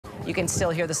You can still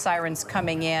hear the sirens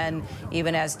coming in,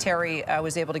 even as Terry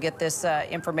was able to get this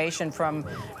information from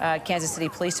Kansas City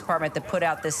Police Department that put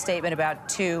out this statement about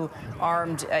 2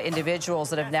 armed individuals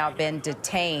that have now been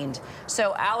detained.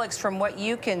 So, Alex, from what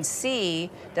you can see,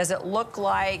 does it look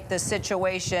like the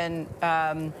situation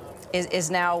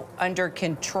is now under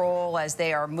control as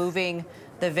they are moving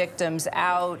the victims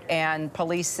out, and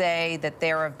police say that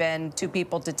there have been 2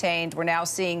 people detained? We're now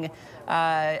seeing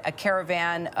a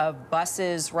caravan of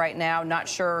buses right now. Not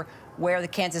sure where the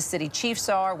Kansas City Chiefs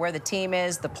are, where the team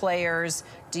is, the players.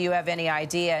 Do you have any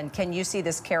idea? And can you see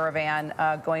this caravan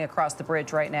going across the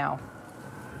bridge right now?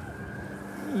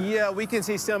 Yeah, we can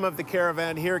see some of the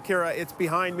caravan here, Kira. It's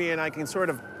behind me, and I can sort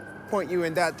of point you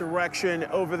in that direction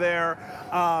over there.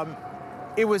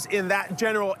 It was in that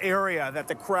general area that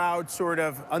the crowd sort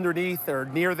of underneath or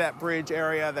near that bridge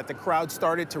area that the crowd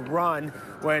started to run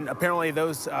when apparently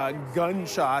those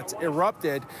gunshots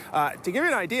erupted. To give you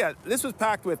an idea, this was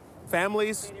packed with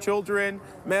families, children,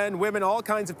 men, women, all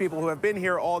kinds of people who have been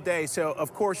here all day. So,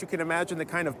 of course, you can imagine the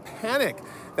kind of panic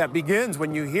that begins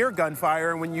when you hear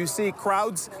gunfire and when you see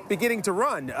crowds beginning to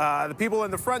run. The people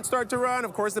in the front start to run.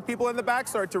 Of course, the people in the back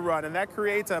start to run. And that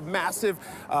creates a massive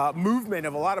movement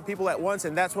of a lot of people at once.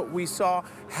 And that's what we saw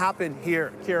happen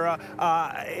here, Kira.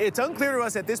 It's unclear to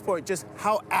us at this point just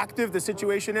how active the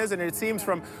situation is. And it seems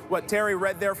from what Terry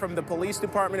read there from the police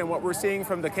department and what we're seeing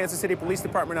from the Kansas City Police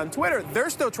Department on Twitter, they're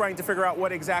still trying to figure out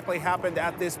what exactly happened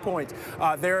at this point.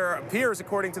 There appears,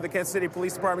 according to the Kansas City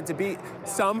Police Department, to be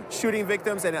some shooting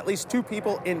victims and at least 2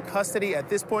 people in custody at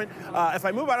this point. If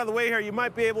I move out of the way here, you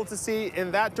might be able to see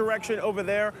in that direction over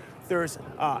there, there's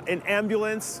an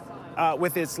ambulance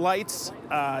with its lights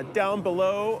down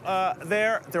below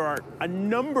there. There are a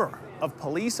number of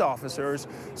police officers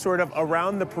sort of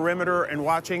around the perimeter and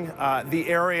watching the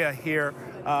area here,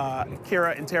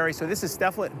 Kira and Terry. So this is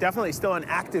definitely still an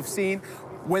active scene.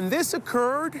 When this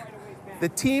occurred, the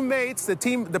teammates,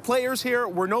 the players here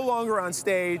were no longer on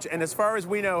stage, and as far as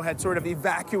we know, had sort of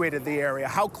evacuated the area.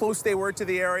 How close they were to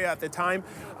the area at the time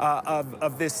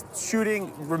of this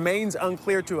shooting remains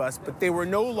unclear to us, but they were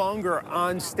no longer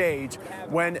on stage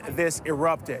when this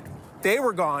erupted. They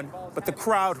were gone, but the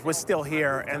crowd was still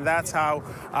here, and that's how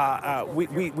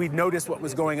we noticed what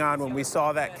was going on when we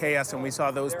saw that chaos and we saw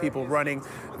those people running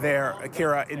there,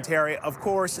 Kira and Terry. Of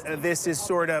course, this is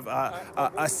sort of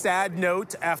a sad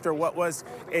note after what was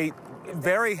a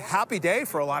very happy day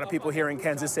for a lot of people here in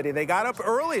Kansas City. They got up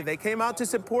early. They came out to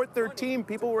support their team.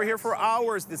 People were here for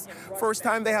hours. This first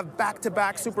time they have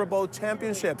back-to-back Super Bowl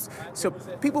championships. So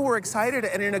people were excited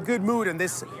and in a good mood, and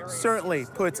this certainly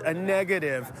puts a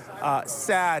negative,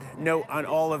 sad note on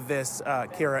all of this,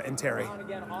 Kira and Terry.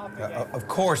 Of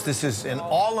course, this is an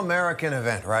all-American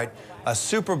event, right? A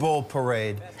Super Bowl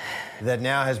parade that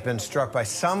now has been struck by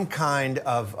some kind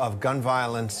of gun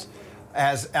violence.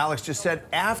 As Alex just said,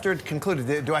 after it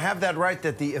concluded, do I have that right,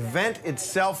 that the event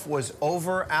itself was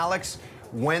over, Alex,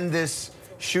 when this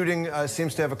shooting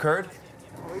seems to have occurred?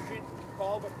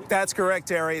 That's correct,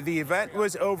 Terry. The event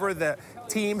was over. The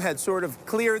team had sort of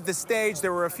cleared the stage.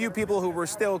 There were a few people who were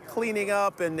still cleaning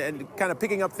up and kind of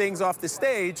picking up things off the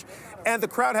stage, and the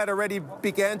crowd had already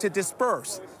began to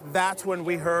disperse. That's when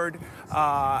we heard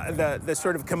the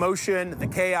sort of commotion, the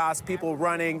chaos, people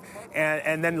running,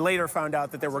 and then later found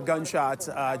out that there were gunshots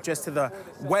just to the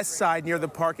west side near the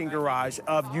parking garage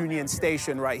of Union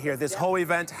Station right here. This whole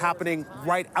event happening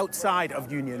right outside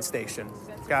of Union Station.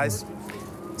 Guys?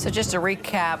 So just to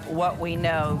recap what we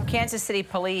know, Kansas City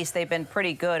Police, they've been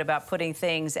pretty good about putting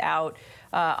things out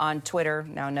on Twitter,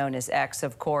 now known as X,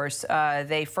 of course.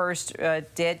 They first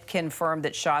did confirm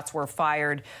that shots were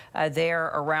fired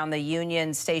there around the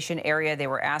Union Station area. They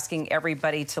were asking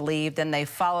everybody to leave. Then they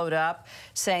followed up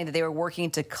saying that they were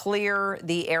working to clear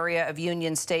the area of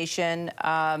Union Station,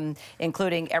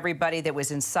 including everybody that was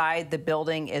inside the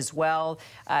building as well.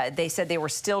 They said they were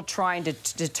still trying to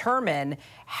determine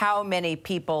how many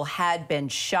people had been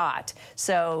shot.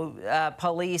 So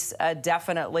police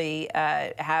definitely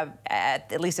have,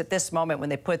 at least at this moment when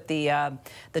they put the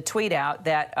tweet out,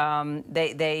 that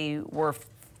they were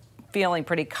feeling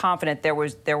pretty confident there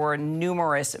were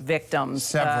numerous victims.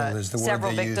 Several is the word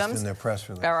they victims used in their press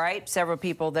release. All right, several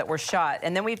people that were shot.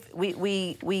 And then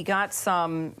we got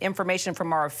some information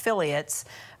from our affiliates.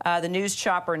 The News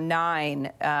Chopper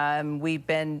 9, we've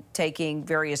been taking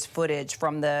various footage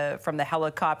from the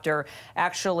helicopter,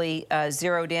 actually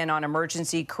zeroed in on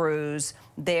emergency crews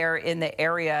there in the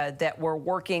area that were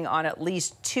working on at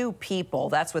least 2 people.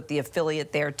 That's what the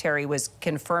affiliate there, Terry, was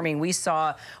confirming. We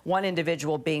saw one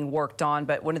individual being worked on,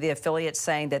 but one of the affiliates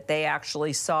saying that they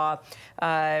actually saw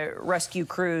rescue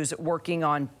crews working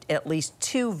on at least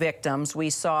 2 victims. We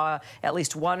saw at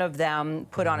least one of them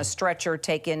put on a stretcher,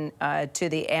 taken to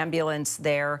the ambulance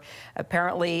there.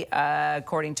 Apparently,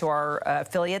 according to our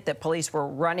affiliate, that police were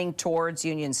running towards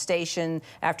Union Station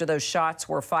after those shots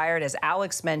were fired. As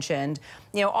Alex mentioned,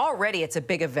 you know, already it's a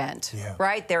big event,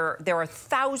 right? There are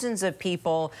thousands of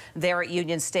people there at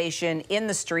Union Station in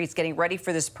the streets getting ready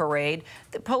for this parade.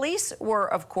 The police were,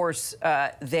 of course,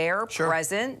 there,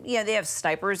 present. Yeah, they have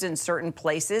snipers in certain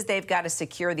places. They've got to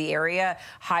secure the area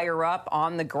higher up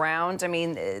on the ground. I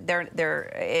mean,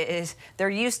 they're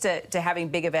used to having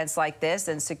big events like this,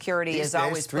 and security is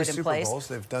always put in place. Super Bowls,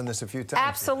 they've done this a few times.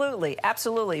 Absolutely,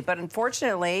 absolutely. But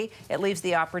unfortunately, it leaves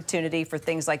the opportunity for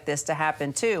things like this to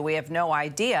happen too. We have no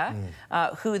idea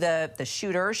who the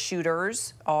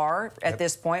shooters are at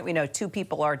this point. We know 2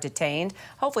 people are detained.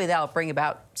 Hopefully that'll bring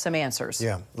about some answers.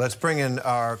 Yeah, let's bring in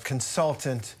our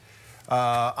consultant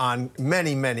on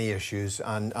many issues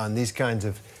on these kinds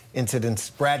of incidents.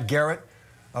 Brad Garrett,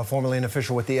 formerly an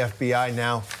official with the FBI,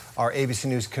 now our ABC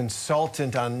News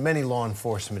consultant on many law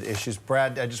enforcement issues.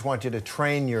 Brad, I just want you to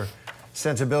train your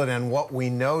sensibility on what we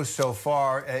know so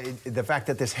far. The fact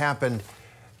that this happened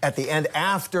at the end,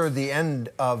 after the end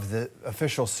of the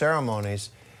official ceremonies,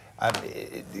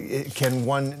 can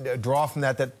one draw from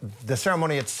that the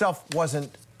ceremony itself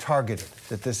wasn't targeted,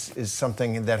 that this is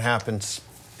something that happens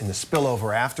in the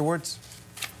spillover afterwards?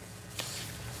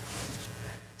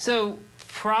 So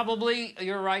probably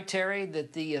you're right, Terry,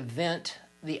 that the event,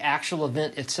 the actual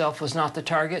event itself was not the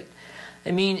target.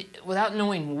 I mean, without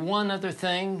knowing one other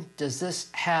thing, does this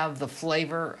have the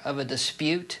flavor of a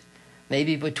dispute,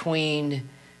 maybe between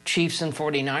Chiefs and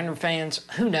 49er fans?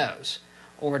 Who knows?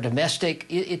 Or domestic.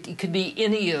 It could be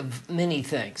any of many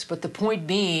things. But the point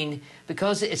being,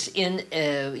 because it's in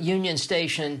a Union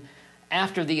Station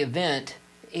after the event,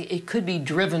 it could be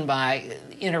driven by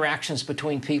interactions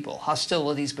between people,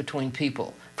 hostilities between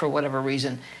people for whatever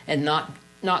reason, and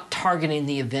not targeting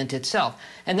the event itself.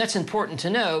 And that's important to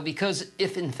know, because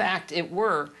if in fact it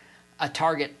were a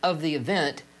target of the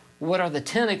event, what are the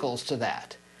tentacles to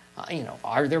that? You know,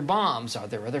 are there bombs? Are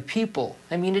there other people?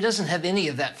 I mean, it doesn't have any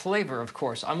of that flavor, of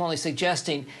course. I'm only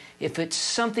suggesting if it's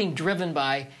something driven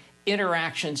by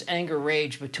interactions, anger,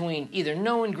 rage between either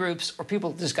known groups or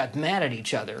people just got mad at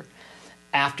each other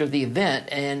after the event,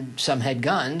 and some had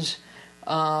guns,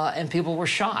 and people were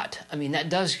shot. I mean, that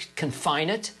does confine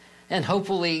it, and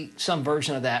hopefully some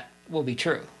version of that will be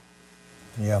true.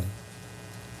 Yeah.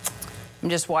 I'm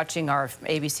just watching our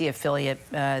ABC affiliate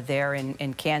there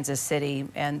in Kansas City,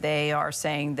 and they are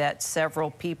saying that several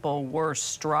people were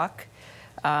struck,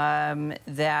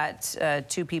 that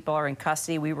 2 people are in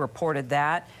custody. We reported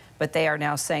that, but they are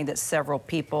now saying that several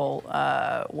people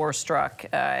were struck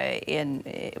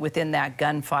within that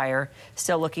gunfire.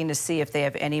 Still looking to see if they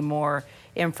have any more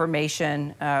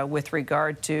information with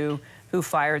regard to who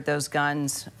fired those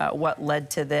guns, what led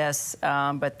to this,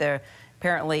 but they're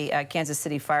apparently, Kansas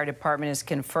City Fire Department is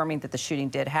confirming that the shooting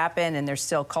did happen, and they're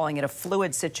still calling it a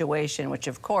fluid situation, which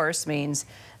of course means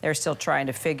they're still trying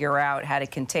to figure out how to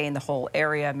contain the whole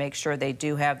area, make sure they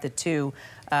do have the 2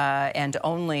 and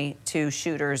only 2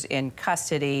 shooters in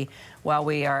custody, while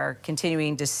we are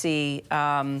continuing to see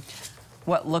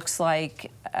what looks like,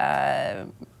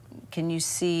 can you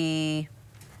see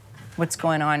what's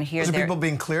going on here? Those are people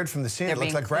being cleared from the scene. It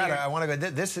looks like, cleared. Brad, I want to go,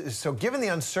 this is, so given the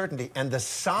uncertainty and the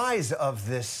size of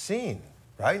this scene,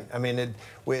 right? I mean,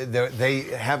 they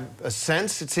have a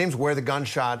sense, it seems, where the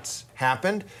gunshots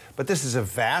happened, but this is a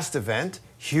vast event,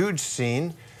 huge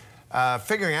scene.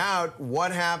 Figuring out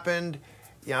what happened,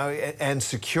 you know, and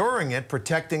securing it,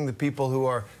 protecting the people who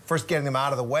are first getting them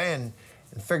out of the way, and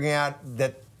figuring out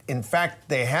that, in fact,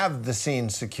 they have the scene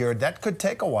secured, that could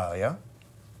take a while, yeah?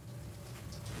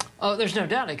 Oh, there's no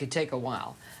doubt it could take a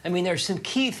while. I mean, there's some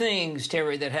key things,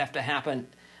 Terry, that have to happen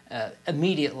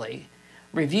immediately.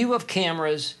 Review of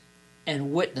cameras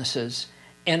and witnesses,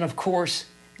 and of course,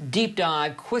 deep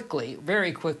dive quickly,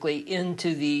 very quickly,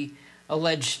 into the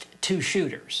alleged 2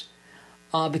 shooters.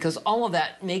 Because all of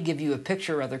that may give you a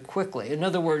picture rather quickly. In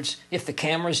other words, if the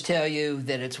cameras tell you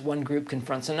that it's one group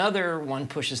confronts another, one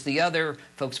pushes the other,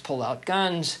 folks pull out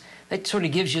guns, that sort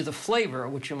of gives you the flavor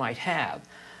of what you might have.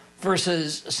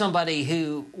 Versus somebody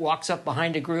who walks up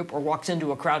behind a group or walks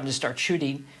into a crowd and just starts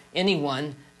shooting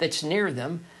anyone that's near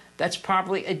them, that's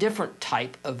probably a different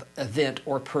type of event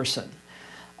or person.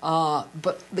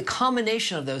 But the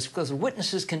combination of those, because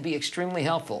witnesses can be extremely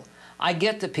helpful. I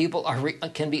get that people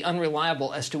can be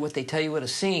unreliable as to what they tell you at a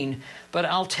scene, but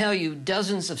I'll tell you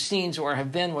dozens of scenes where I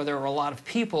have been where there are a lot of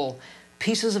people,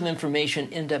 pieces of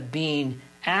information end up being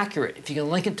accurate. If you can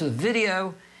link it to the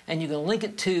video and you can link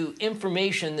it to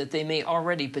information that they may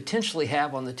already potentially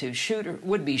have on the two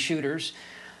would-be shooters,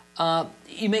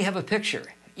 you may have a picture.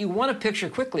 You want a picture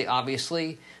quickly,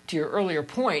 obviously, to your earlier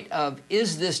point of,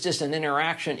 is this just an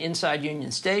interaction inside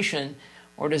Union Station,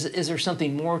 or is there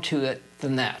something more to it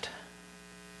than that?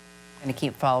 Going to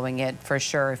keep following it for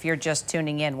sure. If you're just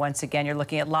tuning in, once again, you're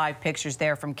looking at live pictures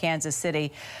there from Kansas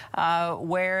City,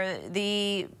 where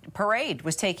the parade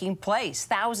was taking place.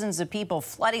 Thousands of people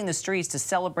flooding the streets to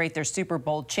celebrate their Super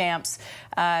Bowl champs.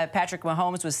 Patrick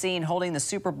Mahomes was seen holding the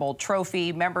Super Bowl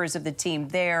trophy. Members of the team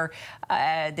there.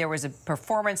 There was a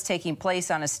performance taking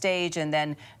place on a stage, and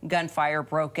then gunfire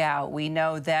broke out. We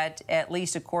know that, at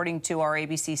least according to our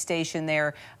ABC station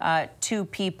there, 2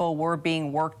 people were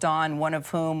being worked on, one of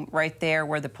whom right there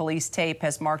where the police tape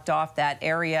has marked off that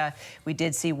area. We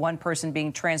did see 1 person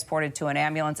being transported to an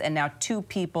ambulance, and now 2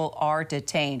 people are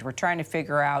detained. We're trying to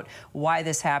figure out why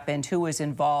this happened, who was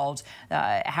involved,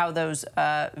 how those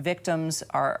victims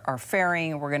are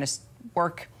faring. We're going to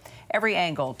work every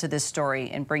angle to this story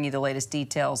and bring you the latest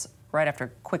details right after a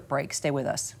quick break. Stay with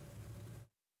us.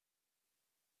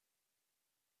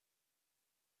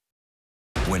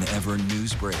 Whenever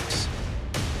news breaks,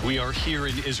 we are here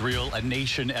in Israel, a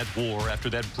nation at war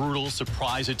after that brutal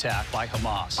surprise attack by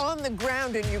Hamas. On the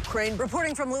ground in Ukraine,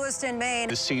 reporting from Lewiston, Maine.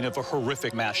 The scene of a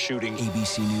horrific mass shooting.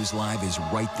 ABC News Live is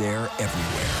right there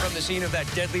everywhere. From the scene of that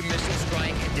deadly missile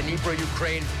strike in Dnipro,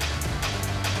 Ukraine.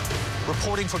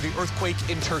 Reporting from the earthquake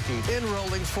in Turkey. In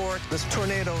Rolling Fork, this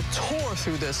tornado tore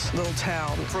through this little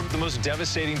town. From the most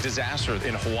devastating disaster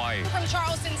in Hawaii. From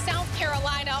Charleston, South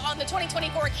Carolina, on the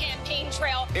 2024 campaign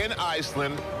trail. In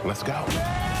Iceland, let's go.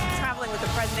 Traveling with the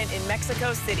president in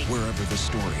Mexico City. Wherever the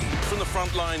story. From the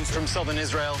front lines, from southern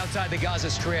Israel. Outside the Gaza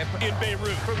Strip. In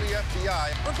Beirut. From the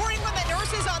FBI. Reporting from the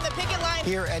nurses on the picket line.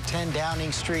 Here at 10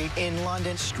 Downing Street in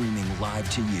London. Streaming live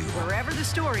to you. Wherever the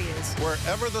story is.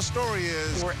 Wherever the story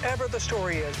is. Wherever the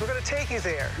story is, we're going to take you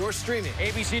there. You're streaming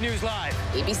ABC News Live.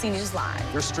 ABC News Live.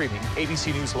 You're streaming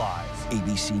ABC News Live.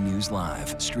 ABC News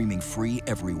Live, streaming free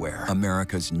everywhere.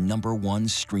 America's #1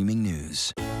 streaming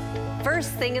news.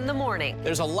 First thing in the morning.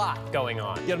 There's a lot going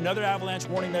on. Yet another avalanche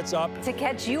warning that's up. To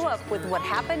catch you up with what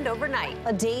happened overnight.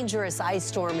 A dangerous ice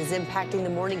storm is impacting the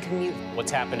morning commute.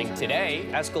 What's happening today?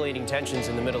 Escalating tensions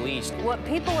in the Middle East. What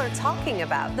people are talking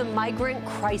about. The migrant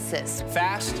crisis.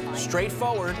 Fast,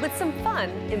 straightforward. With some fun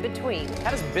in between.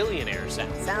 How does billionaire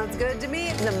sound? Sounds good to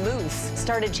me. The moose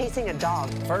started chasing a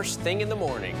dog. First thing in the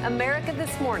morning. America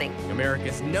This Morning.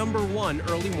 America's #1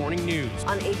 early morning news.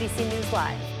 On ABC News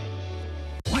Live.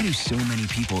 Why do so many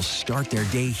people start their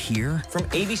day here? From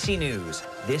ABC News,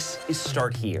 this is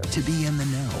Start Here. To be in the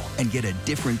know and get a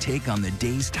different take on the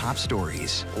day's top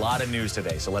stories. A lot of news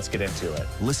today, so let's get into it.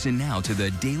 Listen now to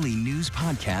the Daily News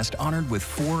Podcast honored with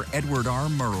 4 Edward R.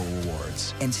 Murrow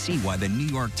Awards and see why the New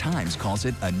York Times calls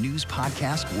it a news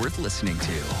podcast worth listening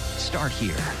to. Start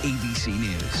Here, ABC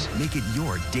News. Make it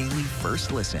your daily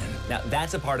first listen. Now,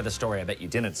 that's a part of the story I bet you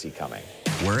didn't see coming.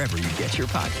 Wherever you get your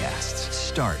podcasts,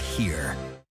 Start Here.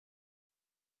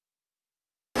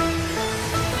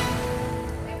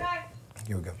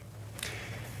 Here we go.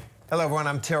 Hello, everyone.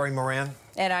 I'm Terry Moran.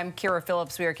 And I'm Kira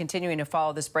Phillips. We are continuing to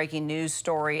follow this breaking news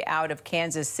story out of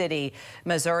Kansas City,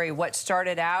 Missouri. What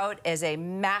started out as a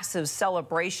massive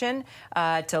celebration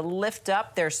to lift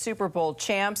up their Super Bowl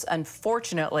champs,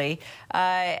 unfortunately,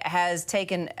 has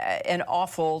taken an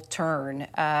awful turn.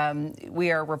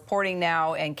 We are reporting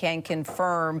now and can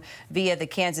confirm via the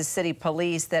Kansas City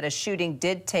police that a shooting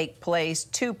did take place.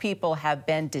 2 people have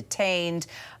been detained.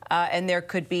 And there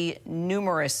could be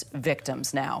numerous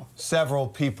victims now. Several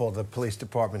people, the police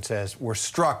department says, were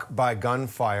struck by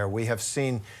gunfire. We have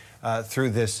seen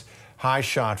through this high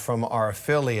shot from our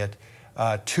affiliate,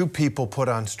 2 people put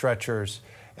on stretchers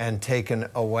and taken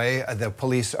away. The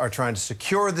police are trying to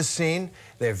secure the scene.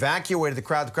 They evacuated the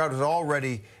crowd. The crowd was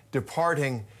already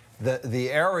departing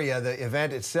the area. The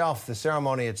event itself, the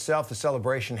ceremony itself, the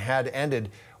celebration had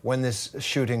ended when this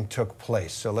shooting took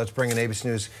place. So let's bring in ABC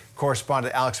News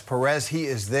correspondent Alex Perez. He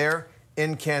is there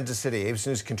in Kansas City. ABC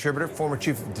News contributor, former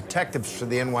chief of detectives for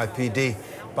the NYPD,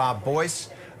 Bob Boyce,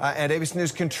 and ABC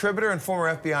News contributor and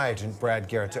former FBI agent Brad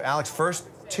Garrett. So Alex, first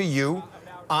to you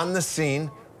on the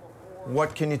scene.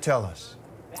 What can you tell us?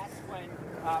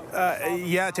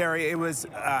 Yeah, Terry, it was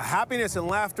happiness and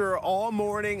laughter all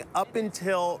morning up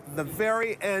until the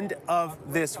very end of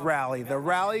this rally. The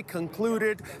rally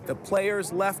concluded, the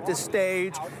players left the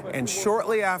stage, and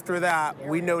shortly after that,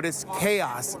 we noticed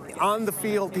chaos on the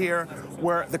field here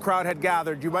where the crowd had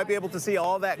gathered. You might be able to see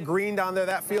all that green down there,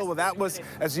 that field. Well, that was,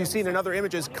 as you've seen in other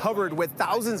images, covered with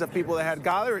thousands of people that had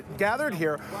gathered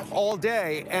here all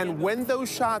day. And when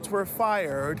those shots were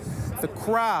fired, the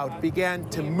crowd began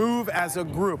to move as a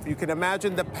group. You can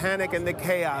imagine the panic and the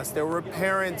chaos. There were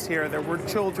parents here, there were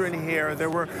children here, there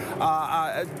were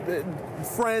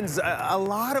friends, a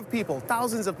lot of people,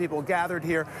 thousands of people gathered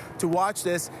here to watch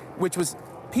this, which was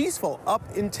peaceful up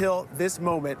until this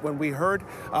moment when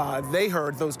they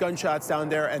heard those gunshots down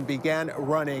there and began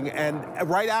running. And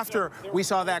right after we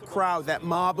saw that crowd, that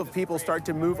mob of people start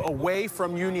to move away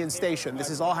from Union Station. This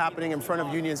is all happening in front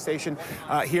of Union Station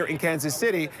here in Kansas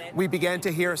City. We began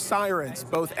to hear sirens,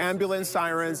 both ambulance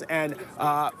sirens and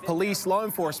police law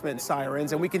enforcement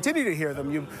sirens, and we continue to hear them.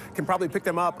 You can probably pick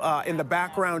them up in the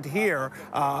background here.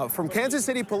 From Kansas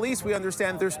City Police, we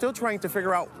understand they're still trying to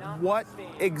figure out what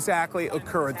exactly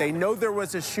occurred. They know there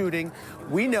was a shooting.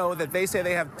 We know that they say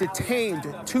they have detained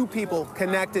 2 people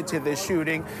connected to this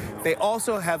shooting. They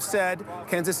also have said,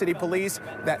 Kansas City Police,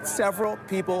 that several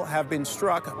people have been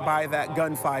struck by that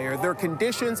gunfire. Their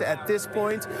conditions at this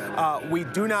point, we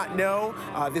do not know.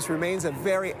 This remains a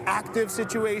very active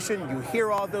situation. You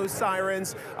hear all those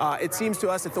sirens. It seems to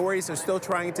us authorities are still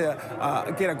trying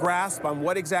to get a grasp on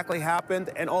what exactly happened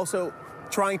and also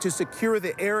trying to secure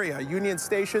the area. Union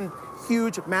Station,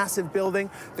 huge, massive building.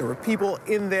 There were people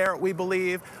in there, we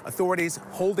believe. Authorities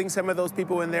holding some of those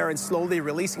people in there and slowly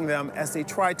releasing them as they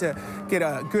try to get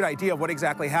a good idea of what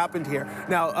exactly happened here.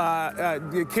 Now,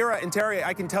 Kira and Terry,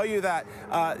 I can tell you that,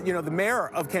 the mayor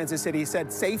of Kansas City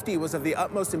said safety was of the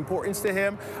utmost importance to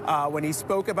him. When he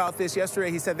spoke about this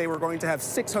yesterday, he said they were going to have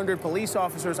 600 police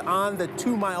officers on the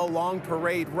 2-mile-long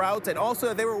parade route. And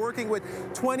also they were working with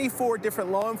 24 different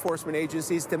law enforcement agencies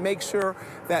to make sure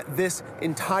that this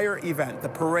entire event, the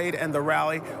parade and the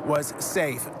rally, was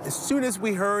safe. As soon as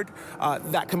we heard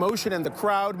that commotion and the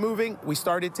crowd moving, we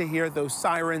started to hear those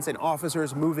sirens and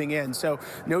officers moving in. So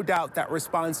no doubt that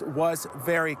response was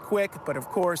very quick. But of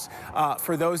course,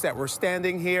 for those that were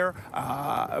standing here,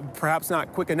 perhaps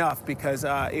not quick enough, because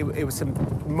it was some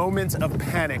moments of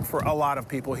panic for a lot of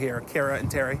people here. Kara and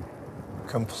Terry.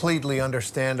 Completely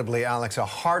understandably, Alex, a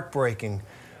heartbreaking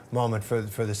moment for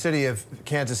the city of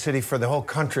Kansas City, for the whole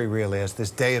country, really, as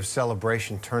this day of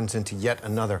celebration turns into yet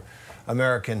another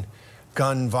American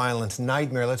gun violence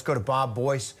nightmare. Let's go to Bob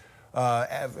Boyce,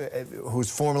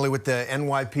 who's formerly with the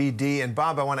NYPD. And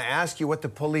Bob, I want to ask you what the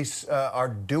police are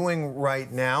doing right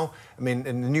now. I mean,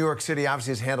 in New York City,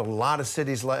 obviously, has handled a lot of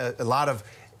cities, a lot of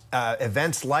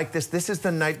events like this. This is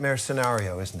the nightmare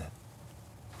scenario, isn't it?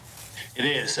 It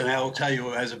is, and I will tell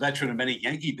you, as a veteran of many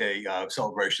Yankee Day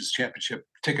celebrations, championship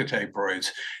ticker tape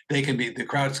parades, the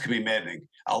crowds can be maddening.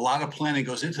 A lot of planning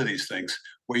goes into these things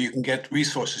where you can get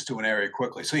resources to an area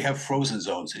quickly. So you have frozen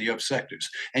zones and you have sectors,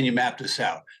 and you map this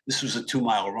out. This was a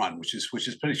 2-mile run, which is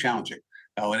pretty challenging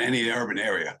in any urban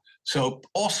area. So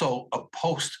also a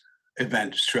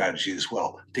post-event strategy as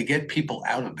well to get people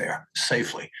out of there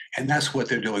safely, and that's what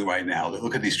they're doing right now. They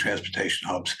look at these transportation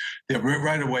hubs. They're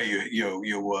right away.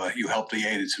 You help the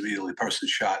aid. It's immediately person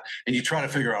shot, and you try to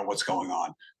figure out what's going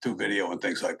on through video and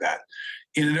things like that.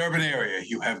 In an urban area,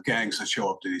 you have gangs that show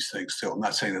up to these things too. I'm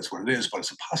not saying that's what it is, but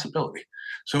it's a possibility.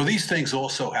 So these things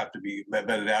also have to be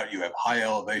vetted out. You have high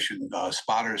elevation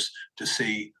spotters to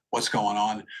see what's going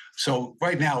on. So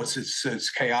right now it's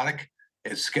chaotic.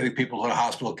 It's getting people to the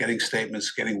hospital, getting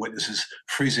statements, getting witnesses,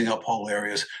 freezing up whole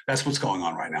areas. That's what's going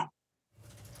on right now.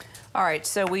 All right,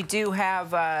 so we do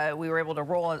have, we were able to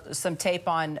roll some tape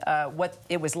on what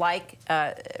it was like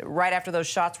right after those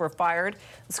shots were fired.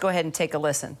 Let's go ahead and take a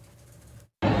listen.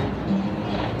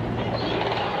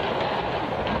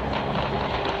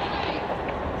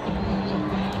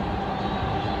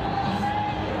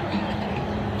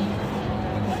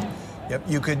 Yep,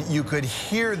 you could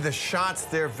hear the shots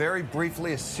there very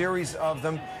briefly, a series of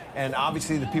them, and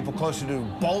obviously the people closer to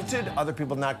bolted, other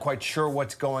people not quite sure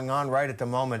what's going on right at the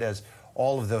moment as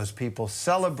all of those people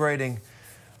celebrating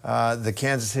the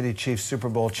Kansas City Chiefs Super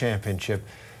Bowl championship,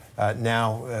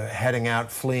 now heading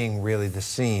out, fleeing really the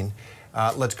scene.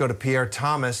 Let's go to Pierre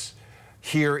Thomas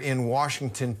here in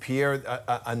Washington. Pierre,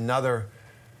 another,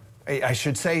 I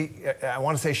should say, I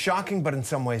want to say shocking, but in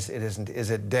some ways it isn't, is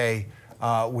it, day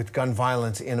with gun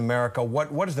violence in America.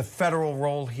 What is the federal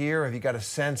role here? Have you got a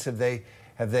sense? Have they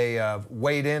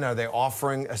weighed in? Are they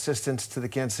offering assistance to the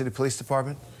Kansas City Police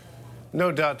Department? No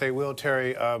doubt they will,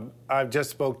 Terry. I've just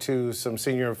spoke to some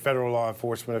senior federal law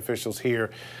enforcement officials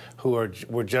here who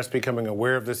were just becoming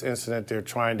aware of this incident. They're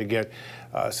trying to get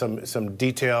some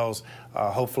details.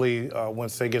 Hopefully,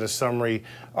 once they get a summary,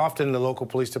 often the local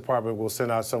police department will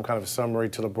send out some kind of summary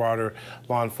to the broader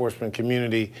law enforcement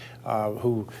community.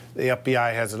 Who the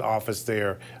FBI has an office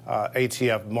there,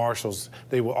 ATF marshals.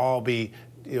 They will all be,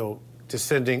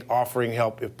 descending, offering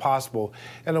help if possible.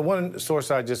 And the one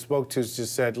source I just spoke to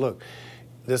just said, look,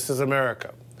 this is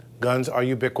America. Guns are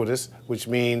ubiquitous, which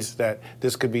means that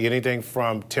this could be anything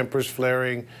from tempers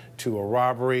flaring to a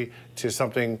robbery to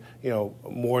something,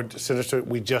 more sinister.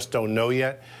 We just don't know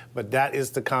yet. But that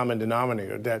is the common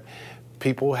denominator, that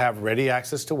people have ready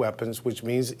access to weapons, which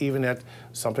means even at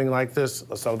something like this,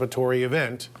 a celebratory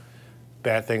event,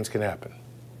 bad things can happen.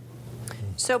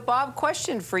 So, Bob,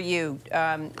 question for you.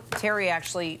 Terry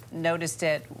actually noticed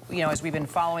it, as we've been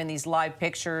following these live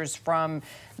pictures from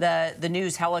the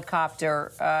news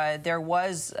helicopter. There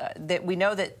was, that we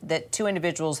know that 2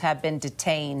 individuals have been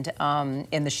detained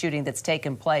in the shooting that's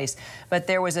taken place, but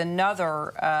there was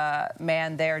another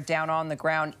man there down on the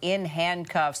ground in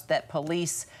handcuffs that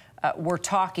police were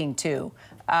talking to.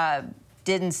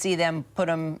 Didn't see them put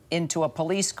him into a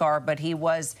police car, but he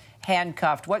was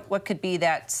handcuffed. What could be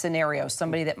that scenario?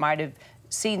 Somebody that might have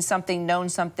seen something, known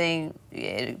something.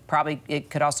 It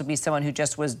could also be someone who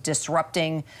just was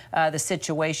disrupting the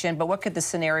situation. But what could the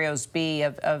scenarios be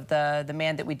of the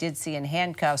man that we did see in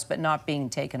handcuffs but not being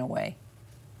taken away?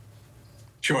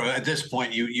 Sure. At this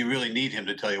point, you really need him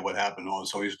to tell you what happened.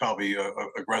 So he's probably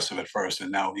aggressive at first,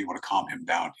 and now you want to calm him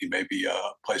down. He may be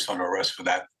placed under arrest for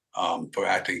that. For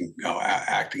acting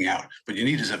out. But you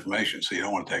need his information, so you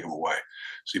don't want to take him away.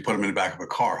 So you put him in the back of a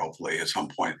car, hopefully, at some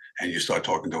point, and you start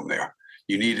talking to him there.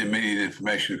 You need immediate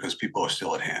information because people are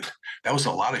still at hand. That was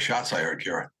a lot of shots I heard,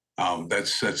 Kira.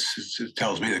 It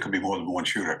tells me there could be more than one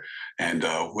shooter. And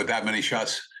with that many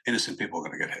shots, innocent people are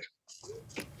going to get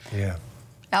hit. Yeah.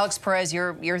 Alex Perez,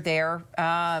 you're there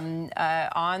on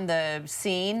the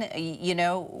scene.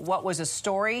 What was a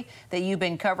story that you've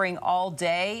been covering all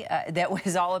day that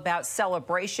was all about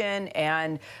celebration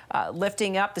and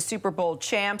lifting up the Super Bowl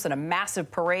champs and a massive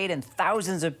parade and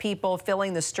thousands of people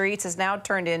filling the streets has now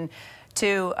turned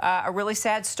into a really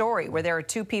sad story where there are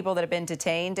 2 people that have been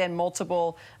detained and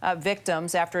multiple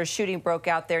victims after a shooting broke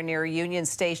out there near Union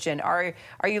Station. Are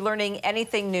you learning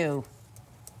anything new?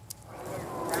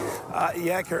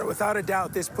 Yeah, Kara, without a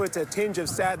doubt, this puts a tinge of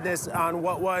sadness on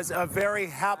what was a very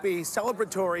happy,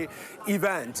 celebratory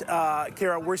event.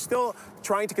 Kara, we're still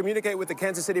trying to communicate with the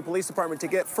Kansas City Police Department to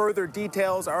get further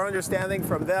details. Our understanding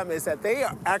from them is that they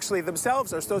actually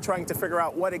themselves are still trying to figure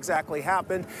out what exactly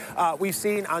happened. We've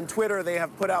seen on Twitter they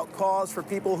have put out calls for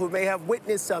people who may have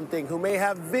witnessed something, who may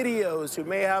have videos, who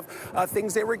may have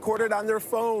things they recorded on their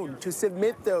phone, to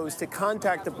submit those to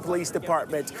contact the police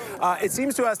department. It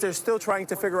seems to us they're still trying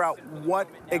to figure out what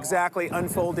exactly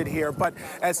unfolded here. But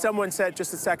as someone said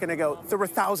just a second ago, there were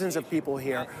thousands of people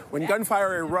here. When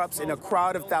gunfire erupts in a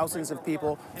crowd of thousands of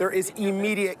people, there is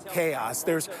immediate chaos.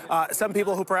 There's some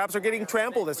people who perhaps are getting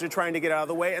trampled as they're trying to get out of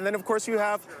the way. And then, of course, you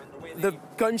have the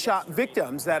gunshot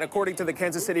victims that, according to the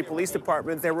Kansas City Police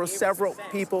Department, there were several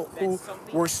people who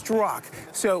were struck.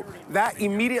 So that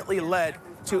immediately led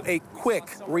to a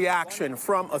quick reaction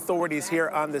from authorities here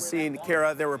on the scene.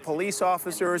 Kara, there were police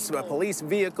officers, police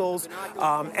vehicles,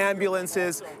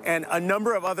 ambulances, and a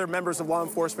number of other members of law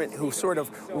enforcement who sort of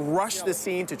rushed the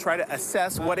scene to try to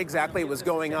assess what exactly was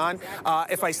going on.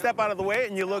 If I step out of the way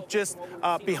and you look just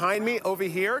behind me over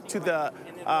here to the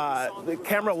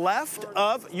camera left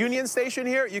of Union Station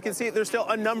here, you can see there's still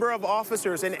a number of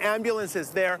officers and ambulances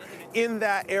there in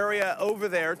that area over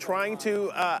there trying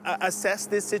to assess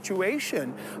this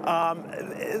situation.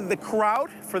 The crowd,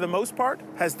 for the most part,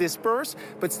 has dispersed,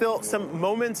 but still some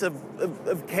moments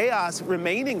of chaos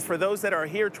remaining for those that are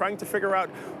here trying to figure out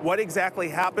what exactly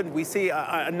happened. We see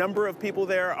a number of people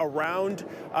there around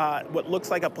what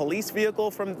looks like a police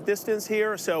vehicle from the distance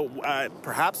here, so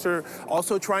perhaps they're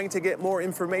also trying to get more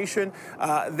information.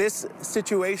 This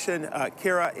situation,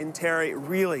 Kira and Terry,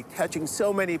 really catching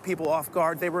so many people off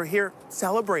guard. They were here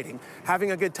celebrating,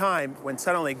 having a good time, when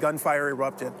suddenly gunfire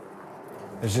erupted.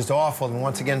 It's just awful. And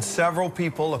once again, several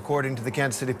people, according to the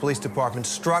Kansas City Police Department,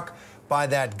 struck by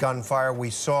that gunfire.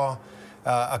 We saw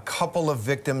a couple of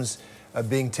victims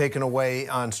being taken away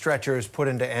on stretchers, put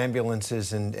into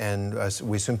ambulances, and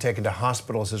we assume taken to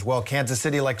hospitals as well. Kansas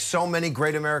City, like so many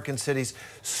great American cities,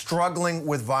 struggling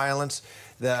with violence.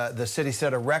 The city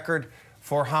set a record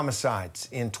for homicides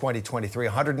in 2023.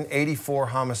 184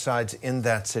 homicides in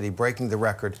that city, breaking the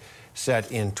record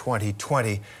set in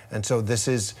 2020. And so this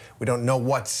is, we don't know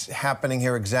what's happening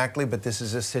here exactly, but this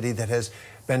is a city that has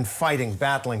been fighting,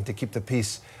 battling to keep the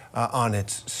peace on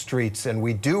its streets. And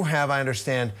we do have, I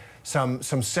understand, some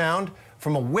sound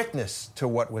from a witness to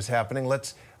what was happening.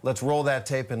 Let's roll that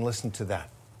tape and listen to that.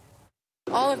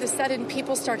 All of a sudden,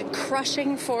 people started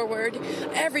crushing forward.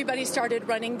 Everybody started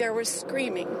running. There was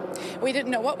screaming. We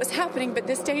didn't know what was happening, but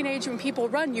this day and age, when people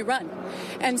run, you run.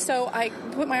 And so I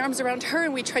put my arms around her,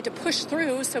 and we tried to push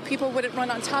through so people wouldn't run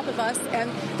on top of us.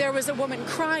 And there was a woman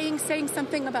crying, saying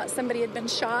something about somebody had been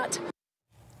shot.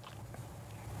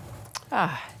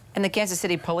 And the Kansas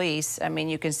City Police, I mean,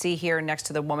 you can see here next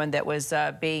to the woman that was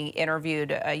being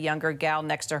interviewed, a younger gal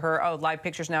next to her. Oh, live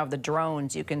pictures now of the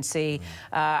drones. You can see,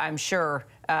 I'm sure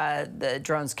the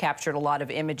drones captured a lot of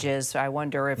images. I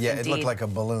wonder if yeah, indeed, it looked like a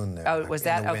balloon there. Oh, was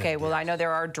that? Okay, well, I know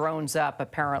there are drones up,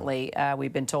 apparently,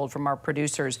 we've been told from our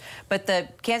producers. But the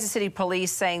Kansas City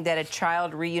Police saying that a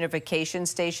child reunification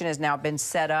station has now been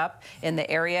set up in the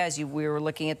area. As we were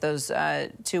looking at those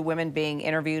two women being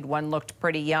interviewed, one looked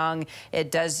pretty young.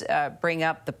 It does bring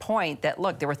up the point that,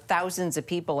 look, there were thousands of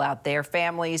people out there,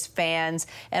 families, fans,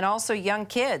 and also young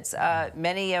kids,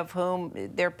 many of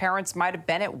whom their parents might have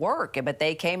been at work, but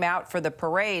they came out for the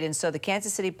parade. And so the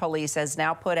Kansas City Police has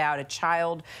now put out a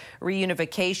child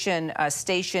reunification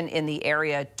station in the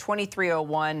area.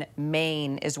 2301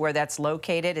 Main is where that's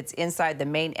located. It's inside the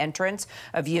main entrance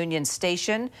of Union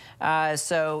Station.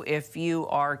 So if you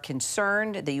are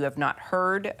concerned that you have not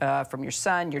heard from your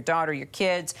son, your daughter, your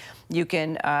kids, you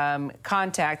can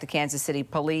contact the Kansas City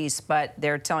Police, but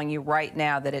they're telling you right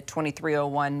now that at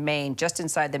 2301 Main, just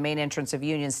inside the main entrance of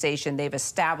Union Station, they've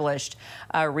established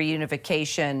a reunification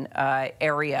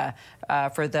area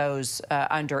for those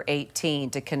under 18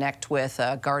 to connect with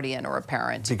a guardian or a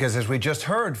parent. Because as we just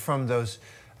heard from those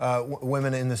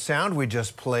women in the sound we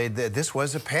just played, this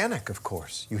was a panic, of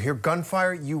course. You hear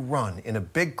gunfire, you run. In a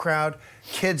big crowd,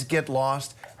 kids get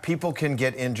lost, people can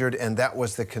get injured, and that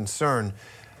was the concern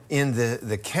in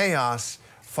the chaos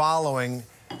following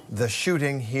the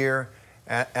shooting here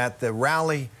at the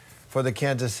rally for the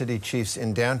Kansas City Chiefs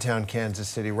in downtown Kansas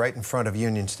City, right in front of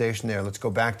Union Station there. Let's go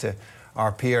back to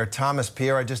our Pierre Thomas.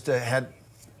 Pierre, I just had...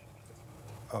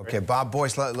 Okay, Bob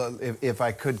Boyce, if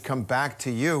I could come back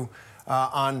to you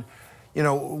on, you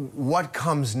know, what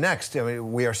comes next. I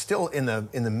mean, we are still in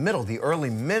the middle, the early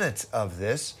minutes of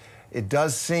this. It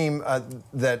does seem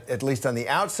that, at least on the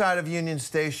outside of Union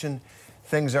Station,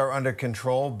 things are under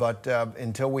control, but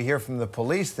until we hear from the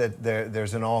police that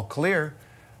there's an all clear,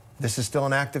 this is still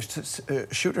an active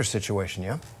shooter situation,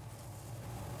 yeah?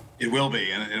 It will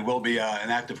be, and it will be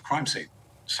an active crime scene.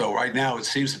 So right now it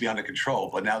seems to be under control,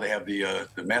 but now they have the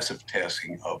massive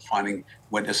tasking of finding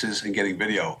witnesses and getting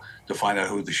video to find out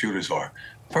who the shooters are.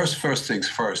 First things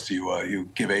first, you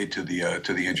give aid to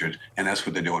the injured, and that's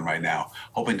what they're doing right now,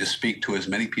 hoping to speak to as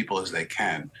many people as they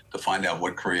can to find out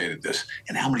what created this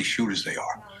and how many shooters they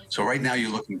are. So right now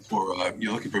you're looking for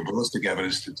ballistic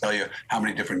evidence to tell you how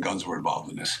many different guns were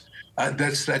involved in this.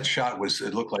 That shot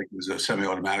it looked like it was a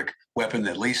semi-automatic weapon,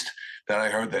 at least that I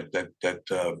heard that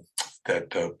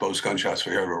those gunshots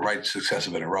were heard were right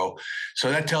successive in a row. So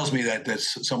that tells me that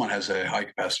someone has a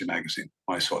high-capacity magazine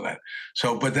when I saw that.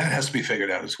 So, but that has to be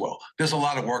figured out as well. There's a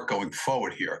lot of work going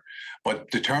forward here, but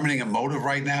determining a motive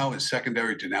right now is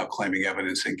secondary to now claiming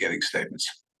evidence and getting statements.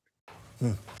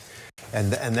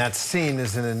 And that scene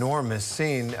is an enormous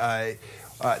scene.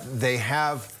 They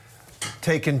have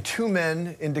taken two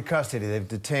men into custody. They've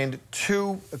detained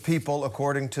two people,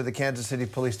 according to the Kansas City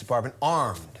Police Department,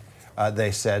 armed.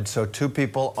 They said. So two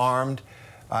people armed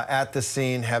at the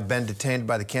scene have been detained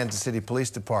by the Kansas City Police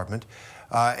Department.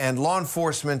 And law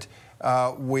enforcement,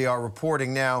 we are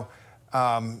reporting now,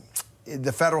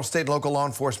 the federal, state, and local law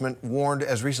enforcement warned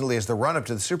as recently as the run-up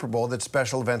to the Super Bowl that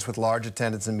special events with large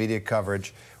attendance and media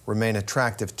coverage remain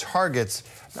attractive targets.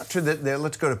 Not sure that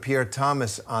let's go to Pierre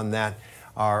Thomas on that,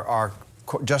 our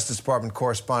Justice Department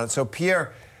correspondent. So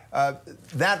Pierre,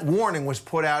 that warning was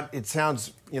put out, it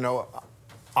sounds, you know,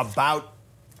 about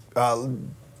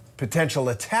potential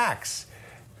attacks.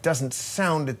 Doesn't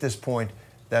sound at this point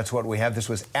that's what we have. This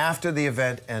was after the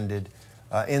event ended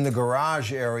in the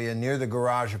garage area, near the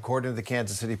garage, according to the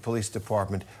Kansas City Police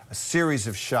Department, a series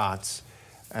of shots.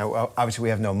 Obviously, we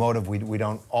have no motive. We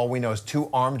don't. All we know is two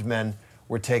armed men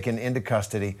were taken into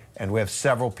custody, and we have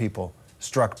several people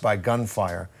struck by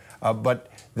gunfire. But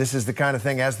this is the kind of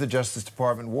thing, as the Justice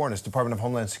Department warned us, Department of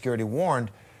Homeland Security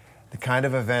warned, the kind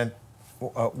of event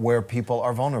where people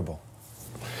are vulnerable.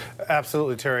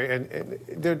 Absolutely, Terry. And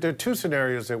there are two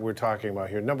scenarios that we're talking about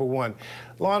here. Number one,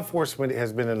 law enforcement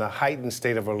has been in a heightened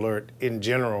state of alert in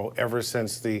general ever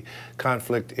since the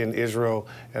conflict in Israel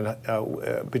and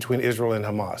between Israel and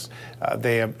Hamas.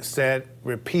 They have said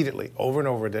repeatedly, over and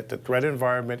over, that the threat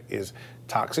environment is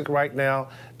toxic right now,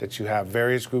 that you have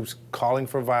various groups calling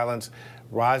for violence,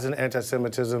 rise in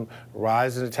anti-Semitism,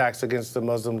 rise in attacks against the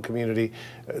Muslim community.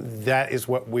 That is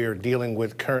what we're dealing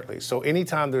with currently. So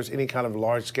anytime there's any kind of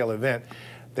large-scale event,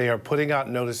 they are putting out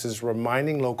notices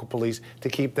reminding local police to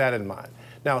keep that in mind.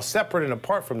 Now, separate and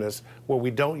apart from this, where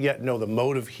we don't yet know the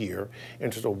motive here in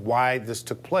terms of why this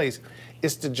took place,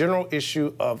 it's the general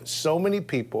issue of so many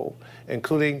people,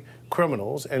 including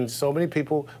criminals, and so many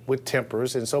people with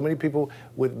tempers, and so many people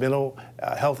with mental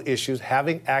health issues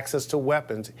having access to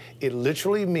weapons. It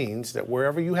literally means that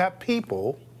wherever you have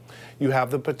people, you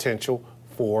have the potential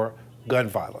for gun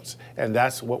violence. And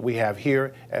that's what we have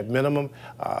here. At minimum,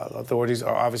 authorities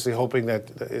are obviously hoping that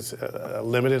it's a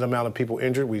limited amount of people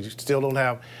injured. We still don't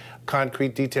have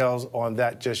concrete details on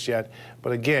that just yet.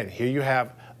 But again, here you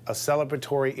have a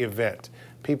celebratory event.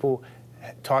 People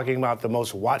talking about the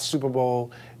most watched Super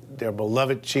Bowl. Their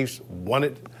beloved Chiefs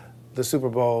wanted the Super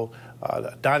Bowl,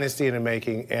 a dynasty in the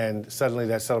making, and suddenly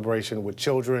that celebration with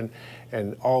children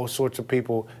and all sorts of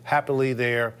people happily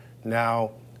there,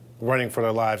 now running for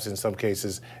their lives in some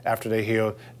cases after they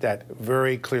hear that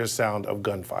very clear sound of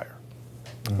gunfire.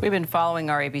 We've been following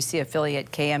our ABC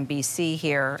affiliate KMBC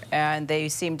here, and they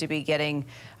seem to be getting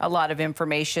a lot of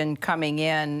information coming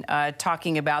in,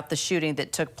 talking about the shooting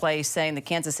that took place, saying the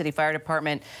Kansas City Fire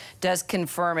Department does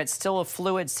confirm it's still a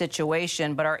fluid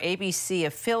situation, but our ABC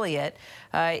affiliate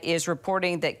is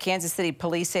reporting that Kansas City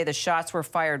police say the shots were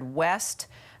fired west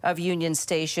of Union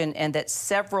Station and that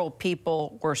several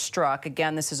people were struck.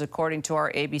 Again, this is according to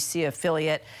our ABC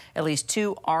affiliate. At least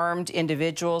 2 armed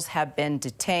individuals have been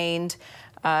detained.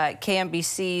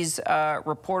 KMBC's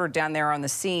reporter down there on the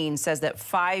scene says that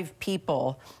 5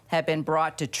 people have been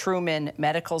brought to Truman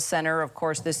Medical Center. Of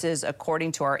course, this is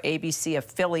according to our ABC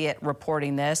affiliate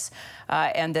reporting this,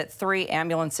 and that 3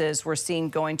 ambulances were seen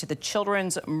going to the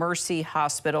Children's Mercy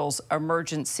Hospital's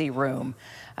emergency room.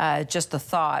 Just the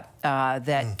thought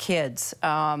that kids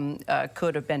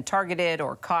could have been targeted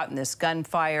or caught in this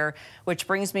gunfire, which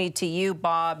brings me to you,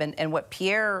 Bob, and what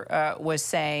Pierre was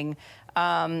saying,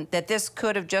 that this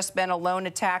could have just been a lone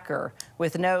attacker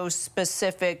with no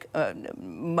specific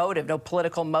motive, no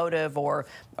political motive or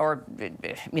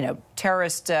you know,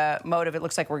 terrorist motive. It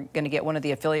looks like we're going to get one of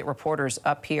the affiliate reporters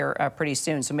up here pretty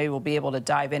soon, so maybe we'll be able to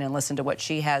dive in and listen to what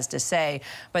she has to say.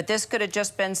 But this could have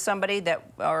just been somebody that,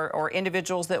 or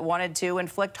individuals that wanted to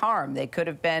inflict harm. They could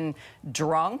have been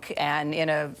drunk and in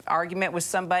an argument with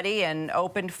somebody and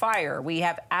opened fire. We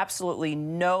have absolutely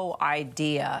no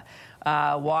idea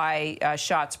why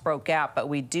shots broke out, but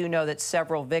we do know that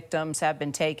several victims have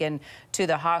been taken to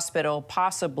the hospital,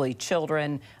 possibly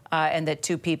children, and that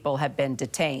 2 people have been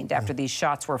detained after these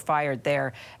shots were fired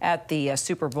there at the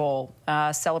Super Bowl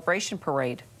celebration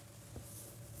parade.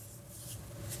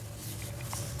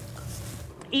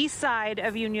 East side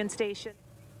of Union Station.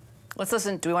 Let's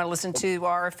listen. Do we want to listen to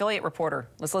our affiliate reporter?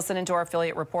 Let's listen into our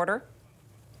affiliate reporter.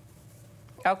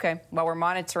 Okay, well, we're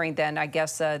monitoring then, I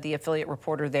guess, the affiliate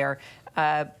reporter there.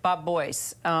 Bob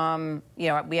Boyce, you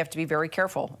know, we have to be very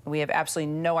careful. We have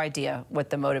absolutely no idea what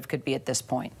the motive could be at this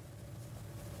point.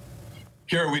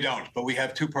 Here we don't, but we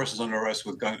have 2 persons under arrest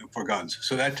with for guns.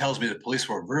 So that tells me the police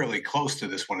were really close to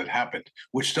this when it happened,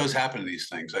 which does happen to these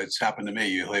things. It's happened to me.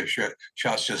 You hear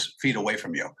shots just feet away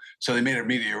from you. So they made an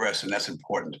immediate arrest, and that's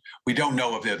important. We don't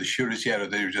know if they're the shooters yet or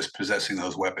they're just possessing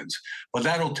those weapons. But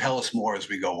that'll tell us more as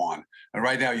we go on. And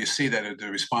right now you see that the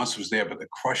response was there, but the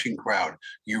crushing crowd,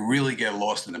 you really get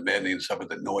lost in the maddening and some of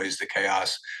the noise, the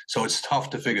chaos. So it's tough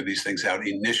to figure these things out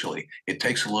initially. It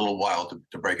takes a little while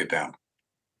to break it down.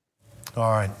 All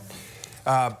right.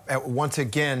 Once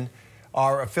again,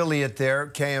 our affiliate there,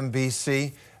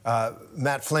 KMBC,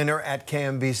 Matt Flinner at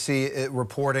KMBC,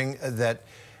 reporting that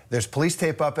there's police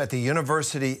tape up at the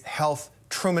University Health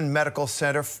Truman Medical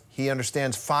Center. He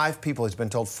understands 5 people, he's been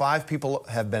told 5 people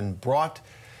have been brought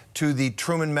to the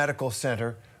Truman Medical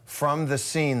Center from the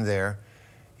scene there.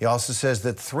 He also says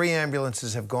that 3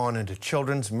 ambulances have gone into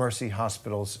Children's Mercy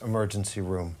Hospital's emergency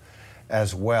room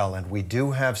as well. And we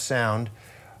do have sound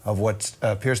of what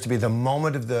appears to be the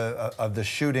moment of the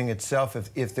shooting itself,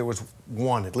 if there was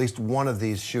one, at least one of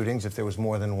these shootings, if there was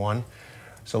more than one.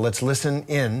 So let's listen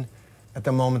in at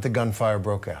the moment the gunfire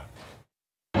broke out.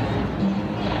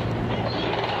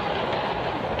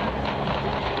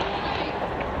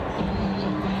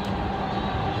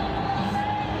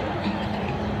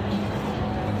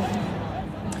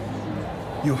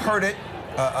 You heard it,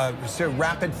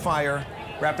 rapid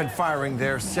firing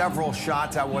there, several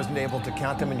shots. I wasn't able to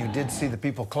count them, and you did see the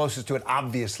people closest to it,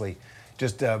 obviously,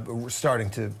 just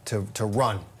starting to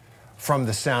run from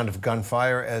the sound of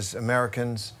gunfire, as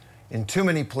Americans in too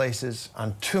many places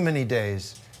on too many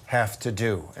days have to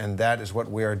do. And that is what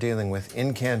we are dealing with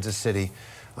in Kansas City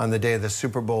on the day of the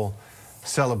Super Bowl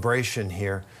celebration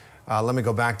here. Let me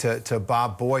go back to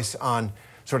Bob Boyce on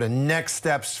sort of next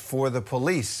steps for the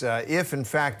police. If, in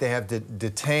fact, they have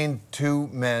detained 2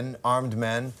 men, armed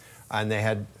men, and they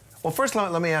had... Well, first,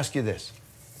 let me ask you this.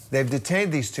 They've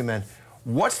detained these 2 men.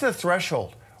 What's the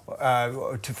threshold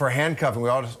for handcuffing? We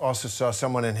also saw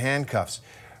someone in handcuffs.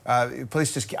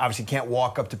 Police just obviously can't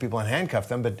walk up to people and handcuff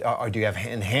them, but do you have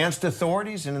enhanced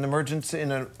authorities in an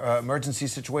emergency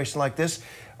situation like this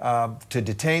to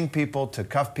detain people, to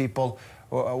cuff people?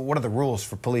 What are the rules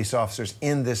for police officers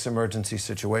in this emergency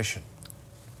situation?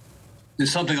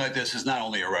 Something like this is not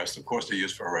only arrest, of course they're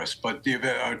used for arrest, but you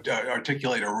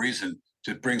articulate a reason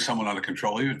to bring someone under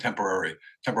control, even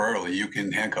temporarily, you can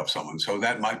handcuff someone. So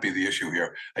that might be the issue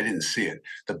here. I didn't see it.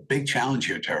 The big challenge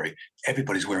here, Terry,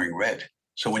 everybody's wearing red.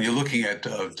 So when you're looking at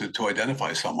to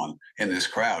identify someone in this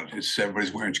crowd,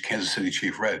 everybody's wearing Kansas City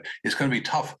Chief red. It's going to be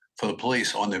tough for the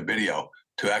police on their video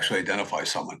to actually identify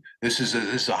someone. This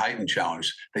is a heightened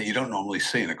challenge that you don't normally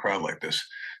see in a crowd like this.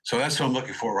 So that's what I'm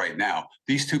looking for right now.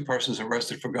 These 2 persons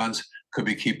arrested for guns could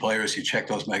be key players. You check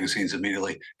those magazines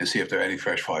immediately and see if there are any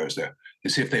fresh fires there.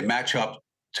 And see if they match up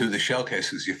to the shell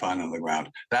casings you find on the ground.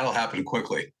 That'll happen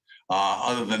quickly.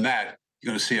 Other than that, you're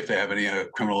going to see if they have any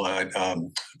criminal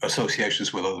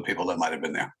associations with other people that might have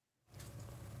been there.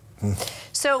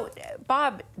 So,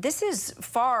 Bob, this is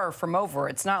far from over.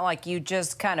 It's not like you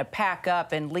just kind of pack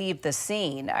up and leave the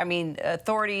scene. I mean,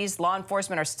 authorities, law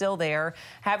enforcement are still there,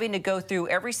 having to go through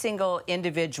every single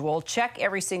individual, check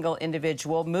every single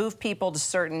individual, move people to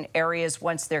certain areas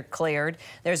once they're cleared.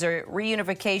 There's a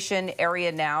reunification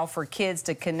area now for kids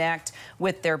to connect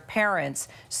with their parents.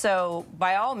 So,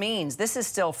 by all means, this is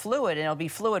still fluid, and it'll be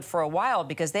fluid for a while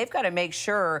because they've got to make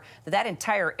sure that that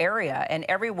entire area and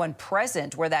everyone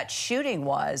present where that shooting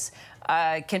was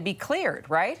can be cleared,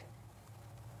 right?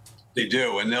 They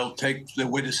do, and they'll take the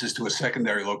witnesses to a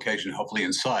secondary location, hopefully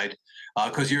inside,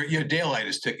 because your daylight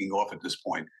is ticking off at this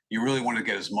point. You really want to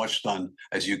get as much done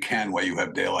as you can while you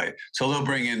have daylight. So they'll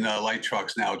bring in light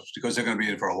trucks now because they're going to be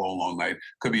in for a long, long night.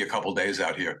 Could be a couple days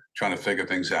out here trying to figure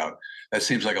things out. That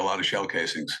seems like a lot of shell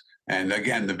casings. And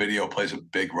again, the video plays a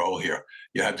big role here.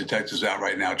 You have detectives out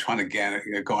right now trying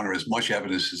to garner as much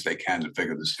evidence as they can to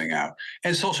figure this thing out.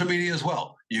 And social media as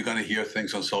well. You're going to hear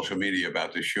things on social media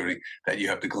about this shooting that you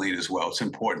have to glean as well. It's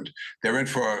important. They're in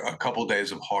for a couple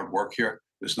days of hard work here.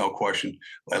 There's no question.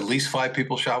 At least 5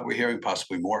 people shot, we're hearing,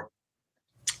 possibly more.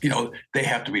 You know, they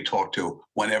have to be talked to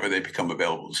whenever they become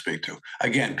available to speak to.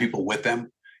 Again, people with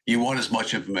them. You want as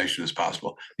much information as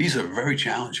possible. These are very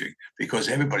challenging because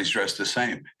everybody's dressed the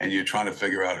same, and you're trying to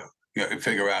figure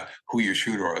out who your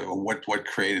shooter are, or what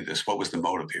created this. What was the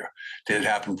motive here? Did it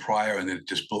happen prior and it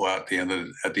just blew out at the end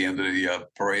of the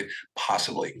parade?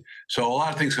 Possibly. So a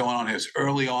lot of things going on here. It's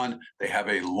early on. They have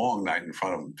a long night in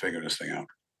front of them figuring this thing out.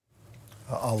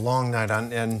 A long night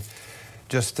on, and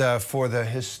just for the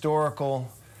historical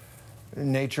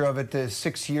nature of it,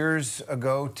 6 years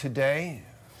ago today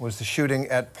was the shooting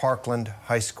at Parkland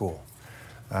High School,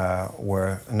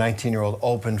 where a 19-year-old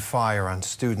opened fire on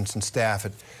students and staff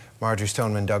at Marjorie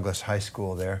Stoneman Douglas High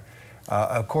School there.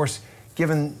 Of course,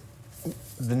 given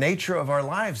the nature of our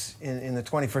lives in the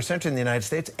 21st century in the United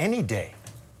States, any day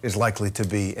is likely to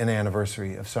be an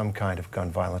anniversary of some kind of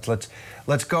gun violence.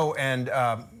 Let's go, and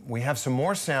we have some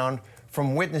more sound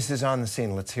from witnesses on the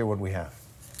scene. Let's hear what we have.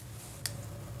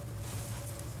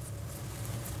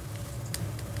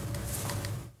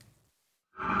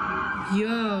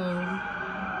 Yo.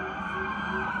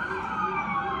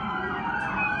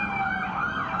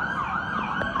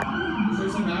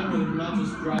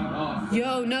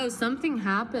 Yo, no, something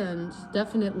happened.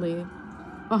 Definitely.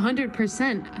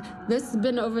 100%. This has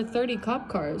been over 30 cop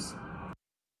cars.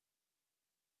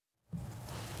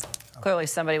 Clearly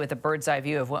somebody with a bird's eye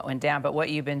view of what went down, but what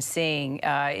you've been seeing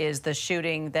is the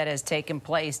shooting that has taken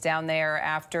place down there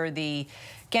after the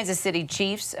Kansas City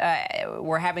Chiefs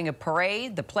were having a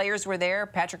parade. The players were there.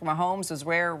 Patrick Mahomes was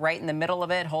right in the middle of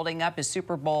it, holding up his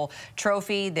Super Bowl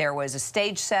trophy. There was a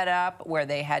stage set up where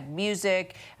they had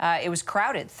music. It was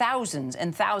crowded. Thousands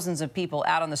and thousands of people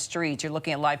out on the streets. You're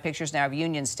looking at live pictures now of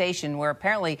Union Station, where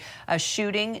apparently a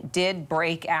shooting did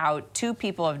break out. 2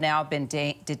 people have now been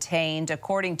detained,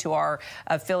 according to our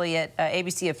affiliate,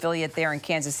 ABC affiliate there in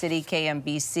Kansas City,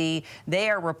 KMBC. They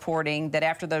are reporting that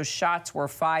after those shots were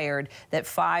fired, that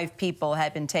 5 people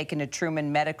had been taken to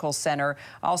Truman Medical Center.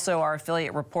 Also, our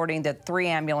affiliate reporting that 3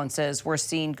 ambulances were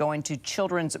seen going to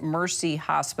Children's Mercy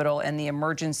Hospital and the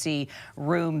emergency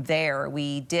room there.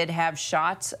 We did have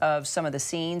shots of some of the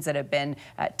scenes that have been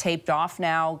taped off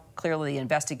now. Clearly, the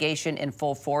investigation in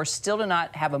full force. Still do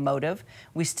not have a motive.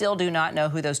 We still do not know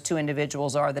who those 2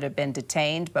 individuals are that have been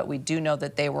detained, but we do know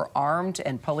that they were armed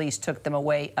and police took them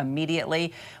away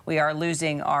immediately. We are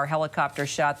losing our helicopter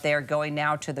shot there, going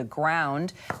now to the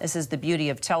ground. This is the beauty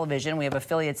of television. We have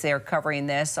affiliates there covering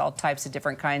this, all types of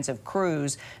different kinds of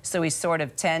crews. So we sort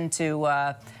of tend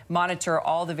to monitor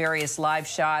all the various live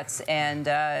shots and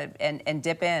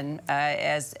dip in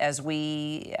as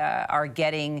we are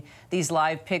getting these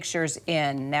live pictures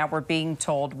in. Now we're being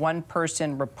told 1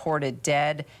 person reported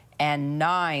dead and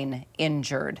 9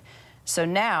 injured. So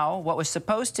now what was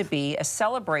supposed to be a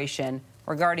celebration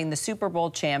regarding the Super Bowl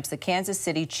champs, the Kansas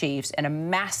City Chiefs, and a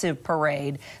massive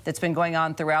parade that's been going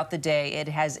on throughout the day, it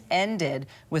has ended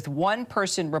with 1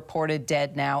 person reported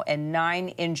dead now and 9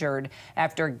 injured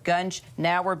after gunshot.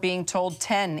 Now we're being told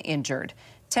 10 injured.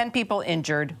 10 people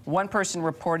injured, 1 person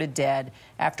reported dead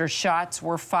after shots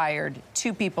were fired.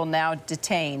 2 people now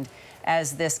detained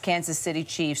as this Kansas City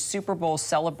Chiefs Super Bowl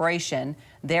celebration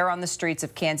there on the streets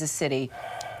of Kansas City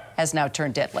has now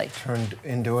turned deadly. Turned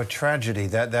into a tragedy.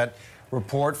 That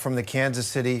report from the Kansas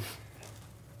City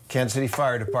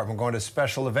Fire Department. Going to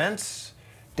special events.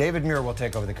 David Muir will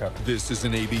take over the coverage. This is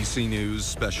an ABC News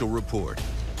special report.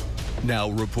 Now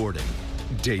reporting,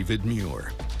 David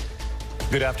Muir.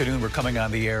 Good afternoon. We're coming on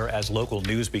the air as local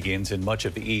news begins in much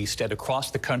of the East and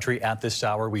across the country at this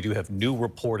hour. We do have new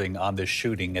reporting on this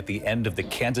shooting at the end of the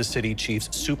Kansas City Chiefs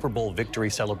Super Bowl victory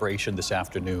celebration this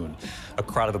afternoon. A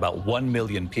crowd of about 1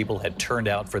 million people had turned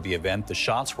out for the event. The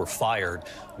shots were fired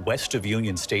west of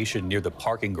Union Station near the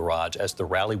parking garage as the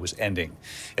rally was ending.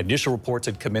 Initial reports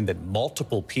had come in that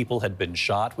multiple people had been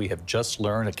shot. We have just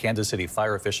learned a Kansas City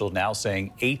fire official now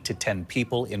saying 8 to 10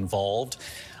 people involved.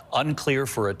 Unclear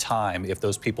for a time if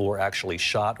those people were actually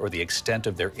shot or the extent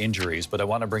of their injuries. But I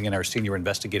want to bring in our senior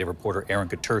investigative reporter, Aaron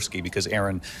Katersky, because,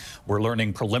 Aaron, we're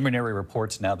learning preliminary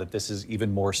reports now that this is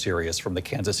even more serious from the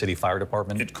Kansas City Fire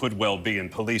Department. It could well be.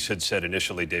 And police had said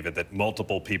initially, David, that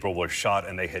multiple people were shot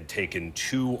and they had taken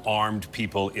 2 armed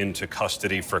people into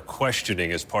custody for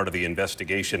questioning as part of the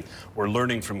investigation. We're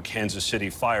learning from Kansas City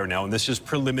Fire now, and this is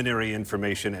preliminary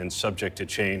information and subject to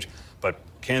change. But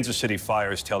Kansas City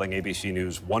Fire is telling ABC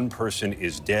News 1 person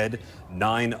is dead,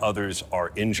 9 others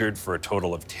are injured for a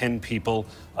total of 10 people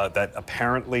that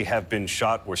apparently have been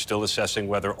shot. We're still assessing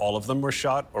whether all of them were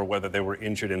shot or whether they were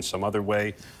injured in some other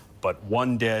way. But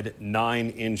 1 dead, 9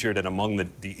 injured, and among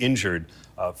the injured,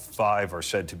 5 are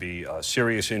said to be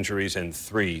serious injuries and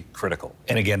 3 critical.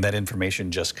 And again, that information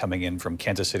just coming in from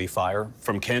Kansas City Fire?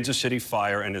 From Kansas City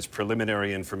Fire, and it's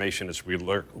preliminary information as we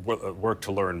work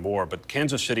to learn more. But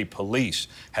Kansas City Police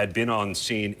had been on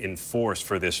scene in force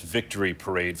for this victory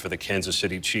parade for the Kansas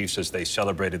City Chiefs as they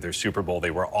celebrated their Super Bowl. They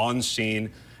were on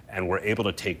scene and were able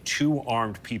to take 2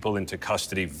 armed people into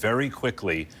custody very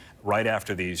quickly right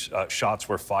after these shots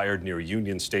were fired near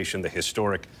Union Station, the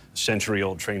historic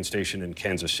century-old train station in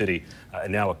Kansas City.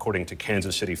 And now, according to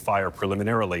Kansas City Fire,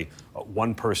 preliminarily,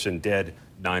 1 person dead,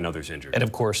 9 others injured. And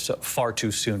of course, far too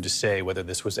soon to say whether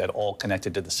this was at all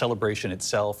connected to the celebration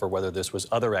itself or whether this was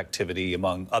other activity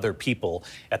among other people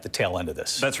at the tail end of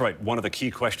this. That's right. One of the key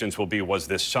questions will be, was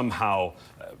this somehow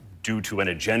due to an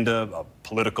agenda, a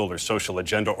political or social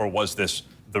agenda, or was this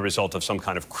the result of some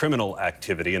kind of criminal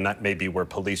activity? And that may be where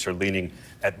police are leaning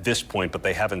at this point, but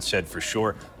they haven't said for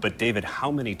sure. But David,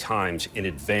 how many times in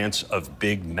advance of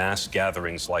big mass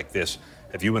gatherings like this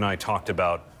have you and I talked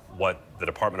about what the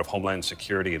Department of Homeland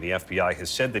Security and the FBI has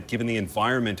said, that given the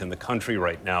environment in the country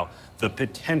right now, the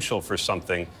potential for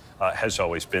something has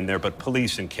always been there, but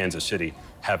police in Kansas City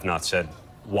have not said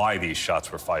why these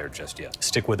shots were fired just yet.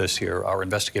 Stick with us here. Our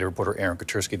investigative reporter, Aaron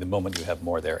Katersky. The moment you have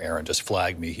more there, Aaron, just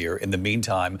flag me here. In the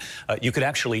meantime, you could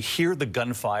actually hear the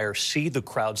gunfire, see the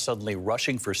crowd suddenly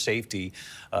rushing for safety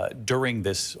during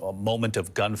this moment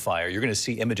of gunfire. You're going to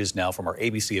see images now from our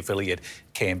ABC affiliate,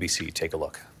 KMBC. Take a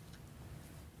look.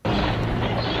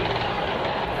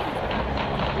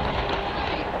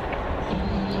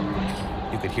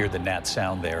 could hear the gnat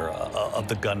sound there of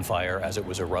the gunfire as it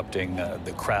was erupting,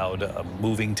 the crowd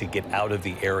moving to get out of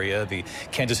the area. The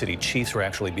Kansas City Chiefs were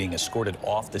actually being escorted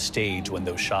off the stage when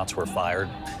those shots were fired.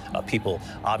 People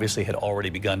obviously had already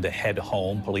begun to head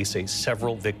home. Police say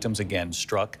several victims again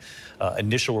struck.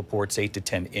 Initial reports 8 to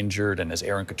 10 injured, and as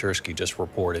Aaron Katersky just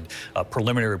reported, a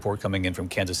preliminary report coming in from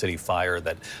Kansas City Fire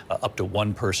that up to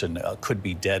one person could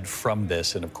be dead from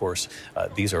this. And of course,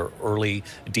 these are early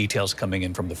details coming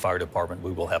in from the fire department.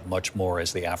 We will have much more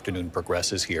as the afternoon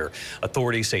progresses here.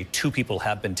 Authorities say 2 people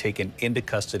have been taken into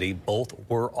custody. Both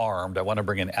were armed. I want to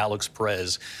bring in Alex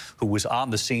Perez, who was on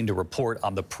the scene to report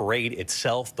on the parade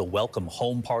itself, the welcome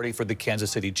home party for the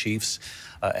Kansas City Chiefs,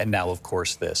 and now, of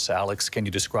course, this. Alex, can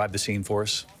you describe the scene for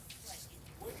us?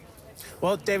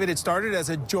 Well, David, it started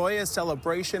as a joyous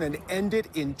celebration and ended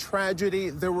in tragedy.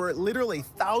 There were literally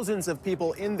thousands of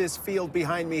people in this field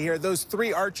behind me here. Those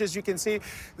 3 arches you can see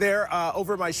there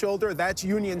over my shoulder, that's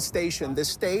Union Station. The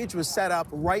stage was set up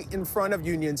right in front of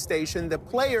Union Station. The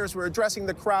players were addressing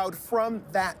the crowd from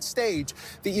that stage.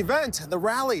 The event, the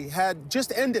rally, had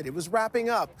just ended. It was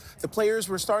wrapping up. The players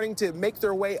were starting to make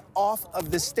their way off of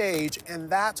the stage,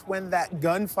 and that's when that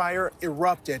gunfire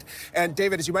erupted. And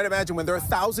David, as you might imagine, when there are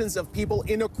thousands of people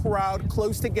in a crowd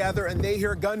close together and they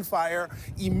hear gunfire,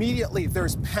 immediately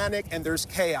there's panic and there's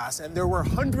chaos. And there were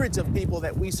hundreds of people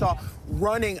that we saw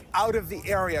running out of the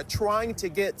area trying to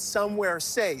get somewhere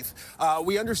safe.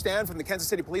 We understand from the Kansas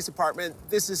City Police Department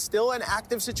this is still an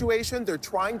active situation. They're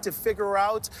trying to figure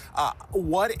out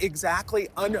what exactly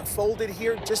unfolded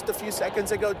here. Just a few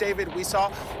seconds ago, David, we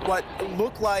saw what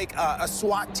looked like a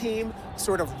SWAT team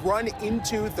sort of run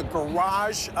into the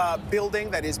garage building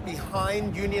that is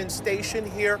behind Union Station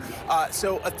here.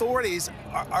 So authorities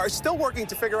are still working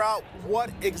to figure out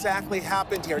what exactly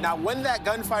happened here. Now, when that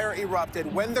gunfire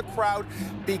erupted, when the crowd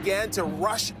began to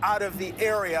rush out of the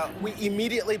area, we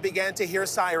immediately began to hear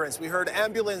sirens. We heard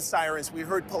ambulance sirens. We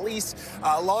heard police,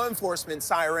 law enforcement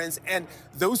sirens. And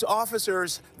those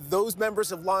officers, those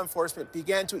members of law enforcement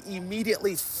began to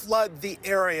immediately flood the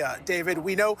area. David,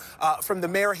 we know from the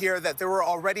mayor here that there were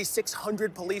already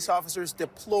 600 police officers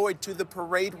deployed to the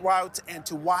parade route and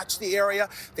to watch the area.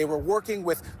 They were working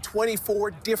with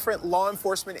 24 different law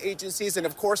enforcement agencies and,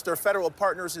 of course, their federal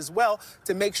partners as well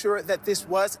to make sure that this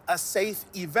was a safe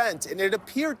event. And it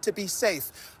appeared to be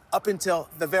safe up until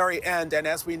the very end. And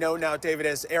as we know now, David,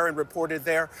 as Aaron reported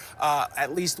there,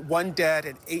 at least 1 dead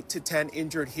and 8 to 10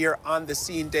 injured here on the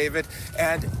scene, David.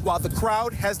 And while the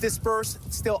crowd has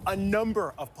dispersed, still a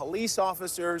number of police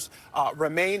officers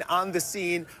remain on the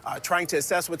scene trying to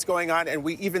assess what's going on. And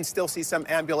we even still see some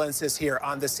ambulances here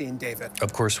on the scene, David.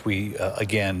 Of course, we,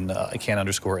 again, I can't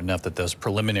underscore enough that those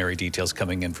preliminary details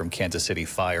coming in from Kansas City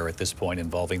Fire at this point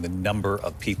involving the number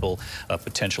of people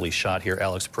potentially shot here.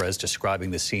 Alex Perez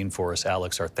describing the scene for us.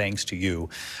 Alex, our thanks to you.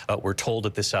 We're told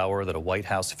at this hour that a White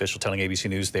House official telling ABC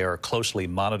News they are closely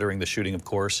monitoring the shooting, of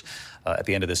course, at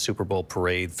the end of the Super Bowl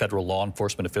parade. Federal law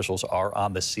enforcement officials are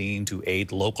on the scene to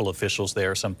aid local officials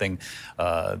there, something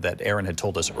that Aaron had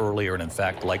told us earlier, and in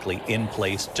fact likely in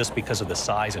place just because of the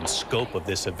size and scope of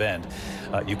this event.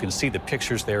 You can see the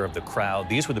pictures there of the crowd.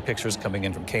 These were the pictures coming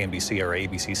in from KMBC, our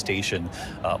ABC station,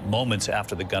 moments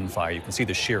after the gunfire. You can see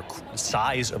the sheer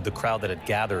size of the crowd that had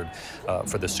gathered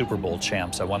for the Super Bowl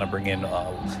champs. I want to bring in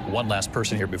one last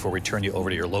person here before we turn you over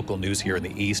to your local news here in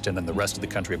the East, and then the rest of the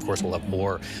country, of course, will have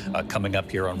more coming up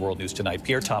here on World News Tonight.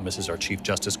 Pierre Thomas is our Chief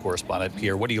Justice Correspondent.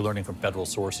 Pierre, what are you learning from federal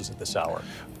sources at this hour?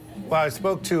 Well, I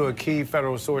spoke to a key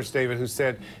federal source, David, who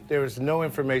said there is no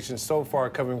information so far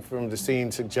coming from the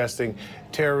scene suggesting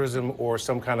terrorism or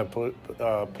some kind of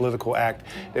political act,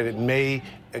 that it may,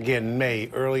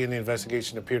 early in the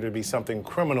investigation, appear to be something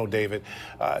criminal, David.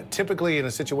 Typically, in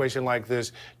a situation like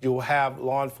this, you'll have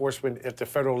law enforcement at the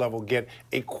federal level get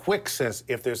a quick sense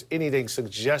if there's anything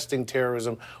suggesting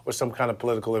terrorism or some kind of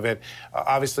political event.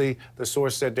 Obviously, the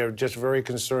source said they're just very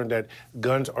concerned that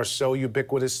guns are so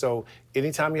ubiquitous, so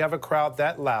anytime you have a crowd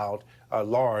that loud,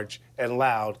 large and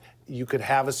loud, you could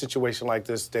have a situation like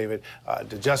this, David.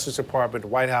 The Justice Department, the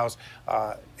White House,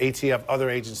 ATF, other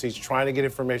agencies trying to get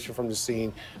information from the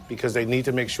scene because they need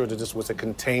to make sure that this was a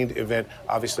contained event.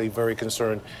 Obviously, very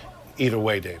concerned either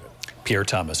way, David. Pierre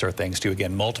Thomas, our thanks to you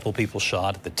again. Multiple people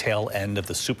shot at the tail end of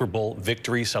the Super Bowl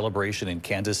victory celebration in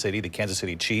Kansas City. The Kansas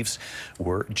City Chiefs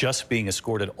were just being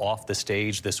escorted off the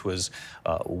stage. This was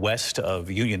west of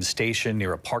Union Station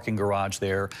near a parking garage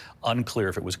there. Unclear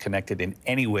if it was connected in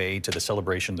any way to the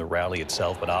celebration, the rally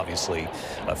itself, but obviously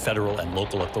federal and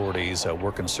local authorities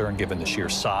were concerned given the sheer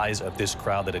size of this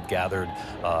crowd that had gathered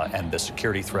and the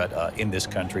security threat in this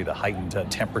country, the heightened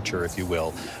temperature, if you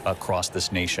will, across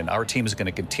this nation. Our team is going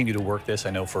to continue to work work this. I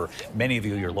know for many of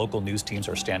you, your local news teams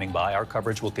are standing by. Our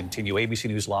coverage will continue. ABC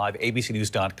News Live,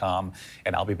 abcnews.com,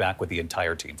 and I'll be back with the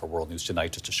entire team for World News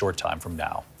Tonight just a short time from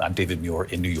now. I'm David Muir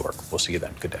in New York. We'll see you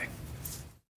then. Good day.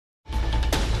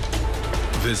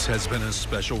 This has been a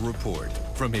special report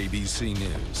from ABC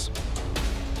News.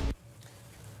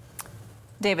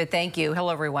 David, thank you. Hello,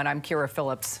 everyone. I'm Kira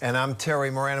Phillips. And I'm Terry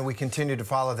Moran, and we continue to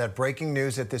follow that breaking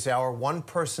news at this hour. One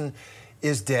person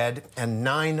is dead and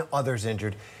 9 others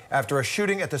injured after a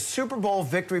shooting at the Super Bowl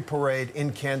victory parade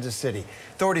in Kansas City.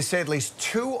 Authorities say at least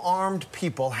 2 armed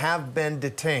people have been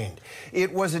detained.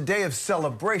 It was a day of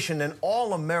celebration, an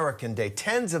all-American day.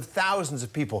 Tens of thousands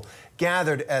of people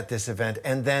gathered at this event,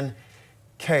 and then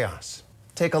chaos.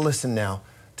 Take a listen now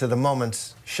to the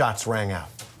moments shots rang out.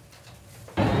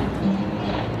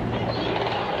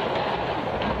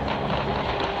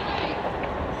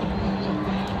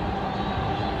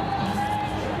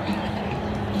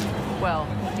 Well,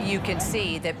 you can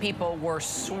see that people were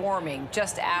swarming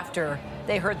just after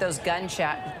they heard those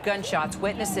gunshots.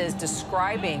 Witnesses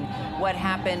describing what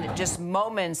happened just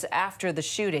moments after the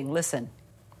shooting. Listen.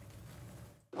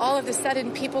 All of a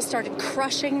sudden, people started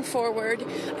crushing forward.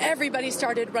 Everybody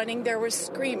started running. There was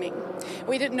screaming.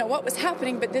 We didn't know what was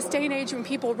happening, but this day and age, when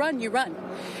people run, you run.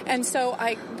 And so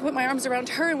I put my arms around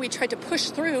her, and we tried to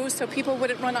push through so people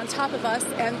wouldn't run on top of us.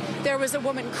 And there was a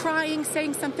woman crying,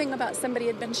 saying something about somebody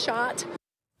had been shot.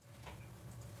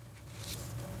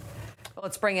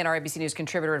 Let's bring in our ABC News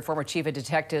contributor and former chief of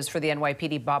detectives for the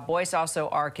NYPD, Bob Boyce, also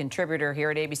our contributor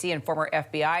here at ABC and former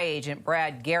FBI agent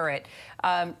Brad Garrett.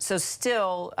 So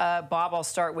still, Bob, I'll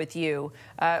start with you.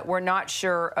 We're not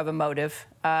sure of a motive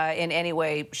in any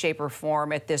way, shape, or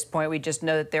form at this point. We just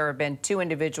know that there have been 2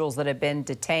 individuals that have been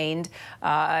detained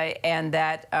and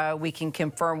that we can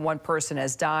confirm 1 person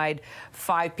has died,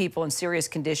 5 people in serious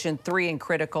condition, 3 in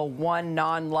critical, 1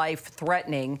 non-life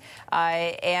threatening,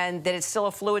 and that it's still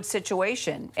a fluid situation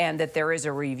and that there is a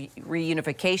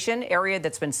reunification area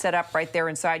that's been set up right there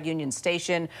inside Union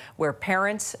Station where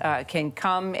parents can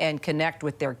come and connect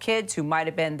with their kids who might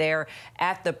have been there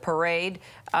at the parade.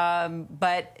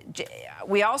 But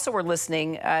we also were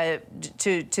listening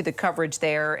to the coverage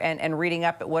there and reading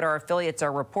up at what our affiliates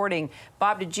are reporting.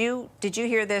 Bob, did you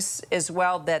hear this as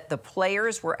well, that the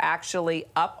players were actually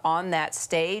up on that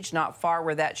stage not far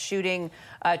where that shooting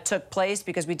took place?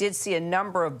 Because we did see a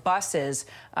number of buses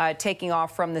taking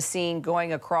off from the scene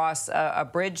going across a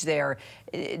bridge there.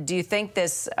 Do you think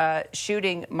this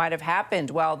shooting might have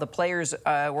happened while the players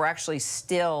were actually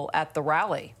still at the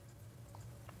rally?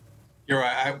 You're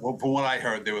right. Well, from what I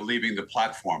heard, they were leaving the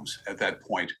platforms at that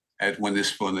point when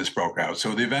this broke out.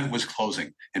 So the event was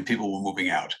closing and people were moving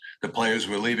out. The players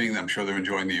were leaving. I'm sure they're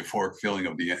enjoying the euphoric feeling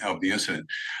of the incident.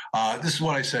 This is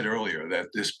what I said earlier, that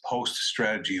this post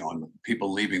strategy on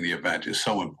people leaving the event is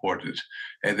so important.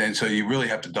 And then so you really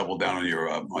have to double down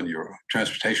on your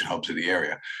transportation hubs in the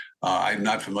area. I'm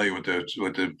not familiar with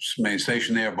the main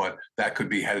station there, but that could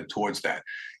be headed towards that.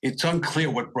 It's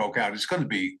unclear what broke out. It's going to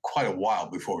be quite a while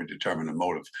before we determine the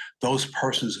motive. Those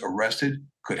persons arrested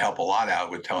could help a lot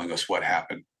out with telling us what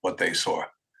happened, what they saw.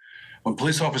 When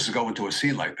police officers go into a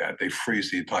scene like that, they freeze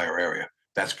the entire area.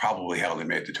 That's probably how they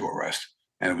made the 2 arrests,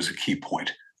 and it was a key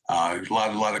point. A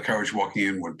lot of courage walking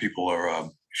in when people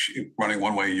are running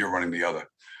one way, you're running the other.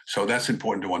 So that's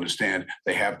important to understand.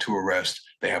 They have 2 arrests.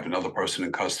 They have another person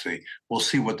in custody. We'll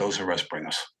see what those arrests bring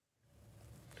us.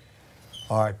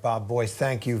 All right, Bob Boyce,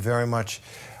 thank you very much.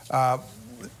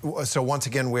 So once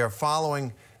again, we are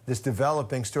following this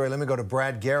developing story. Let me go to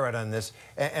Brad Garrett on this.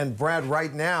 And Brad,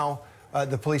 right now,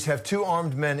 the police have 2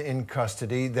 armed men in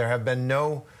custody. There have been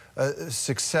no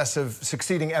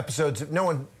succeeding episodes.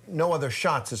 No other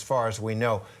shots as far as we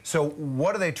know. So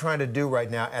what are they trying to do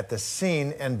right now at the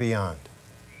scene and beyond?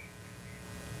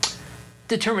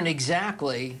 Determine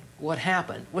exactly what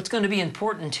happened. What's going to be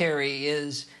important, Terry,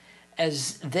 is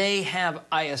as they have,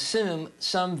 I assume,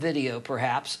 some video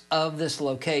perhaps of this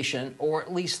location, or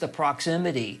at least the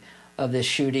proximity of this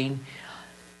shooting.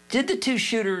 Did the 2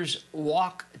 shooters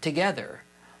walk together?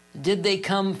 Did they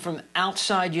come from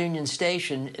outside Union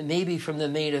Station, maybe from the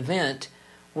main event?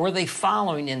 Were they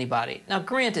following anybody? Now,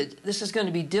 granted, this is going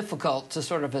to be difficult to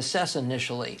sort of assess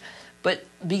initially, but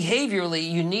behaviorally,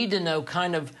 you need to know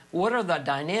kind of what are the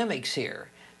dynamics here.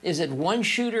 Is it one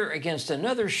shooter against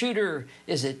another shooter?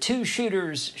 Is it 2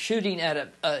 shooters shooting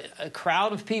at a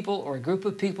crowd of people or a group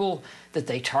of people that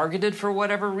they targeted for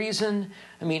whatever reason?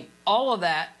 I mean, all of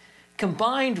that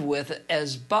combined with,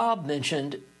 as Bob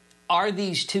mentioned, are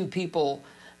these 2 people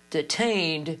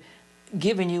detained,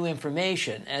 giving you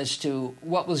information as to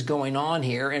what was going on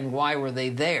here and why were they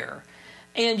there?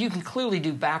 And you can clearly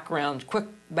do quick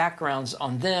backgrounds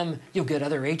on them. You'll get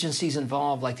other agencies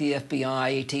involved, like the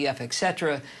FBI, ATF,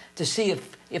 etc., to see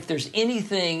if there's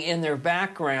anything in their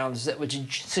backgrounds that would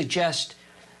suggest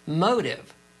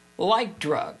motive, like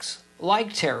drugs,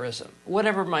 like terrorism,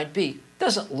 whatever it might be.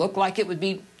 Doesn't look like it would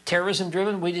be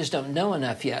terrorism-driven. We just don't know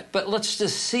enough yet. But let's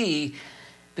just see,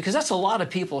 because that's a lot of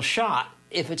people shot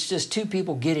if it's just two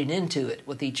people getting into it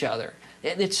with each other.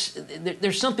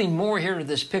 There's something more here to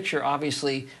this picture,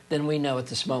 obviously, than we know at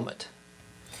this moment.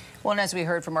 Well, and as we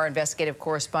heard from our investigative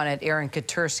correspondent, Aaron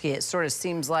Katursky, it sort of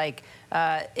seems like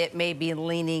it may be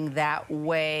leaning that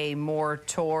way, more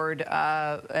toward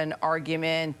an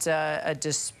argument, a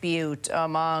dispute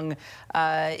among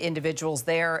individuals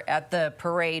there at the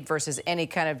parade versus any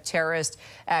kind of terrorist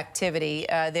activity.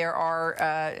 There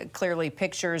are clearly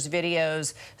pictures,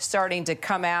 videos starting to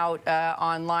come out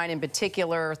online, in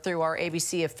particular through our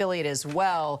ABC affiliate as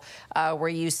well, where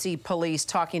you see police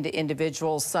talking to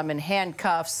individuals, some in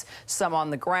handcuffs, some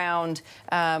on the ground.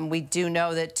 We do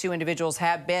know that 2 individuals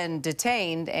have been detained,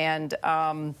 and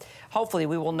hopefully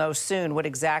we will know soon what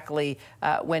exactly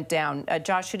went down.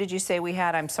 Josh, who did you say we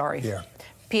had? I'm sorry. Yeah.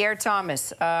 Pierre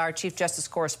Thomas, our Chief Justice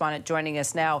Correspondent, joining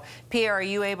us now. Pierre, are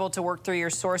you able to work through your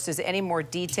sources any more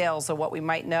details of what we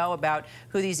might know about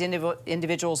who these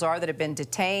individuals are that have been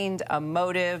detained, a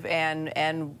motive,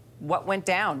 and what went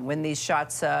down when these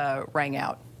shots rang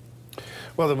out?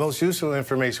 Well, the most useful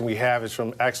information we have is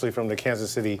actually from the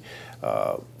Kansas City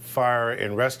Fire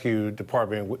and Rescue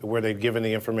Department, where they've given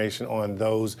the information on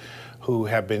those who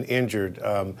have been injured.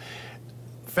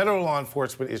 Federal law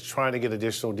enforcement is trying to get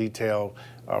additional detail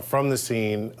from the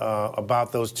scene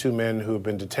about those 2 men who have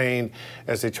been detained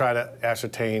as they try to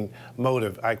ascertain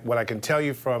motive. What I can tell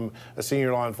you from a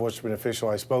senior law enforcement official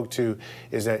I spoke to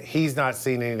is that he's not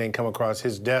seen anything come across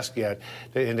his desk yet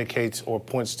that indicates or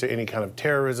points to any kind of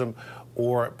terrorism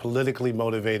or politically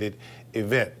motivated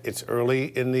event. It's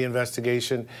early in the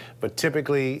investigation, but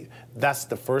typically that's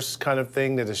the first kind of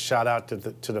thing that is shot out to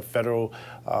the federal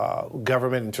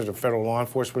government in terms of federal law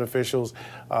enforcement officials.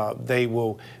 They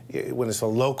will, when it's a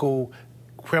local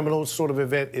criminal sort of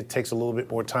event, it takes a little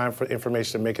bit more time for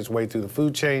information to make its way through the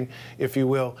food chain, if you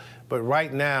will. But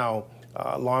right now,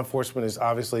 law enforcement is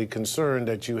obviously concerned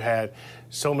that you had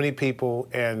so many people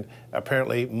and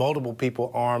apparently multiple people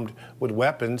armed with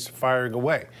weapons firing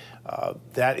away.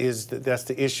 That's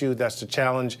the issue, that's the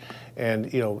challenge,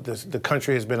 and you know the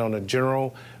country has been on a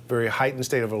general, very heightened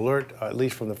state of alert, at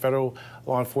least from the federal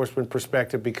law enforcement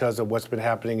perspective, because of what's been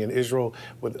happening in Israel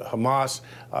with Hamas.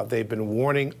 They've been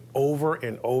warning over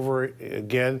and over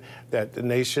again that the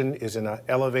nation is in an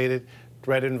elevated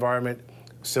threat environment,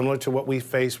 similar to what we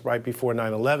faced right before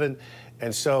 9/11,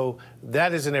 and so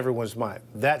that is in everyone's mind.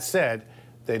 That said,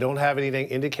 they don't have anything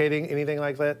indicating anything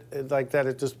like that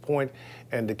at this point,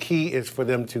 and the key is for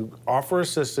them to offer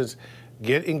assistance,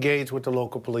 get engaged with the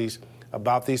local police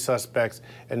about these suspects,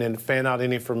 and then fan out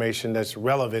any information that's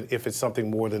relevant if it's something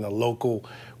more than a local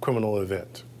criminal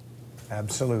event.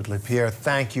 Absolutely. Pierre,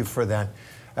 thank you for that.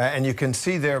 And you can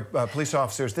see there, police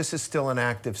officers, this is still an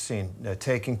active scene,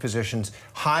 taking positions,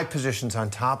 high positions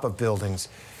on top of buildings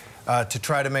to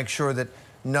try to make sure that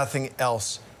nothing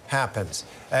else happens.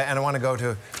 And I want to go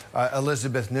to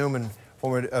Elizabeth Newman,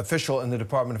 former official in the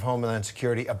Department of Homeland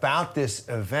Security, about this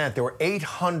event. There were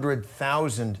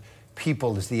 800,000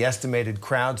 people is the estimated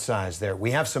crowd size there.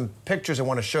 We have some pictures I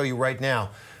want to show you right now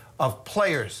of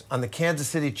players on the Kansas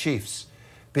City Chiefs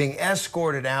being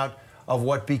escorted out of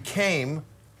what became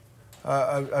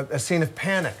a scene of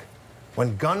panic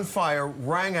when gunfire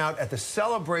rang out at the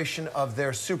celebration of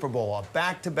their Super Bowl, a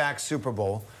back-to-back Super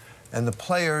Bowl, and the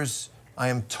players, I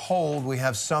am told, we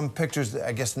have some pictures,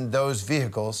 I guess, in those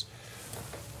vehicles.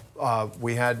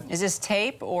 We had... Is this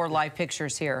tape or live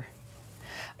pictures here?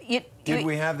 Did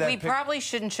we have that? We probably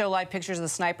shouldn't show live pictures of the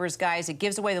snipers, guys. It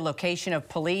gives away the location of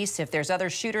police. If there's other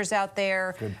shooters out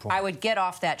there, I would get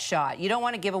off that shot. You don't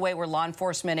want to give away where law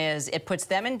enforcement is. It puts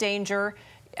them in danger.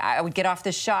 I would get off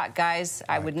this shot, guys.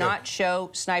 I would not show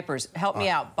snipers. Help me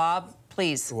out, Bob,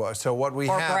 please. So what we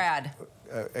or have... Brad.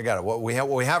 I got it. What we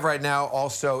have right now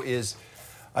also is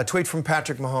a tweet from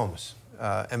Patrick Mahomes,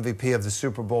 MVP of the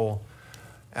Super Bowl,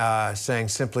 saying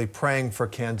simply praying for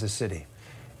Kansas City,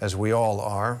 as we all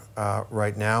are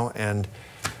right now. And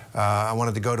I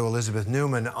wanted to go to Elizabeth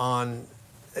Newman on,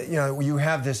 you know, you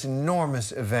have this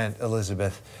enormous event,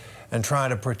 Elizabeth, and try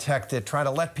to protect it, try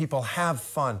to let people have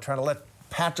fun, try to let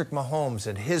Patrick Mahomes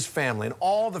and his family and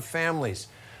all the families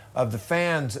of the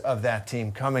fans of that team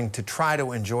coming to try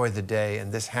to enjoy the day,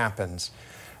 and this happens.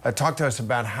 Talk to us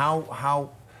about how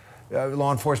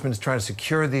law enforcement is trying to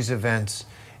secure these events,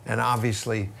 and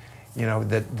obviously you know,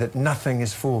 that nothing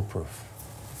is foolproof.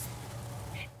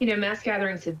 You know, mass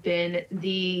gatherings have been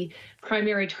the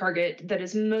primary target that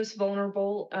is most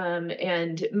vulnerable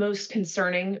and most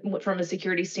concerning from a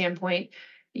security standpoint.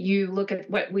 You look at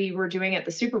what we were doing at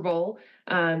the Super Bowl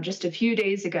just a few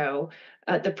days ago.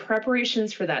 The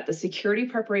preparations for that, the security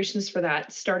preparations for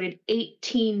that started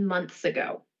 18 months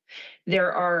ago.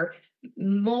 There are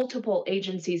multiple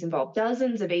agencies involved,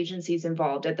 dozens of agencies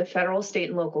involved at the federal, state,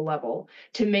 and local level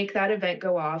to make that event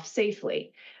go off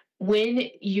safely. When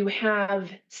you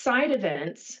have side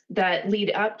events that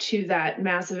lead up to that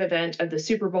massive event of the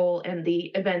Super Bowl and the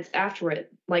events after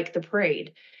it, like the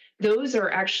parade, those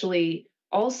are actually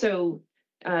also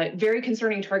very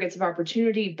concerning targets of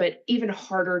opportunity, but even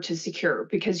harder to secure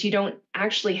because you don't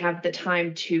actually have the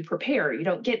time to prepare. You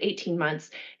don't get 18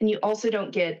 months, and you also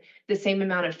don't get the same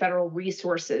amount of federal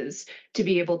resources to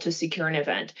be able to secure an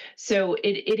event. So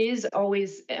it is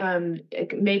always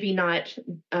maybe not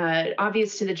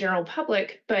obvious to the general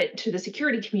public, but to the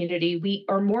security community, we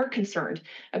are more concerned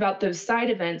about those side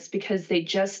events because they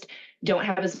just don't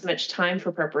have as much time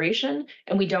for preparation,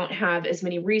 and we don't have as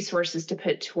many resources to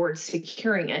put towards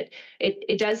securing it.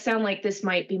 It does sound like this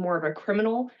might be more of a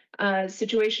criminal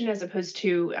situation as opposed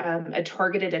to a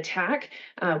targeted attack.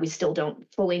 We still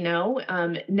don't fully know.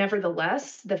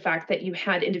 Nevertheless, the fact that you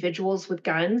had individuals with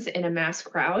guns in a mass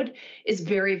crowd is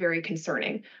very, very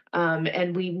concerning.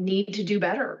 And we need to do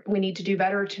better. We need to do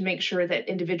better to make sure that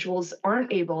individuals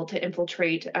aren't able to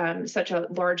infiltrate such a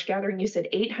large gathering. You said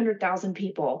 800,000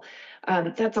 people.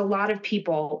 That's a lot of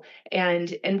people,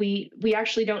 and we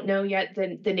actually don't know yet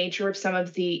the nature of some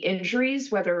of the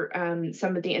injuries, whether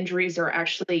some of the injuries are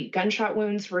actually gunshot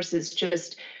wounds versus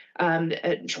just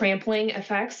trampling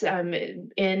effects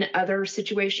in other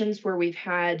situations where we've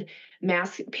had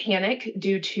mass panic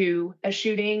due to a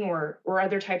shooting or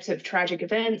other types of tragic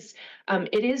events.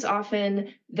 It is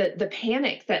often the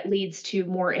panic that leads to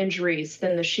more injuries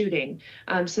than the shooting.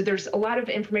 So there's a lot of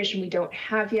information we don't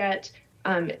have yet.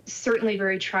 Certainly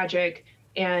very tragic,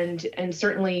 and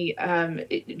certainly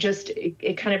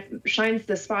it kind of shines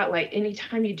the spotlight.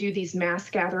 Anytime you do these mass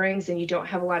gatherings and you don't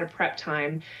have a lot of prep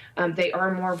time, they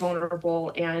are more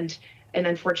vulnerable, and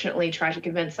unfortunately tragic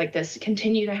events like this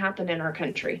continue to happen in our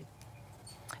country.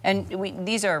 And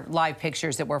these are live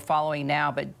pictures that we're following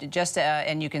now, but just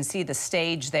and you can see the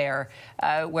stage there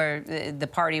where the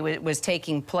party was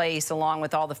taking place along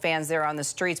with all the fans there on the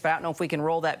streets. But I don't know if we can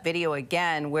roll that video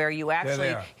again where you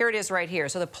actually, here it is right here.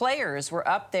 So the players were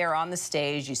up there on the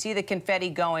stage. You see the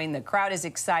confetti going. The crowd is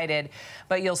excited.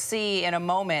 But you'll see in a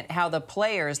moment how the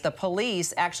players, the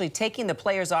police actually taking the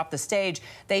players off the stage.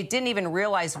 They didn't even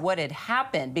realize what had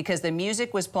happened because the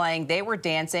music was playing. They were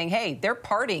dancing. Hey, they're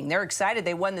partying. They're excited.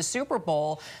 They won the Super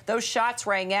Bowl. Those shots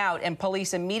rang out, and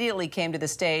police immediately came to the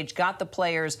stage, got the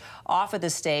players off of the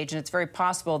stage, and it's very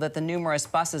possible that the numerous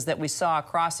buses that we saw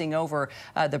crossing over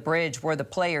the bridge were the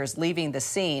players leaving the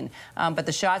scene. But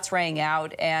the shots rang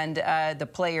out, and the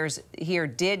players here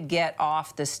did get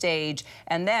off the stage,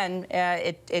 and then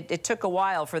it took a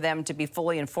while for them to be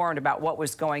fully informed about what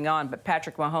was going on. But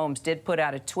Patrick Mahomes did put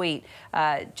out a tweet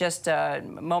just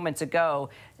moments ago,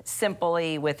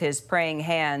 simply with his praying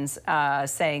hands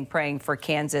saying praying for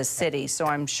Kansas City. So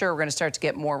I'm sure we're going to start to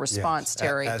get more response, yes,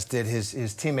 Terry. As did his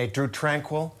teammate Drew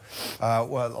Tranquil, a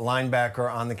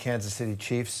linebacker on the Kansas City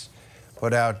Chiefs,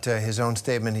 put out his own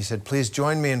statement. He said, "Please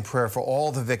join me in prayer for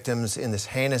all the victims in this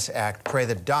heinous act. Pray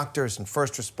that doctors and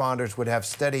first responders would have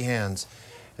steady hands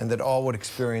and that all would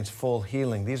experience full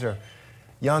healing." These are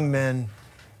young men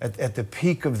at the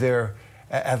peak of their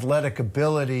athletic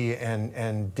ability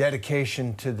and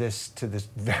dedication to this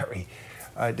very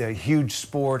huge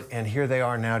sport, and here they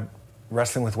are now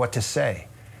wrestling with what to say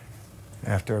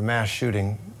after a mass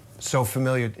shooting so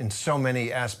familiar in so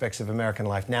many aspects of American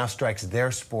life now strikes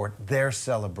their sport, their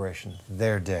celebration,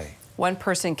 their day. One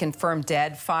person confirmed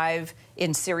dead, 5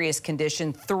 in serious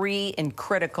condition, 3 in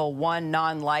critical, 1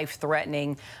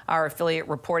 non-life-threatening. Our affiliate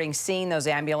reporting seeing those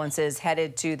ambulances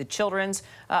headed to the Children's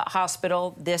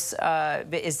Hospital.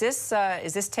 Is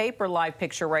this tape or live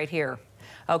picture right here?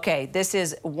 Okay, this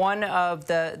is one of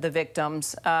the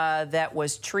victims that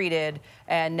was treated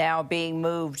and now being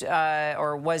moved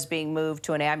or was being moved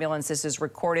to an ambulance. This is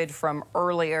recorded from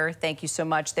earlier. Thank you so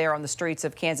much there on the streets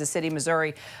of Kansas City,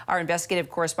 Missouri. Our investigative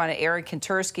correspondent Aaron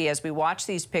Kantersky, as we watch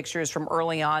these pictures from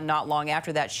early on, not long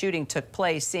after that shooting took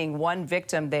place, seeing one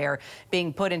victim there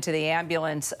being put into the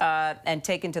ambulance and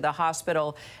taken to the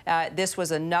hospital. This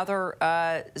was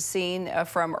another scene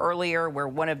from earlier where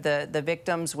one of the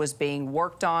victims was being worked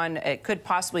worked on. It could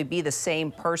possibly be the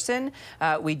same person.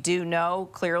 We do know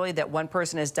clearly that one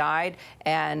person has died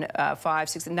and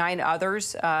 9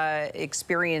 others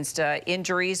experienced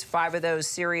injuries, 5 of those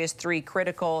serious, 3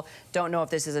 critical. Don't know if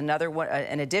this is another one,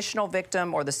 an additional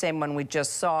victim, or the same one we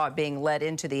just saw being led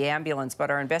into the ambulance.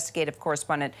 But our investigative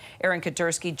correspondent, Aaron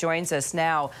Katursky, joins us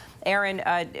now. Aaron,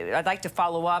 I'd like to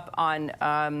follow up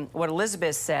on what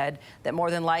Elizabeth said, that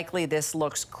more than likely this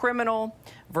looks criminal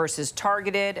versus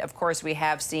targeted. Of course, we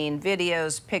have seen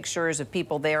videos, pictures of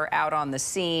people there out on the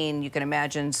scene. You can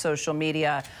imagine social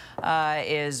media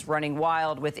is running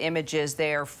wild with images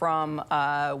there from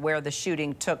where the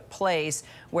shooting took place,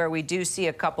 where we do see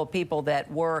a couple people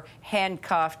that were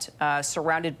handcuffed,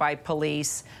 surrounded by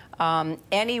police.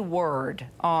 Any word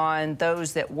on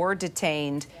those that were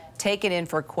detained, taken in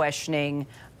for questioning,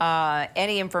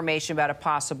 any information about a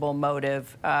possible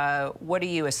motive? What do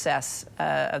you assess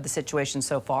of the situation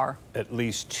so far? At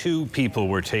least 2 people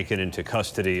were taken into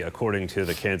custody, according to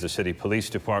the Kansas City Police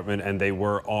Department, and they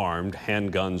were armed,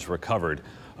 handguns recovered,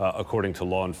 according to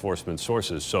law enforcement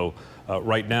sources. So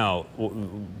right now,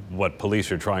 what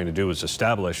police are trying to do is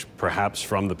establish, perhaps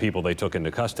from the people they took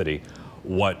into custody,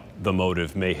 what the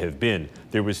motive may have been.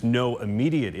 There was no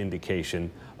immediate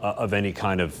indication of any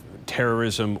kind of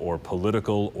terrorism or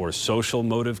political or social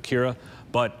motive, Kira,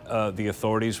 but the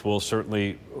authorities will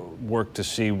certainly work to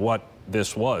see what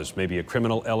this was. Maybe a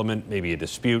criminal element, maybe a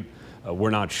dispute. We're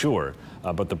not sure.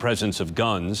 But the presence of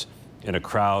guns in a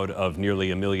crowd of nearly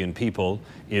 1 million people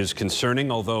is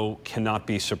concerning, although cannot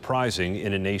be surprising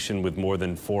in a nation with more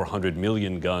than 400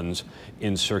 million guns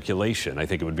in circulation. I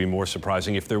think it would be more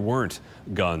surprising if there weren't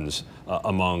guns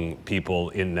among people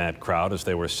in that crowd as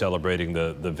they were celebrating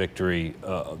the victory,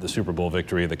 the Super Bowl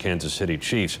victory of the Kansas City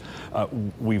Chiefs.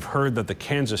 We've heard that the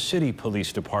Kansas City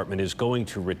Police Department is going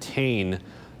to retain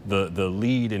the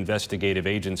lead investigative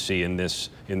agency in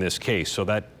this case. So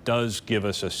that does give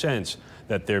us a sense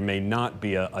that there may not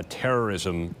be a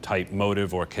terrorism type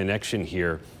motive or connection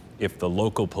here if the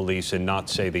local police and not,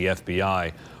 say, the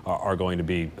FBI are going to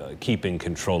be keeping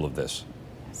control of this.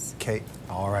 Kate,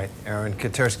 all right, Aaron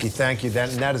Katursky, thank you.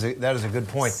 That is a good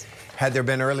point. Had there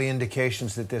been early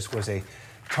indications that this was a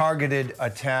targeted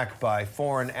attack by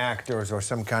foreign actors or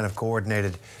some kind of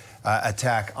coordinated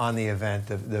attack on the event,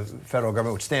 the federal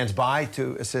government, which stands by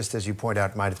to assist, as you point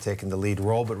out, might have taken the lead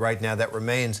role. But right now that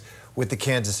remains with the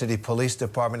Kansas City Police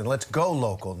Department. And let's go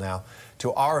local now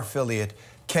to our affiliate,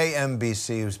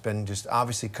 KMBC, who's been just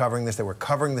obviously covering this. They were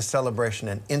covering the celebration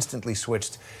and instantly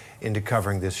switched into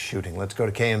covering this shooting. Let's go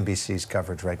to KMBC's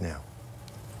coverage right now.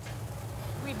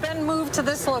 We've been moved to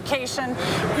this location.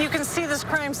 You can see this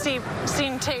crime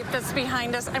scene tape that's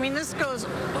behind us. I mean, this goes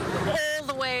all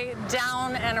the way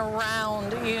down and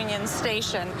around Union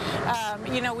Station.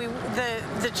 You know,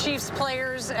 the Chiefs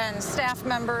players and staff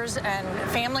members and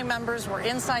family members were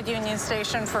inside Union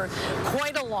Station for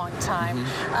quite a long time.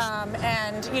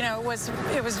 And, you know,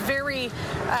 it was very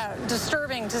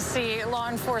disturbing to see law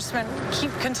enforcement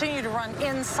continue to run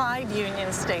inside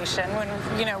Union Station when,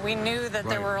 you know, we knew that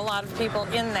there were a lot of people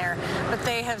in there. But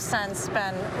they have since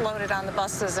been loaded on the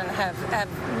buses and have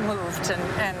moved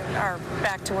and are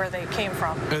back to where they came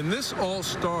from. And this all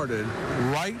started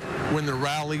right when the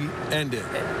rally ended.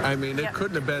 I mean, it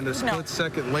couldn't have been a split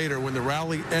second later when the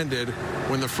rally ended,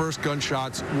 when the first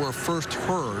gunshots were first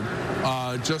heard,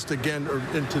 just again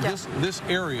into this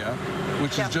area,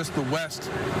 which is just the west,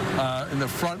 in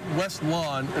the west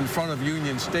lawn in front of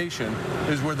Union Station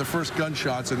is where the first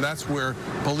gunshots, and that's where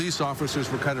police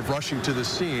officers were kind of rushing to the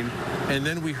scene. And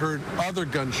then we heard other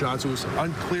gunshots. It was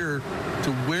unclear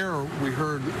to where we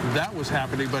heard that was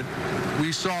happening, but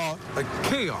we saw a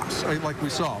chaos, like we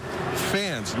saw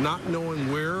fans not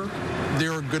knowing where they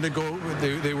were going to go.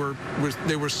 They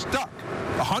were stuck.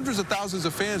 Hundreds of thousands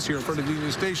of fans here in front of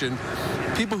Union Station.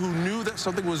 People who knew that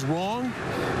something was wrong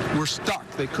were stuck.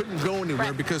 They couldn't go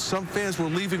anywhere because some fans were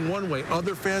leaving one way,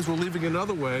 other fans were leaving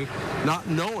another way, not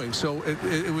knowing. So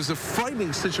it was a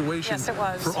frightening situation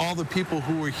for all the people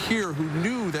who were here who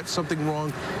knew that something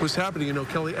wrong was happening. You know,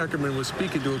 Kelly Eckerman was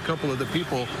speaking to a couple of the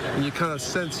people, and you kind of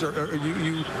sensed, or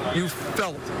you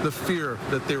felt the fear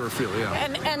that they were feeling. Yeah.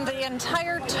 And the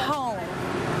entire tone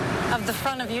of the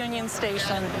front of Union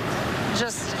Station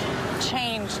just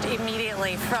changed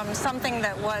immediately from something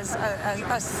that was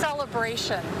a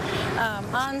celebration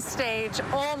on stage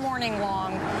all morning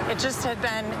long. It just had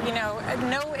been, you know,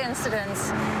 no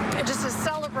incidents. It just a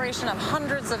celebration of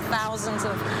hundreds of thousands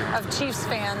of Chiefs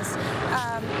fans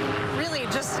really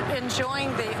just enjoying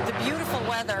the beautiful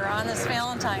weather on this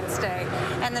Valentine's Day.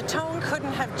 And the tone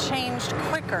couldn't have changed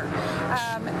quicker.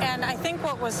 And I think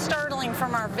what was startling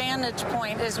from our vantage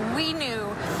point is we knew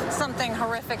something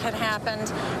horrific had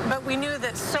happened, but we knew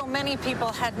that so many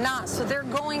people had not. So they're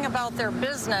going about their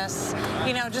business,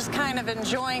 you know, just kind of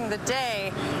enjoying the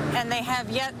day, and they have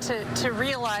yet to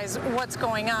realize what's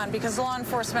going on, because law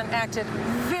enforcement acted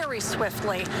very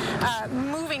swiftly,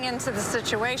 moving into the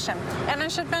situation. And I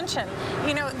should mention,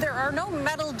 you know, there are no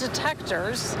metal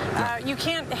detectors. You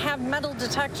can't have metal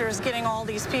detectors getting all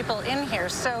these people in here.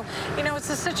 So, you know, it's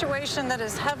a situation that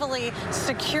is heavily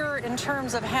secure in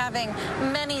terms of having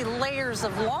many layers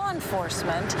of law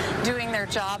enforcement doing their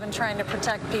job and trying to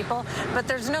protect people, but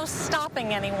there's no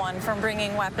stopping anyone from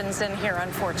bringing weapons in here,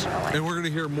 unfortunately. And we're going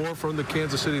to hear more from the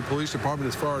Kansas City Police Department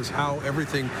as far as how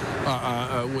everything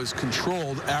was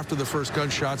controlled after the first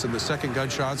gunshots and the second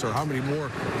gunshots, or how many more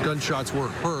gunshots were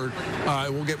heard.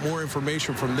 We'll get more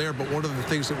information from there, but one of the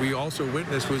things that we also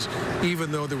witnessed was,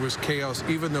 even though there was chaos,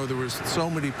 even though there was so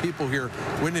many people here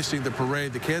witnessing the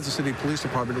parade, the Kansas City Police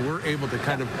Department were able to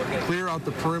kind of clear out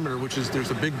the perimeter, which is,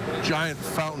 there's a big giant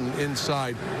fountain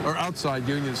inside or outside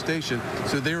Union Station,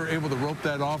 so they were able to rope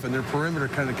that off, and their perimeter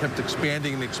kind of kept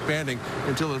expanding and expanding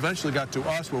until it eventually got to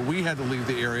us, where we had to leave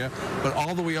the area. But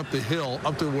all the way up the hill,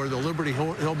 up to where the Liberty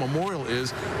Hill Memorial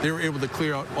is, they were able to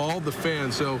clear out all the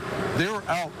fans. So they were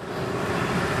out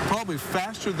probably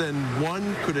faster than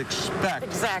one could expect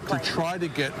to try to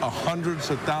get hundreds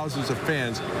of thousands of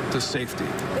fans to safety.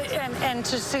 And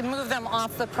to move them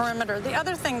off the perimeter. The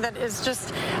other thing that is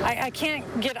just, I can't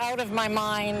get out of my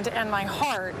mind and my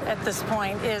heart at this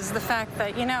point is the fact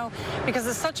that, you know, because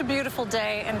it's such a beautiful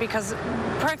day, and because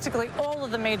practically all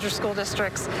of the major school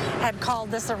districts had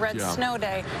called this a red snow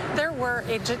day, there were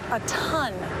a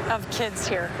ton of kids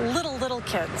here, little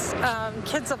kids,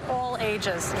 kids of all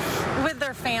ages, with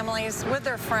their families, with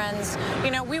their friends.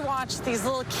 You know, we watched these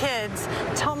little kids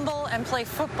tumble and play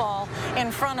football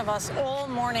in front of us all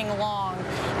morning long.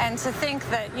 And to think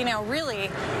that, you know, really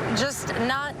just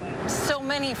not so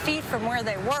many feet from where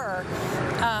they were,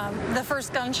 the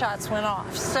first gunshots went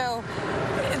off. So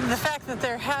the fact that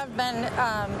there have been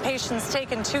patients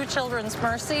taken to Children's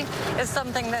Mercy is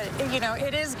something that, you know,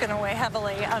 it is going to weigh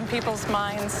heavily on people's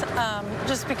minds,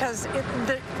 just because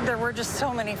there were just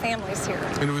so many families here.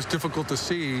 And it was difficult to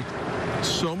see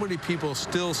so many people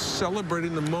still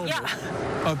celebrating the moment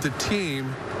of the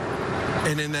team,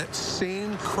 and in that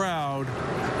same crowd,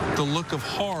 the look of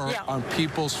horror on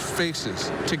people's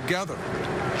faces together,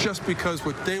 just because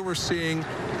what they were seeing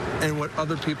and what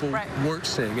other people weren't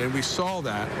seeing. And we saw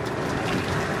that.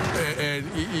 And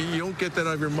you don't get that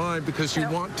out of your mind, because you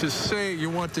want to say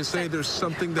there's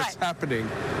something that's happening,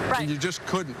 and you just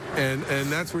couldn't. And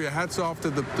that's where your hats off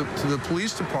to the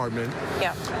police department,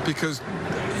 because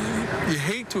you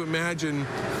hate to imagine.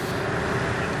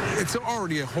 It's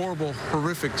already a horrible,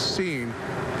 horrific scene,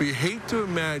 but you hate to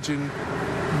imagine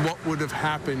what would have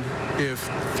happened if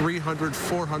 300,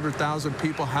 400,000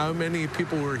 people, how many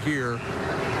people were here,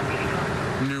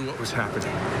 knew what was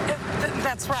happening.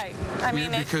 That's right. I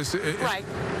mean, because right.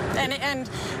 And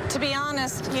to be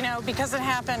honest, you know, because it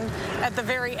happened at the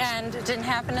very end, it didn't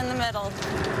happen in the middle.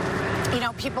 You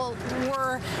know, people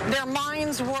their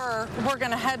minds were, we're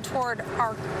going to head toward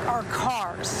our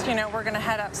cars. You know, we're going to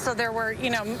head up. So there were, you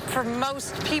know, for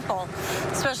most people,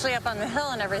 especially up on the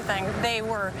hill and everything, they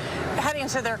were heading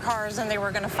to their cars, and they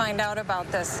were going to find out about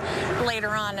this later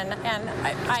on. And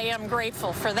I am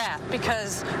grateful for that,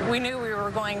 because we knew we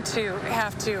were going to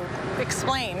have to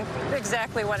explain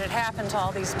exactly what had happened to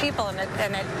all these people,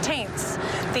 and it taints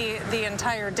the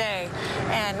entire day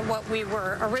and what we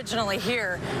were originally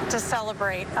here to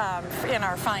celebrate in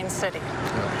our fine city.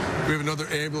 We have another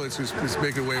ambulance who's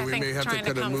making way. We may have to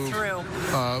kind of move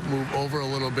over a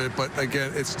little bit, but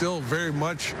again, it's still very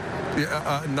much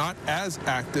not as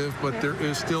active, but there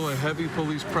is still a heavy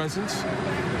police presence.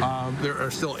 There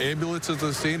are still ambulances at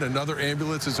the scene. Another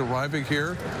ambulance is arriving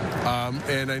here,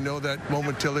 and I know that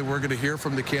momentarily we're going to hear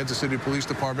from the Kansas City Police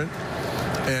Department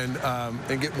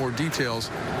and get more details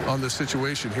on the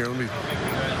situation here. Let me.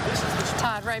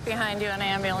 Todd, right behind you, an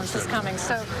ambulance is coming.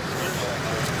 So,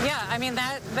 yeah, I mean,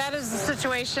 that is the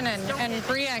situation. And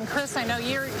Bria and Chris, I know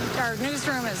our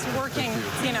newsroom is working,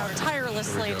 you know,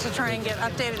 tirelessly to try and get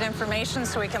updated information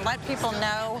so we can let people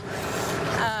know,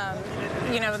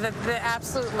 the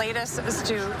absolute latest as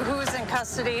to who is in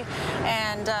custody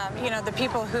and, the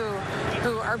people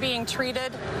who are being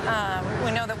treated.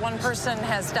 We know that one person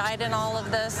has died in all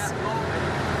of this.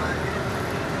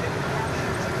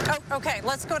 Oh, okay,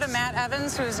 let's go to Matt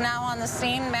Evans, who's now on the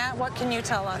scene. Matt, what can you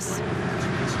tell us?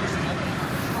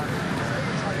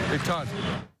 Hey, Todd.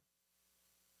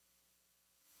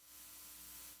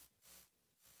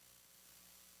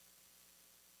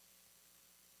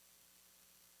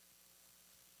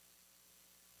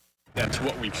 That's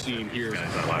what we've seen here.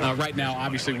 Right now,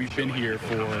 obviously, we've been here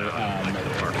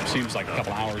for, seems like a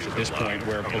couple hours at this point,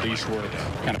 where police were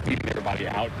kind of beating everybody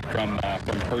out from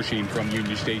Pershing, from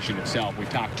Union Station itself. We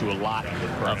talked to a lot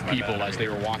of people as they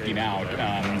were walking out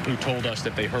who told us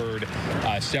that they heard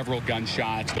several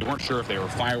gunshots. They weren't sure if they were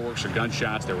fireworks or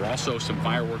gunshots. There were also some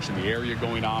fireworks in the area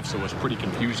going off, so it was pretty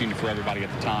confusing for everybody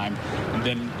at the time. And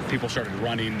then people started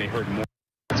running. They heard more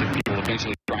people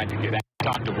eventually tried to get out.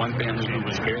 Talked to one family who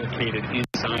was barricaded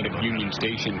inside of Union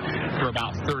Station for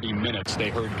about 30 minutes.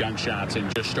 They heard gunshots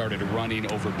and just started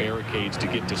running over barricades to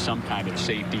get to some kind of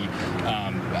safety.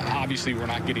 Obviously, we're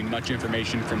not getting much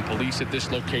information from police at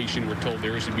this location. We're told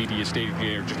there is a media staging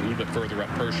there just a little bit further up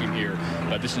Pershing here,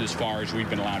 but this is as far as we've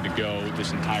been allowed to go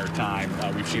this entire time.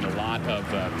 We've seen a lot of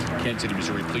Kansas City,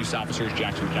 Missouri police officers,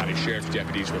 Jackson County Sheriff's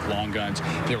deputies with long guns.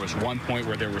 There was one point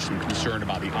where there was some concern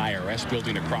about the IRS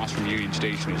building across from Union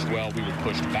Station as well. We were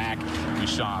pushed back. We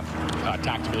saw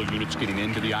tactical units getting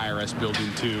into the IRS building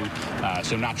too.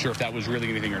 So not sure if that was really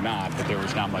anything or not, but there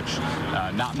was not much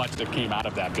that came out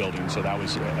of that building. So that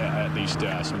was at least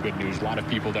some good news. A lot of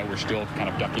people that were still kind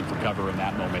of ducking for cover in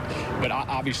that moment. But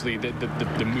obviously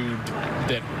the mood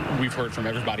that we've heard from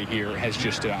everybody here has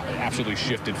just absolutely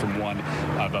shifted from one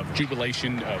of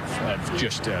jubilation, of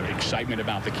just excitement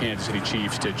about the Kansas City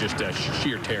Chiefs to just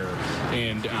sheer terror.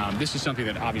 And this is something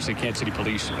that obviously Kansas City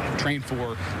Police trained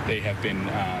for. They have been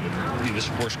this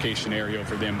worst case scenario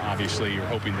for them. Obviously, you're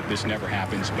hoping that this never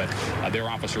happens, but their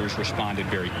officers responded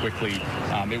very quickly.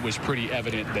 It was pretty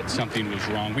evident that something was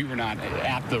wrong. We were not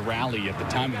at the rally at the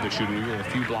time of the shooting. We were a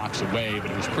few blocks away,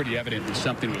 but it was pretty evident that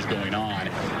something was going on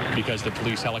because the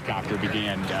police helicopter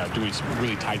began doing some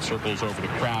really tight circles over the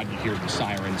crowd. You hear the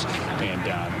sirens,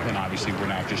 and obviously we're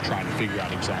now just trying to figure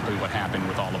out exactly what happened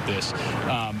with all of this.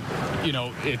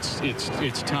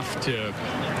 It's tough to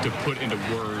put into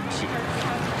words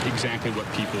exactly what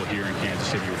people here in Kansas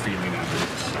City are feeling after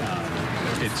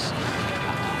this. It's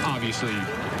obviously,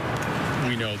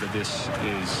 we know that this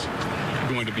is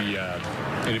going to be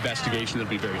an investigation that'll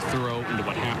be very thorough into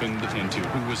what happened, into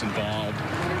who was involved,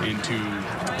 into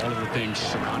all of the things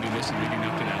surrounding this and leading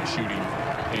up to that shooting.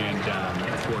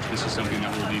 And of course, this is something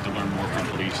that we'll need to learn more from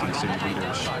police and city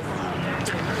leaders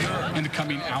in the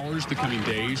coming hours, the coming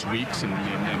days, weeks, and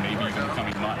maybe even the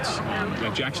coming months.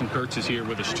 Jackson Kurtz is here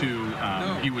with us too.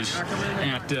 He was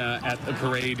at the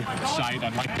parade site.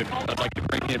 I'd like to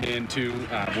bring him in too.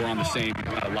 We're on the same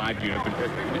live unit.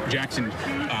 But Jackson,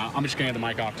 I'm just going to hand the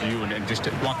mic off to you and just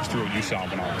to walk us through what you saw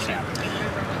when all this happened.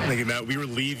 Thank you, Matt. We were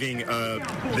leaving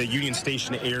the Union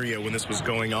Station area when this was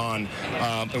going on,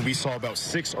 and we saw about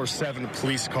 6 or 7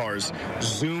 police cars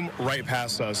zoom right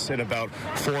past us and about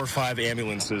 4 or 5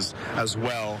 ambulances as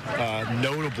well.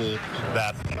 Notable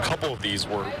that a couple of these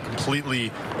were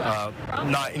completely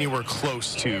not anywhere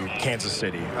close to Kansas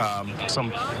City.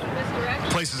 Some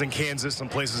places in Kansas, some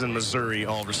places in Missouri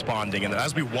all responding. And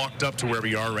as we walked up to where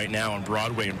we are right now on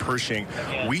Broadway and Pershing,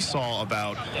 we saw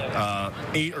about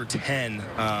 8 or 10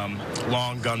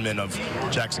 long gunmen of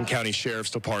Jackson County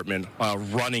Sheriff's Department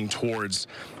running towards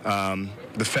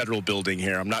the federal building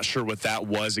here. I'm not sure what that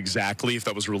was exactly, if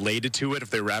that was related to it, if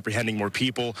they were apprehending more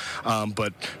people,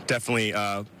 but definitely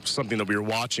something that we were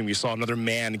watching. We saw another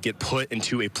man get put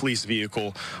into a police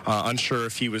vehicle, unsure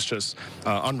if he was just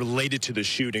unrelated to the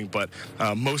shooting, but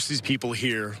most of these people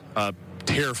here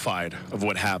terrified of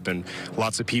what happened.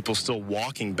 Lots of people still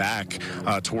walking back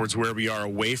towards where we are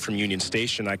away from Union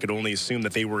Station. I could only assume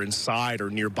that they were inside or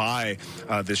nearby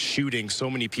this shooting. So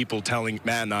many people telling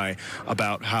Matt and I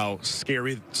about how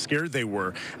scared they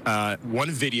were.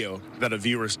 One video that a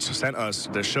viewer sent us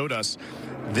that showed us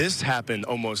this happened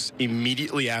almost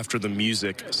immediately after the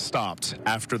music stopped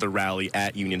after the rally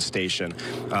at Union Station.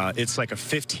 It's like a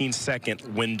 15-second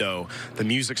window. The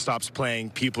music stops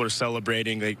playing. People are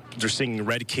celebrating. They're singing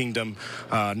Red Kingdom,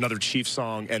 another Chiefs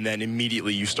song, and then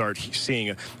immediately you start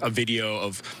seeing a video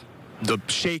of the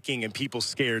shaking and people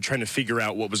scared, trying to figure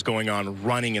out what was going on,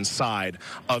 running inside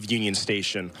of Union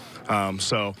Station.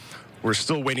 So We're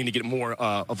still waiting to get more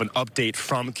of an update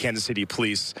from Kansas City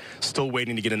Police. Still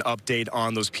waiting to get an update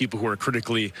on those people who are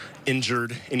critically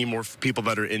injured, any more people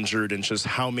that are injured, and just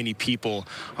how many people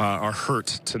are hurt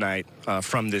tonight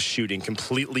from this shooting.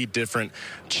 Completely different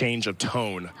change of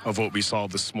tone of what we saw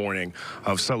this morning,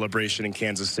 of celebration in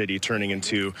Kansas City turning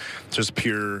into just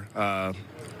pure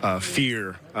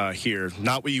fear here.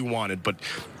 Not what you wanted, but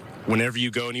whenever you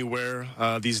go anywhere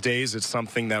these days, it's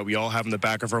something that we all have in the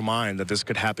back of our mind, that this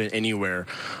could happen anywhere.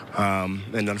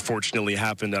 And unfortunately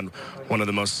happened on one of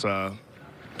the most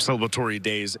celebratory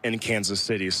days in Kansas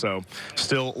City. So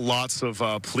still lots of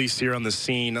police here on the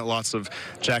scene, lots of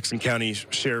Jackson County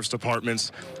Sheriff's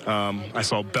Departments. I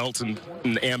saw Belton,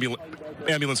 an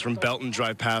ambulance from Belton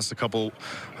drive past a couple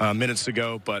minutes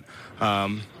ago, but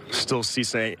still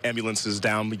see ambulances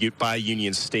down by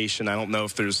Union Station. I don't know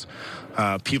if there's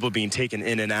people being taken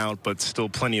in and out, but still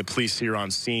plenty of police here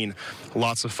on scene.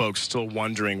 Lots of folks still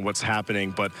wondering what's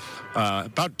happening. But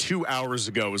about 2 hours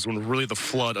ago is when really the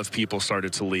flood of people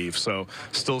started to leave. So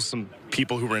still some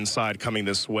people who were inside coming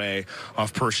this way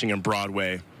off Pershing and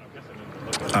Broadway.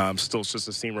 Still, it's just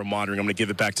a scene we're monitoring. I'm going to give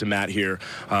it back to Matt here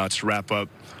to wrap up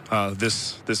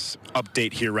this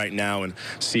update here right now and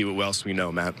see what else we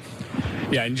know, Matt.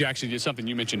 Yeah, and Jackson, it's something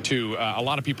you mentioned too. A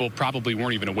lot of people probably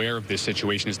weren't even aware of this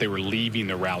situation as they were leaving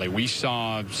the rally. We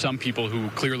saw some people who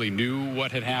clearly knew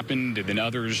what had happened, and then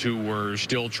others who were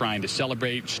still trying to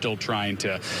celebrate, still trying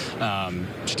to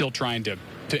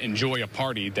enjoy a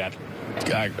party that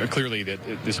clearly that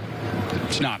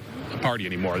it's not party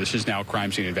anymore. This is now a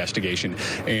crime scene investigation,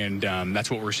 and that's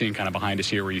what we're seeing kind of behind us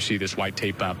here, where you see this white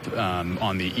tape up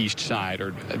on the east side,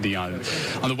 or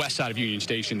on the west side of Union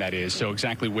Station, that is. So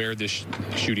exactly where this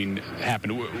shooting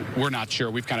happened, we're not sure.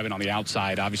 We've kind of been on the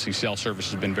outside. Obviously, cell service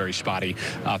has been very spotty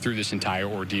through this entire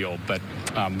ordeal, but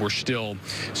we're still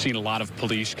seeing a lot of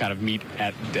police kind of meet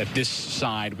at this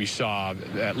side. We saw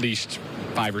at least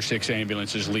 5 or 6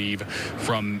 ambulances leave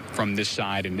from this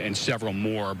side, and several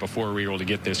more before we were able to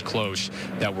get this close,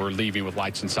 that were leaving with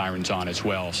lights and sirens on as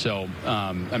well. So,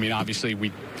 I mean, obviously,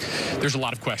 there's a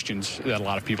lot of questions that a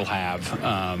lot of people have,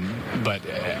 but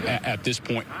at this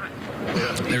point,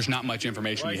 there's not much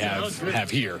information we have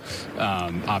here,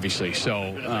 obviously.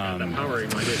 So,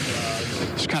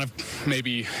 it's kind of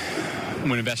maybe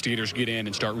when investigators get in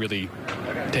and start really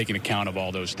taking account of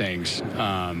all those things.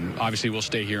 Obviously, we'll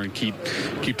stay here and keep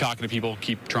talking to people,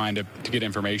 keep trying to get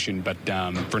information. But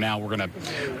for now, we'll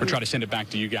try to send it back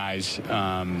to you guys.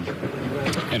 And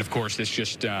of course, this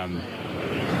just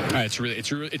it's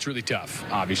really tough,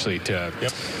 obviously, to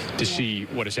see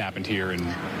what has happened here, and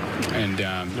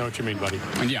know what you mean, buddy.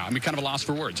 And yeah, I mean, kind of a loss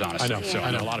for words, honestly. I know. So I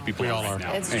know a lot of people all are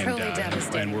now. It's truly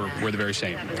devastating. And we're the very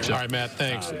same. So, all right, Matt,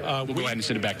 thanks. We'll go ahead and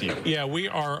send it back to you. Yeah, we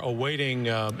are awaiting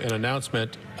an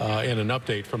announcement and an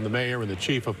update from the mayor and the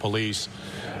chief of police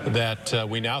that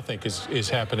we now think is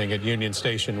happening at Union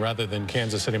Station rather than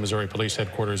Kansas City, Missouri Police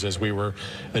Headquarters, as we were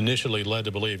initially led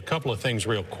to believe. A couple of things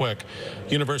real quick.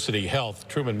 University Health,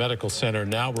 Truman Medical Center,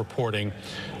 now reporting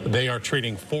they are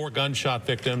treating 4 gunshot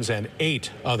victims and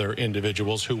 8 other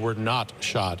individuals who were not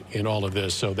shot in all of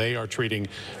this. So they are treating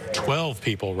 12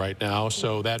 people right now.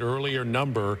 So that earlier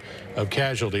number of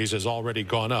casualties has already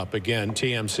gone up. Again,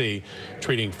 TMC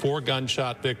treating 4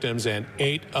 gunshot victims and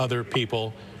 8 other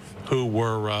people who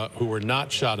were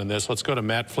not shot in this. Let's go to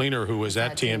Matt Fleener, who was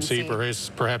at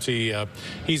TMC. Perhaps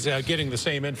he's getting the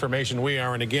same information we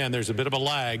are. And again, there's a bit of a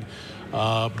lag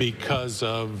because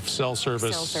of cell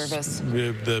service.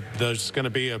 There's going to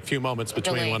be a few moments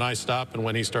between when I stop and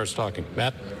when he starts talking.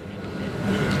 Matt?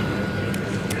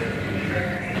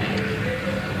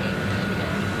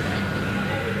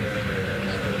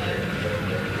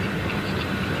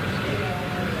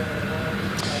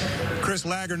 Chris,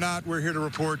 lag or not, we're here to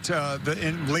report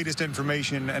the latest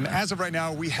information. And as of right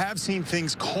now, we have seen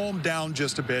things calm down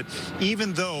just a bit,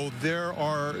 even though there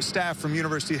are staff from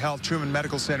University Health Truman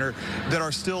Medical Center that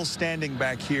are still standing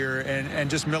back here and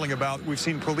just milling about. We've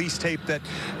seen police tape that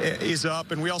is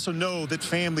up, and we also know that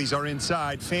families are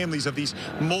inside. Families of these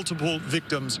multiple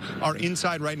victims are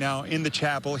inside right now in the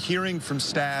chapel, hearing from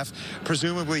staff,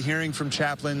 presumably hearing from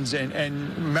chaplains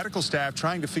and medical staff,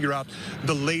 trying to figure out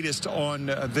the latest on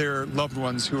their loved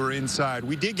ones who are inside.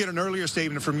 We did get an earlier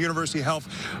statement from University Health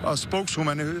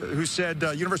spokeswoman who said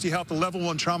University Health, the Level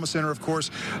 1 Trauma Center, of course,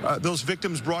 those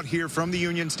victims brought here from the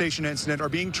Union Station incident are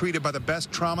being treated by the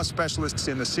best trauma specialists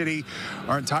in the city.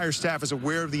 Our entire staff is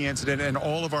aware of the incident, and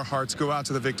all of our hearts go out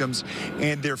to the victims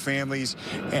and their families.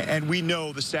 And we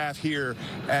know the staff here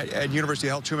at University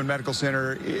Health Truman Medical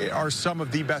Center are some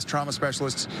of the best trauma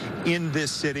specialists in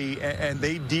this city, and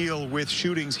they deal with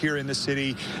shootings here in the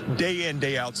city day in,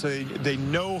 day out. So They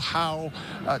know how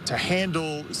to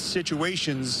handle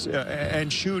situations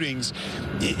and shootings.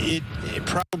 It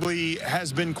probably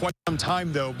has been quite some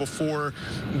time, though, before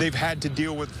they've had to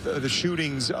deal with the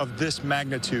shootings of this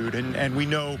magnitude. And we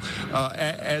know,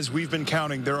 as we've been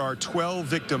counting, there are 12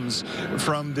 victims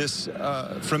from this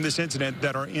incident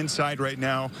that are inside right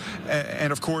now.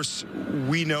 And of course,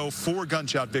 we know 4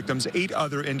 gunshot victims, 8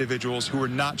 other individuals who were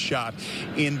not shot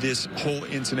in this whole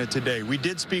incident today. We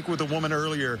did speak with a woman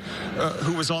earlier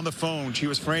who was on the phone. She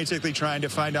was frantically trying to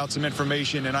find out some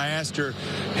information, and I asked her,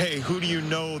 hey, who do you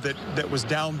know that was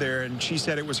down there? And she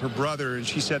said it was her brother, and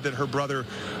she said that her brother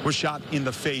was shot in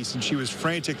the face, and she was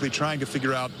frantically trying to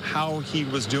figure out how he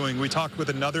was doing. We talked with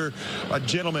another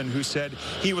gentleman who said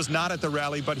he was not at the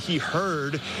rally, but he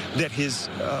heard that his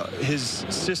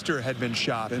sister had been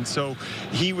shot, and so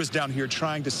he was down here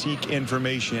trying to seek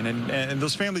information. And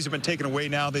those families have been taken away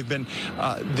now. They've been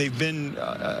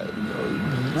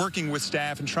working with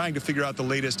staff and trying to figure out the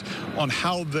latest on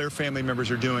how their family members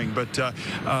are doing. But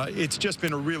it's just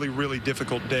been a really, really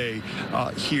difficult day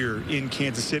here in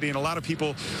Kansas City, and a lot of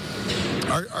people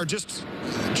are just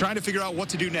trying to figure out what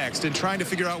to do next and trying to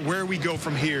figure out where we go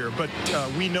from here. But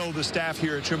we know the staff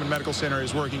here at Truman Medical Center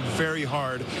is working very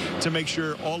hard to make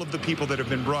sure all of the people that have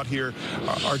been brought here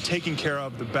are taken care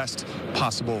of the best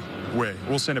possible way.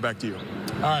 We'll send it back to you.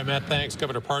 All right, Matt, thanks.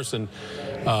 Governor Parson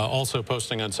also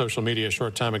posting on social media a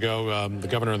short time ago, the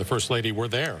governor and the first lady were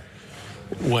there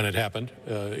when it happened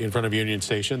in front of Union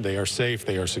Station. They are safe.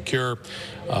 They are secure.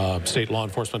 State law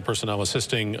enforcement personnel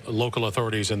assisting local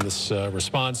authorities in this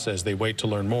response as they wait to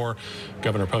learn more.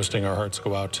 Governor posting, our hearts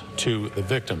go out to the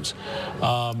victims.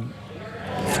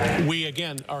 We,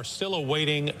 again, are still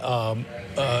awaiting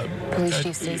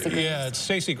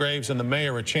Stacey Graves and the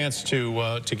mayor a chance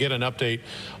to get an update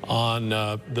on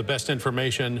the best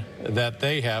information that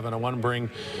they have. And I want to bring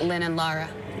Lynn and Laura.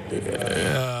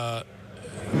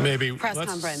 Maybe press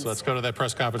conference. Let's go to that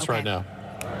press conference right now.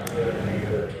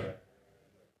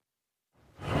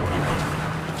 Our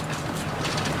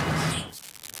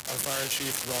Fire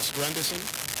Chief Ross Grandison.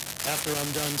 After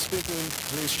I'm done speaking,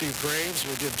 Police Chief Graves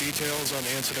will give details on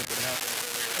the incident that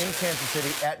happened in Kansas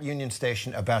City at Union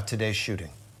Station about today's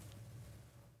shooting.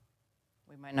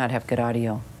 We might not have good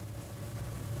audio.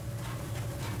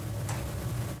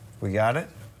 We got it?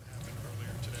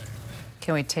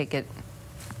 Can we take it?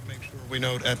 We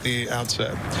note at the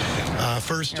outset.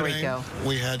 First today,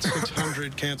 we had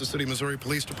 600 Kansas City, Missouri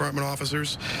Police Department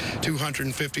officers,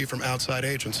 250 from outside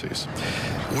agencies.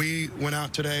 We went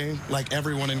out today, like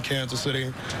everyone in Kansas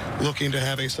City, looking to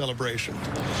have a celebration.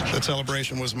 That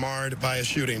celebration was marred by a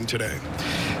shooting today.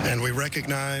 And we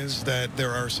recognize that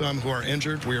there are some who are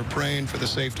injured. We are praying for the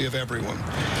safety of everyone.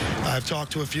 I've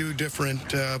talked to a few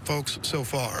different folks so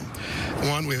far.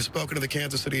 One, we have spoken to the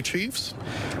Kansas City Chiefs,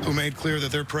 who made clear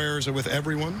that their prayers are with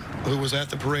everyone who was at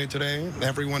the parade today,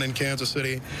 everyone in Kansas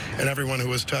City, and everyone who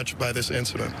was touched by this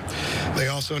incident. They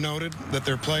also noted that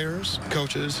their players,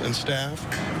 coaches, and staff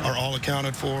are all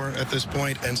accounted for at this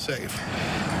point and safe.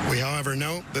 We, however,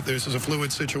 note that this is a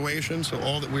fluid situation, so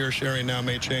all that we are sharing now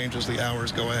may change as the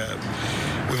hours go ahead.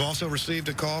 We've also received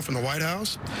a call from the White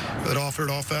House that offered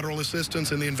all federal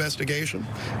assistance in the investigation.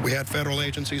 We had federal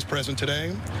agencies present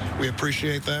today. We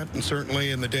appreciate that, and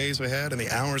certainly in the days ahead and the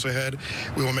hours ahead,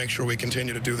 we will make sure we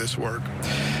continue to do this work.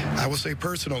 I will say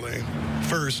personally,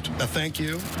 first, a thank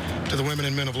you to the women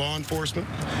and men of law enforcement,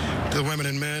 to the women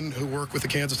and men who work with the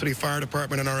Kansas City Fire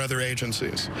Department and our other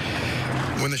agencies.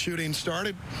 When the shooting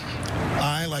started,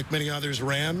 I, like many others,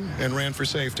 ran for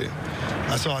safety.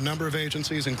 I saw a number of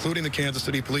agencies, including the Kansas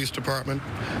City Police Department,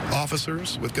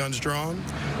 officers with guns drawn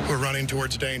who were running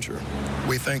towards danger.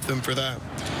 We thank them for that.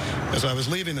 As I was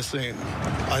leaving the scene,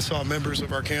 I saw members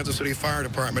of our Kansas City Fire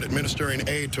Department administering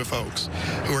aid to folks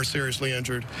who are seriously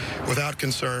injured without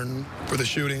concern for the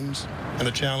shootings and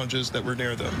the challenges that were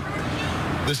near them.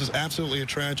 This is absolutely a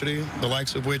tragedy, the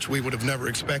likes of which we would have never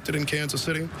expected in Kansas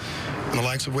City, and the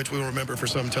likes of which we will remember for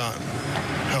some time.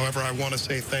 However, I want to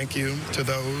say thank you to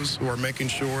those who are making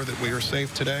sure that we are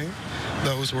safe today,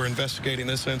 those who are investigating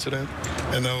this incident,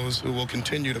 and those who will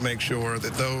continue to make sure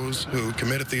that those who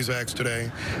committed these acts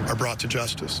today are brought to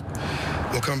justice.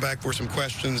 We'll come back for some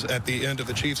questions at the end of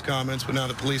the Chief's comments, but now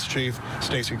the Police Chief,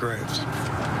 Stacey Graves.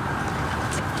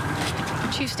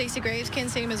 Chief Stacey Graves,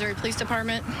 Kansas City, Missouri Police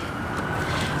Department.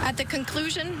 At the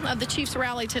conclusion of the Chiefs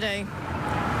rally today,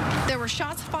 there were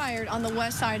shots fired on the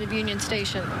west side of Union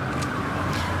Station.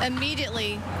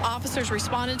 Immediately, officers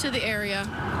responded to the area,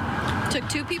 took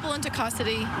 2 people into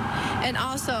custody, and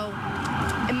also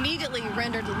immediately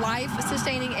rendered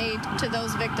life-sustaining aid to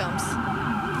those victims.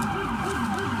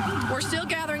 We're still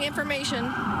gathering information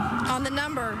on the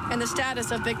number and the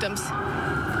status of victims.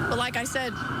 But like I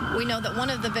said, we know that one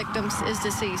of the victims is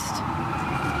deceased.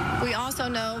 We also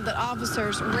know that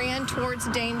officers ran towards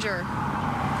danger.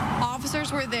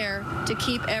 Officers were there to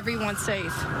keep everyone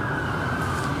safe.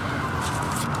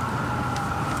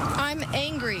 I'm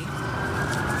angry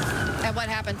at what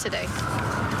happened today.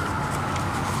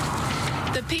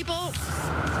 The people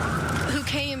who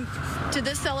came to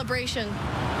this celebration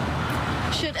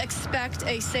should expect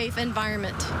a safe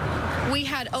environment. We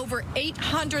had over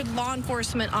 800 law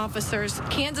enforcement officers,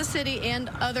 Kansas City and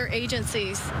other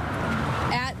agencies,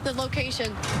 at the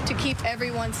location to keep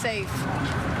everyone safe.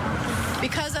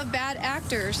 Because of bad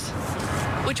actors,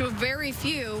 which were very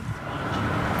few,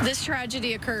 this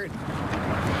tragedy occurred,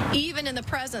 even in the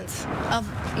presence of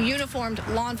uniformed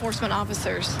law enforcement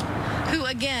officers, who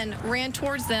again ran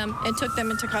towards them and took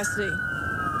them into custody.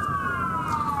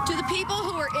 To the people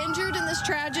who were injured in this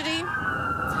tragedy,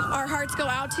 our hearts go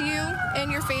out to you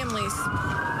and your families.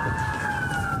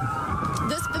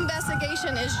 This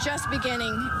investigation is just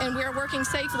beginning, and we are working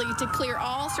safely to clear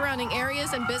all surrounding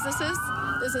areas and businesses.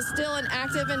 This is still an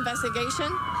active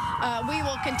investigation. We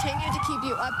will continue to keep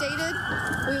you updated.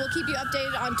 We will keep you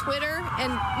updated on Twitter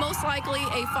and most likely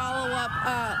a follow-up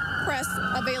press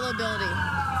availability.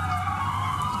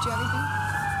 Did you have anything?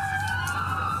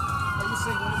 Are you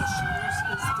saying one of the shooters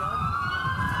is dead?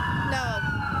 No.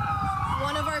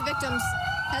 One of our victims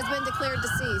has been declared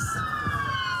deceased.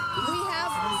 We have.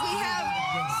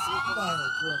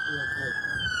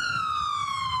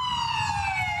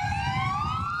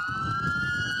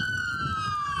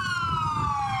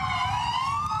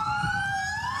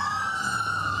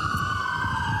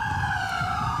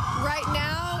 Right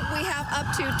now, we have up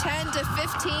to 10 to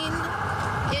 15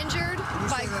 injured.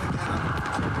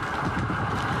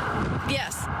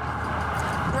 Yes.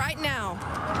 Right now,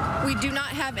 we do not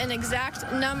have an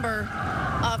exact number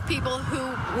of people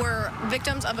who were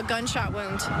victims of a gunshot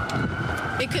wound.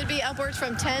 It could be upwards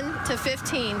from 10 to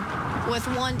 15, with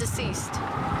one deceased. Do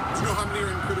you know how many are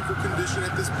in critical condition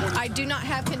at this point? I do not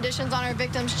have conditions on our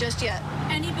victims just yet.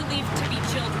 Any believed to be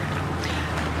children?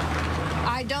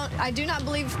 I do not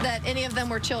believe that any of them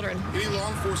were children. Any law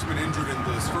enforcement injured in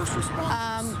this? First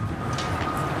responders?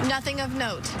 Nothing of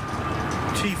note.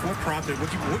 Chief, what prompted? What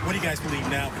do you guys believe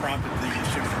now prompted the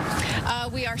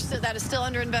shooting? That is still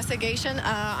under investigation.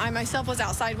 I myself was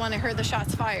outside when I heard the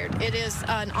shots fired. It is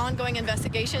an ongoing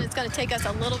investigation. It's going to take us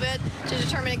a little bit to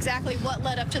determine exactly what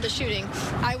led up to the shooting.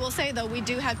 I will say, though, we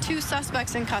do have 2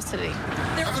 suspects in custody.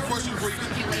 There are rumors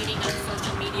circulating on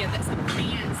social media that some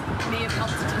fans may have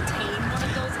helped detain one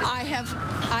of those.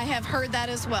 I have heard that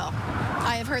as well.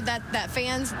 I have heard that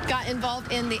fans got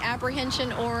involved in the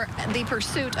apprehension or the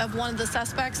pursuit of one of the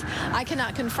suspects. I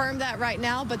cannot confirm that right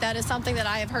now, but that is something that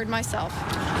I have heard myself.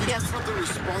 Yes. Talk about the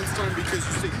response time, because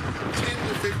you say 10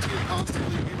 to 15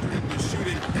 possibly injured in the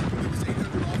shooting. There was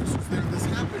 800 officers there. This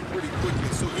happened pretty quickly.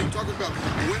 So can you talk about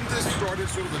when this started,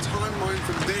 sort of a timeline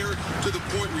from there to the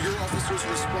point where your officers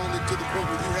responded, to the point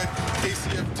where you had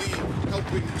KCFD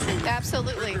helping to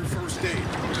absolutely render first aid?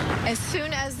 As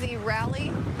soon as the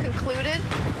rally concluded,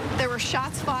 there were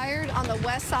shots fired on the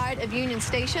west side of Union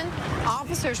Station.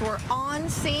 Officers were on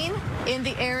scene in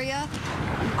the area.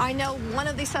 I know one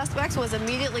of the suspects was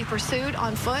immediately pursued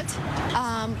on foot.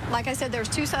 Like I said, there's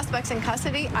 2 suspects in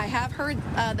custody. I have heard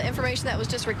the information that was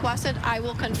just requested. I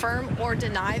will confirm or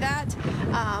deny that.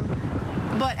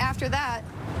 But after that,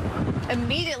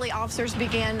 immediately officers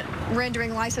began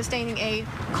rendering life-sustaining aid,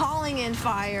 calling in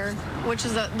fire, which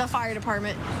is the fire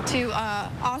department, to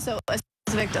also assist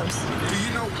victims. Do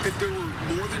you know if there were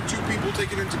more than 2 people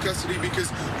taken into custody?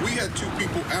 Because we had 2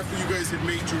 people, after you guys had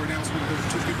made your announcement, there were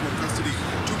 2 people in custody,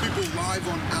 2 people live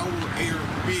on our air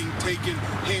being taken,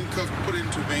 handcuffed, put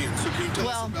into vans. So can you tell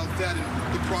us about that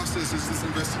and the process as this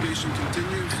investigation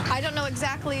continues? I don't know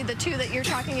exactly the 2 that you're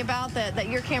talking about that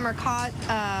your camera caught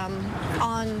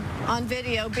on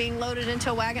video being loaded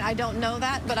into a wagon. I don't know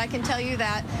that, but I can tell you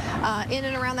that in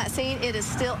and around that scene, it is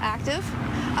still active.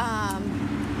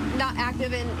 Not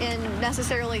active in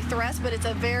necessarily threats, but it's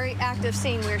a very active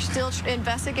scene. We're still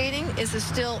investigating. This is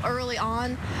still early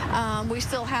on. We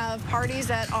still have parties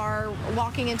that are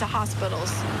walking into hospitals.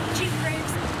 Chief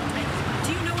Graves,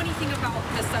 do you know anything about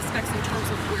the suspects in terms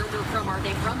of where they're from? Are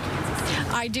they from Kansas City?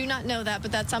 I do not know that,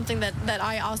 but that's something that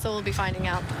I also will be finding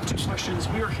out. 2 questions.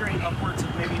 We were hearing upwards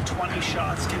of maybe 20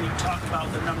 shots. Can you talk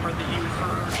about the number that you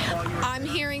heard while you were I'm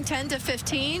hearing 10 to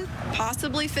 15,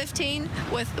 possibly 15,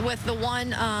 with the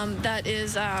one that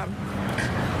is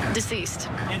deceased.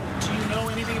 And do you know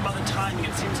anything about the timing?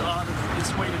 It seems odd that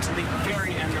it's waited to the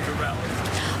very end of the rally.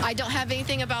 I don't have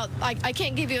anything about, I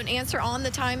can't give you an answer on the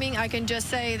timing. I can just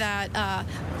say that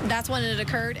that's when it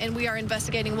occurred, and we are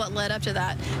investigating what led up to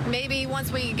that. Maybe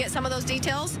once we get some of those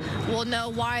details, we'll know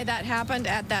why that happened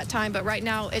at that time, but right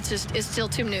now it's still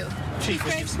too new. Chief,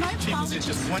 was it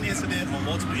just one incident or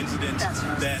multiple incidents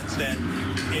that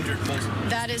injured multiple?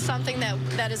 That is something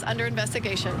that is under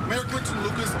investigation. Mayor Quinton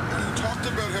Lucas, you talked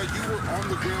about how you were on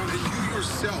the ground and you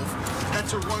yourself had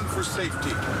to run for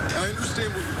safety. I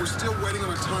understand we're still waiting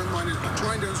on a timeline and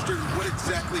trying to understand what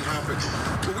exactly happened.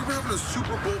 But we were having a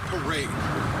Super Bowl parade,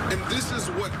 and this is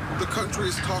what the country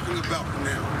is talking about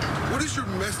now. What is your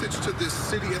message to this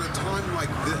city at a time like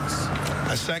this?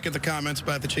 I second the comments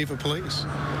by the chief of police.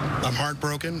 I'm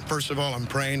heartbroken. First of all, I'm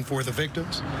praying for the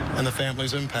victims and the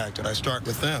families impacted. I start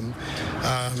with them.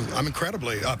 I'm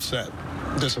incredibly upset,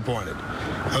 disappointed.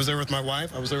 I was there with my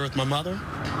wife. I was there with my mother.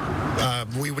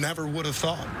 We never would have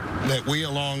thought that we,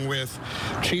 along with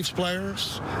Chiefs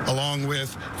players, along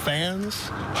with fans,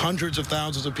 hundreds of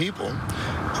thousands of people,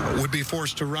 would be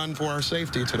forced to run for our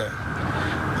safety today.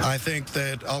 I think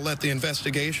that I'll let the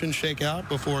investigation shake out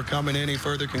before coming to any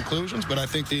further conclusions, but I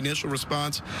think the initial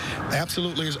response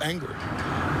absolutely is anger.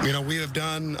 You know, we have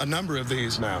done a number of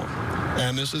these now,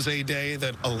 and this is a day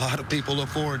that a lot of people look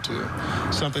forward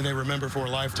to, something they remember for a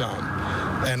lifetime.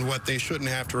 And what they shouldn't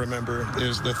have to remember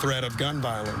is the threat of gun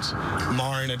violence,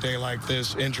 marring a day like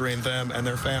this, injuring them and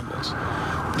their families.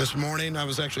 This morning, I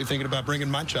was actually thinking about bringing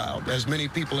my child, as many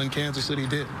people in Kansas City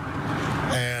did.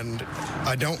 And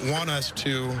I don't want us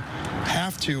to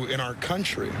have to, in our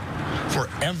country, for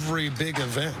every big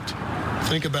event,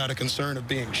 think about a concern of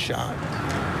being shot.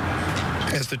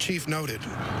 As the chief noted,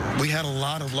 we had a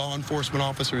lot of law enforcement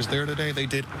officers there today. They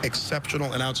did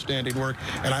exceptional and outstanding work,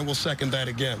 and I will second that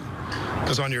again.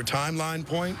 Because on your timeline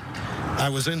point, I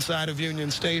was inside of Union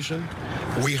Station.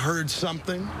 We heard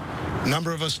something. A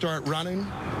number of us start running,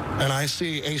 and I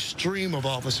see a stream of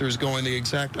officers going the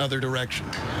exact other direction,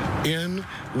 in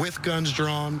with guns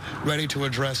drawn, ready to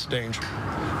address danger.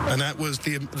 And that was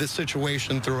the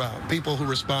situation throughout. People who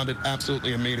responded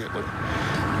absolutely immediately.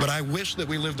 But I wish that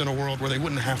we lived in a world where they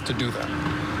wouldn't have to do that.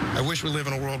 I wish we live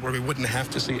in a world where we wouldn't have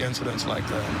to see incidents like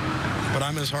that. But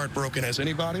I'm as heartbroken as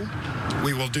anybody.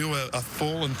 We will do a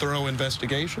full and thorough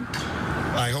investigation.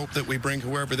 I hope that we bring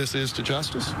whoever this is to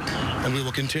justice, and we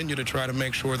will continue to try to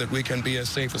make sure that we can be as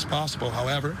safe as possible.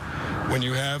 However, when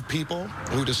you have people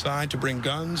who decide to bring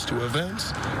guns to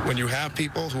events, when you have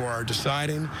people who are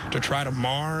deciding to try to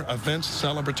mar events,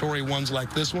 celebratory ones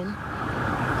like this one,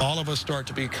 all of us start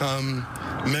to become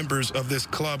members of this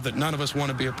club that none of us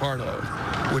want to be a part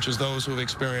of, which is those who have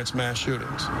experienced mass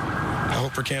shootings. I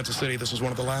hope for Kansas City this is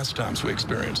one of the last times we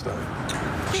experience that.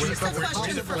 Were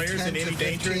the players in any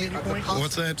danger at any point?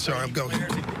 What's that? Sorry, I'm going.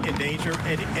 In danger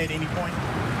at any point?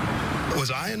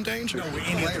 Was I in danger? No,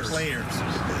 any of the players,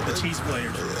 the Chiefs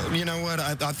players. You know what?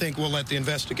 I think we'll let the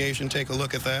investigation take a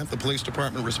look at that. The police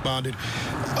department responded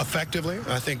effectively,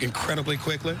 I think incredibly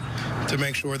quickly, to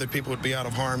make sure that people would be out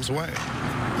of harm's way.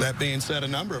 That being said, a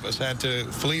number of us had to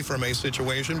flee from a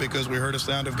situation because we heard a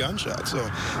sound of gunshots. So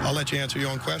I'll let you answer your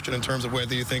own question in terms of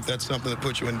whether you think that's something that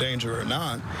puts you in danger or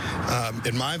not.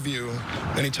 In my view,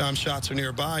 anytime shots are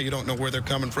nearby, you don't know where they're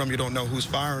coming from, you don't know who's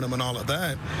firing them and all of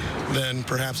that, then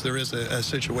perhaps there is a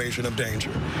situation of danger.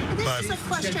 This is a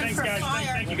question for guys.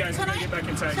 fire. Thank you guys. Can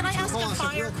I ask a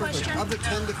fire question? Of the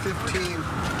 10 to 15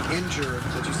 injured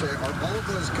that you say, are all of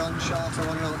those gunshots, I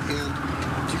want to know,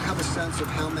 and do you have a sense of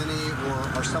how many,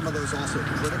 or are some of those also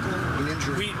critical in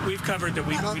injury? We've covered that.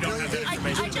 We don't have that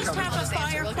information. I just have a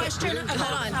fire question.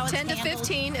 Hold on. 10 to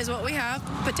 15 is what we have,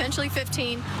 potentially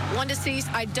 15. One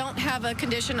deceased. I don't have a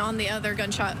condition on the other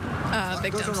gunshot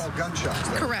victims. Those are all gunshots,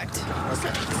 though. Correct.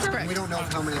 Okay. Correct. We don't know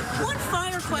how many. One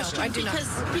fire question, no, I do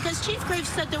because Chief Graves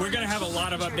said there We're going to have a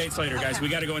lot of updates later, guys. We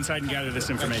got to go inside and gather this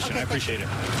information. I appreciate it.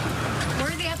 Where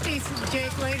are the updates,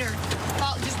 Jake, later?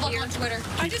 Well, just look on Twitter.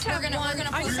 I just have one.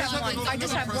 I just have one. I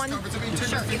just have one.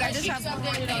 Sure. I just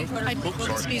have.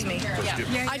 Excuse me.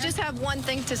 Yeah. I just have one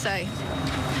thing to say.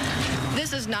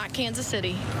 This is not Kansas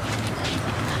City.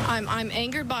 I'm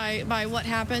angered by what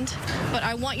happened, but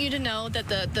I want you to know that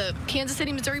the Kansas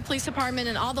City, Missouri Police Department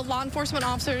and all the law enforcement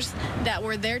officers that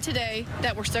were there today,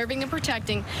 that were serving and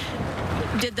protecting,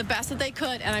 did the best that they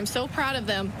could, and I'm so proud of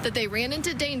them that they ran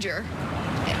into danger,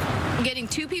 getting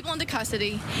 2 people into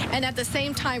custody, and at the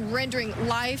same time rendering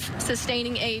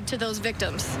life-sustaining aid to those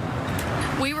victims.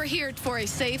 We were here for a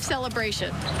safe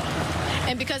celebration,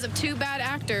 and because of 2 bad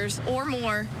actors or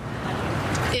more,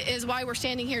 it is why we're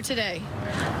standing here today.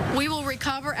 We will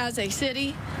recover as a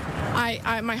city.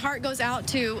 My heart goes out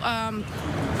to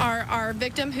our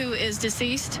victim who is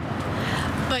deceased.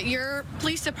 but your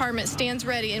police department stands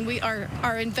ready, and we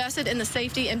are invested in the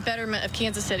safety and betterment of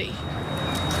Kansas City.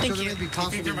 Thank you. Be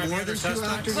possibly more than 2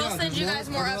 actors? We'll send you guys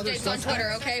more updates on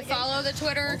Twitter, okay? Follow the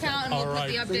Twitter account, and we'll put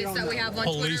the updates that we have on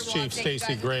Twitter. Police Chief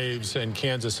Stacey Graves and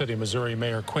Kansas City, Missouri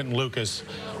Mayor Quentin Lucas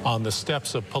on the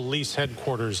steps of police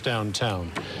headquarters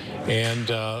downtown. And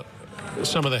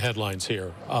some of the headlines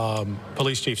here.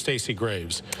 Police Chief Stacey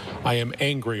Graves, I am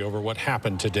angry over what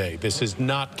happened today. This is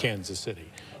not Kansas City.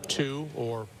 2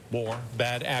 or more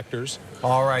bad actors.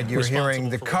 All right, you're hearing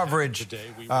the coverage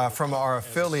from our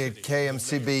affiliate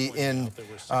KMCB in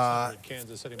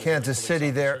Kansas City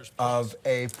there of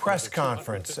a press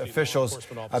conference. Officials,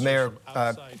 Mayor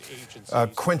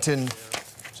Quentin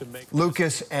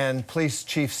Lucas and Police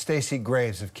Chief Stacey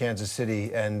Graves of Kansas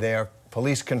City, and they are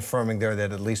police confirming there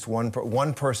that at least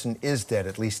one person is dead.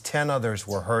 At least 10 others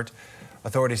were hurt.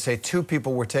 Authorities say 2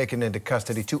 people were taken into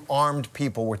custody. 2 armed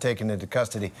people were taken into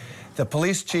custody. The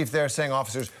police chief there saying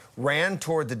officers ran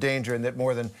toward the danger and that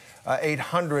more than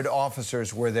 800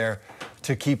 officers were there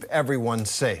to keep everyone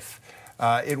safe.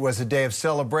 It was a day of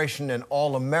celebration, an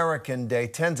all-American day.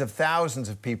 Tens of thousands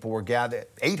of people were gathered.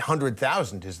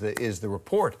 800,000 is the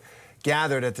report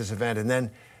gathered at this event, and then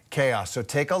chaos. So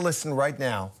take a listen right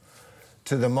now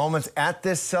to the moments at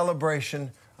this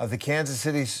celebration of the Kansas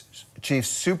City Chiefs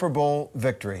Super Bowl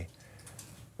victory,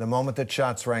 the moment that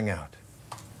shots rang out.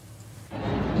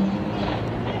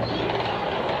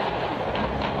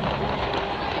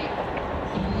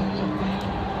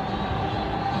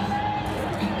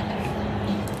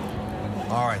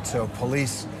 All right, so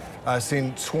police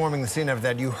swarming the scene of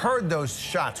that. You heard those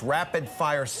shots, rapid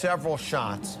fire, several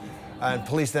shots, and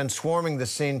police then swarming the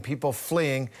scene, people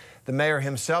fleeing. The mayor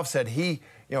himself said he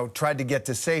tried to get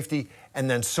to safety and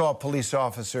then saw police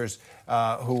officers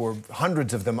who were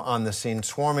hundreds of them on the scene,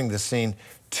 swarming the scene.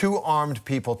 2 armed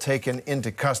people taken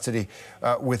into custody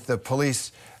with the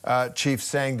police chief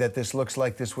saying that this looks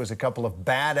like this was a couple of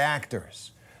bad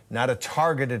actors, not a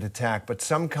targeted attack, but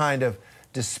some kind of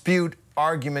dispute,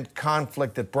 argument,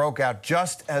 conflict that broke out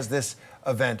just as this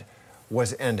event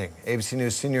was ending. ABC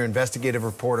News senior investigative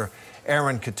reporter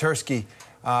Aaron Katursky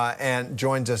and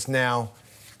joins us now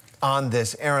on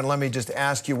this. Aaron, let me just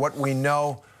ask you what we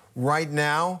know right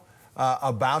now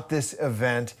about this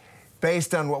event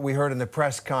based on what we heard in the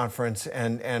press conference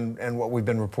and what we've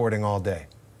been reporting all day.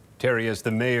 Terry, as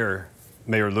the Mayor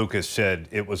Lucas said,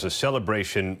 it was a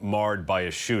celebration marred by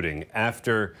a shooting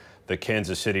after the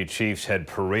Kansas City Chiefs had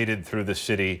paraded through the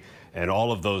city, and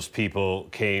all of those people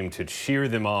came to cheer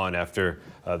them on after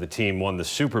the team won the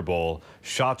Super Bowl.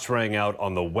 Shots rang out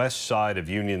on the west side of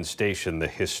Union Station, the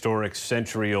historic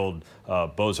century-old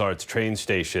Beaux-Arts train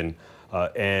station,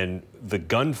 and the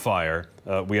gunfire,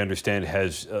 we understand,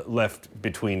 has left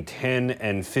between 10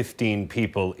 and 15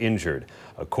 people injured.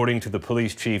 According to the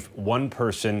police chief, 1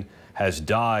 person has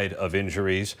died of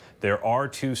injuries. There are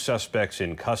 2 suspects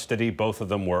in custody. Both of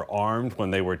them were armed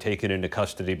when they were taken into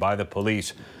custody by the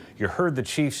police. You heard the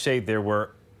chief say there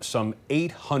were some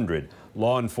 800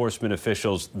 law enforcement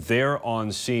officials there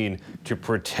on scene to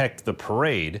protect the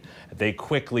parade. They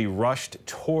quickly rushed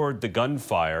toward the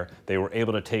gunfire. They were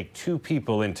able to take 2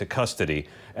 people into custody.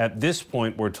 At this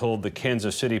point, we're told the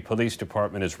Kansas City Police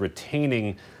Department is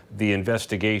retaining the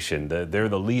investigation. They're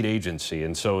the lead agency,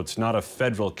 and so it's not a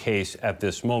federal case at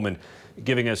this moment,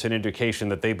 giving us an indication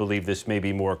that they believe this may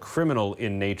be more criminal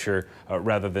in nature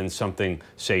rather than something,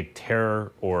 say,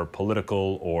 terror or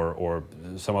political or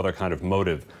some other kind of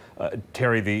motive.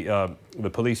 Terry, the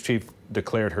police chief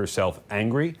declared herself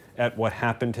angry at what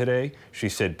happened today. She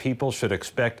said people should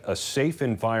expect a safe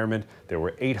environment. There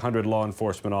were 800 law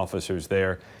enforcement officers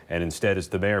there, and instead, as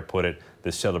the mayor put it,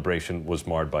 the celebration was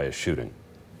marred by a shooting.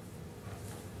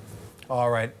 All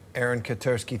right, Aaron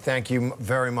Katursky, thank you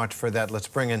very much for that. Let's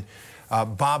bring in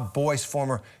Bob Boyce,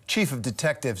 former chief of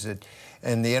detectives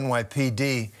in the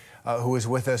NYPD, who is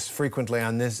with us frequently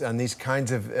on these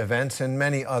kinds of events and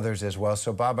many others as well.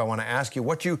 So, Bob, I want to ask you,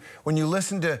 when you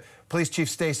listen to Police Chief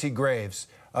Stacey Graves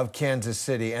of Kansas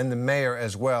City and the mayor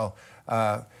as well,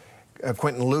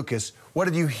 Quentin Lucas, what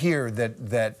did you hear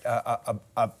that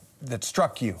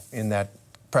struck you in that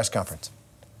press conference?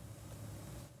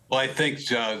 Well, I think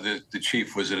the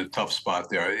chief was in a tough spot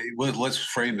there. Let's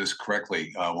frame this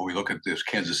correctly. When we look at this,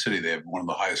 Kansas City, they have one of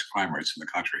the highest crime rates in the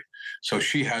country. So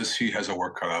she has a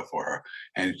work cut out for her.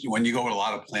 And when you go with a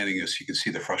lot of planning, you can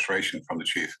see the frustration from the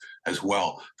chief as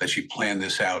well, that she planned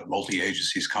this out,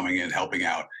 multi-agencies coming in, helping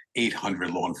out, 800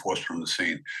 law enforcement from the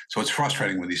scene. So it's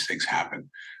frustrating when these things happen.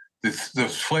 The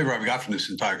flavor I've got from this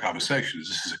entire conversation is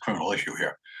this is a criminal issue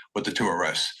here with the 2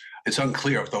 arrests. It's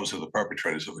unclear if those are the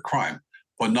perpetrators of the crime.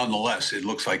 But nonetheless, it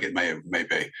looks like it may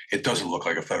be. It doesn't look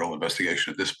like a federal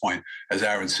investigation at this point. As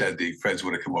Aaron said, the feds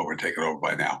would have come over and taken over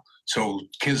by now. So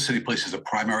Kansas City Police is the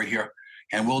primary here,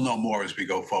 and we'll know more as we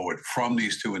go forward from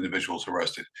these two individuals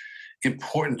arrested.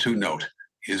 Important to note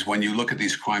is when you look at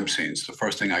these crime scenes, the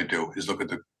first thing I do is look at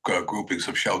the groupings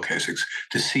of shell casings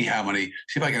to see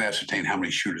if I can ascertain how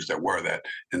many shooters there were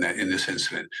in this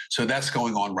incident. So that's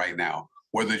going on right now.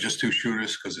 Were there just two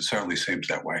shooters? Because it certainly seems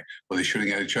that way. Were they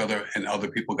shooting at each other and other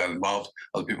people got involved?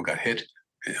 Other people got hit,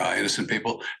 innocent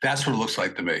people? That's what it looks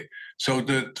like to me. So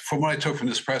from what I took from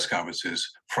this press conference is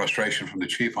frustration from the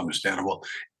chief, understandable,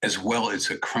 as well it's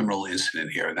a criminal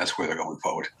incident here, and that's where they're going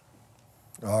forward.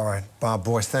 All right, Bob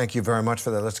Boyce, thank you very much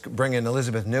for that. Let's bring in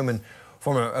Elizabeth Newman,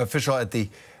 former official at the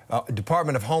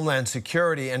Department of Homeland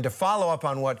Security. And to follow up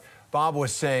on what Bob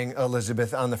was saying,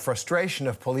 Elizabeth, on the frustration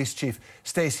of Police Chief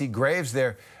Stacey Graves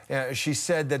there, she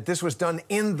said that this was done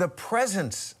in the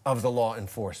presence of the law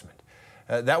enforcement.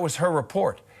 That was her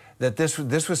report, that this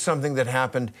was something that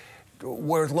happened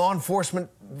where law enforcement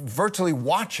virtually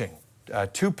watching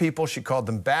two people, she called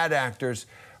them bad actors,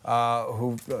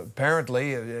 who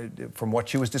apparently, from what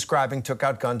she was describing, took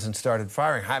out guns and started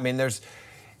firing. I mean, there's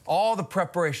all the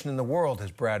preparation in the world, as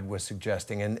Brad was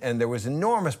suggesting, and there was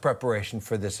enormous preparation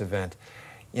for this event.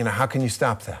 You know, how can you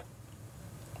stop that?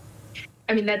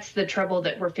 I mean, that's the trouble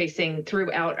that we're facing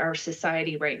throughout our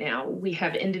society right now. We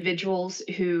have individuals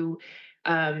who,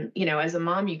 you know, as a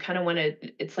mom, you kind of want to,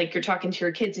 it's like you're talking to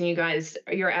your kids and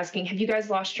you're asking, have you guys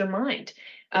lost your mind?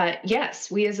 Yes,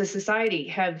 we as a society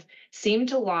have seemed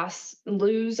to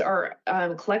lose our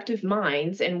collective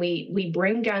minds, and we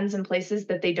bring guns in places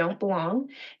that they don't belong,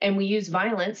 and we use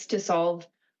violence to solve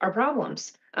our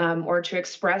problems or to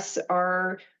express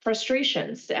our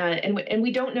frustrations. And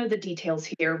we don't know the details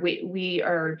here.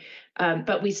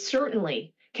 But we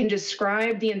certainly can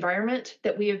describe the environment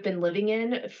that we have been living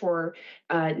in for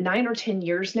 9 or 10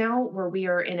 years now, where we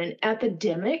are in an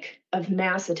epidemic of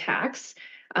mass attacks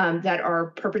that are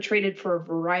perpetrated for a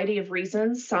variety of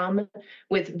reasons, some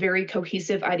with very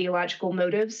cohesive ideological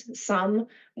motives, some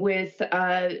with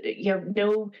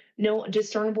no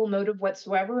discernible motive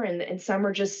whatsoever, and some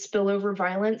are just spillover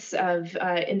violence of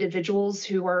individuals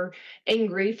who are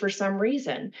angry for some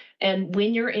reason. And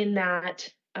when you're in that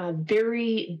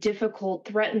very difficult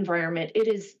threat environment, it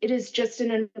is just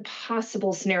an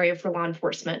impossible scenario for law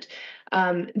enforcement.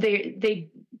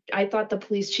 I thought the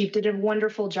police chief did a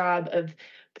wonderful job of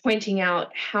pointing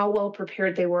out how well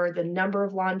prepared they were, the number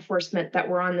of law enforcement that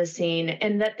were on the scene,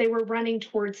 and that they were running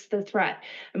towards the threat.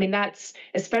 I mean, that's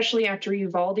especially after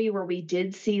Uvalde, where we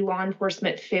did see law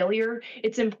enforcement failure.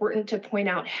 It's important to point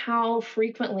out how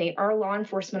frequently our law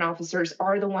enforcement officers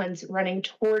are the ones running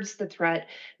towards the threat.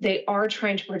 They are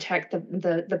trying to protect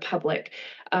the public.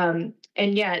 And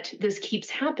yet this keeps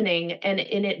happening, and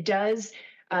it does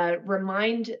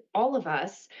remind all of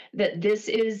us that this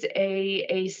is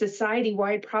a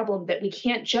society-wide problem that we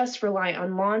can't just rely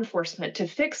on law enforcement to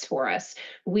fix for us.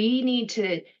 We need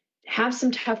to have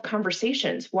some tough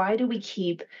conversations. Why do we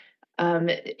keep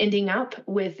ending up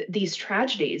with these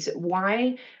tragedies?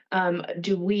 Why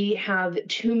do we have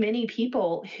too many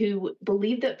people who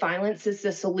believe that violence is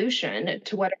the solution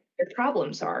to what their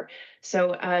problems are?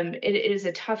 So it is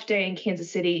a tough day in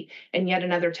Kansas City, and yet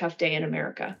another tough day in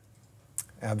America.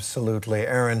 Absolutely.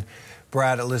 Aaron,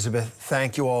 Brad, Elizabeth,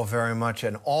 thank you all very much.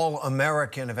 An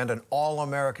all-American event, an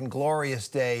all-American glorious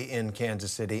day in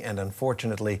Kansas City, and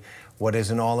unfortunately, what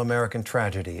is an all-American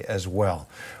tragedy as well.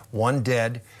 1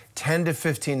 dead, 10 to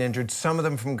 15 injured, some of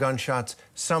them from gunshots,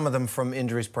 some of them from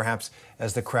injuries perhaps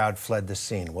as the crowd fled the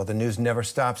scene. Well, the news never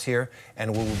stops here,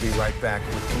 and we will be right back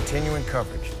with continuing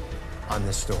coverage on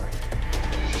this story.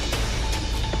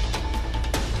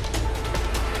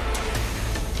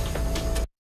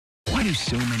 Why do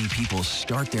so many people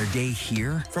start their day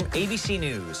here? From ABC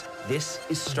News, this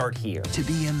is Start Here. To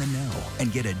be in the know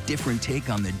and get a different take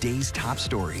on the day's top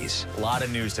stories. A lot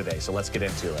of news today, so let's get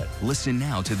into it. Listen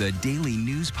now to the Daily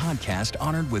News Podcast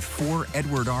honored with 4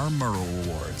 Edward R. Murrow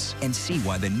Awards and see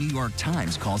why the New York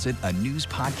Times calls it a news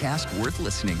podcast worth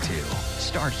listening to.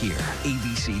 Start Here,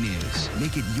 ABC News.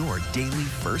 Make it your daily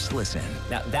first listen.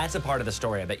 Now, that's a part of the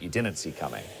story I bet you didn't see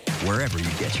coming. Wherever you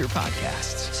get your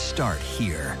podcasts, Start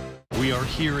Here. We are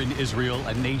here in Israel,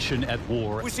 a nation at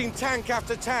war. We've seen tank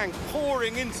after tank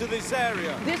pouring into this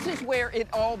area. This is where it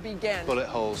all began. Bullet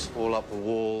holes all up the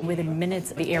wall. Within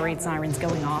minutes, the air raid sirens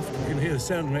going off. You can hear the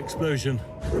sound of an explosion.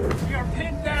 We are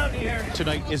pinned down here.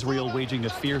 Tonight, Israel waging a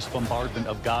fierce bombardment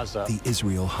of Gaza. The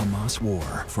Israel-Hamas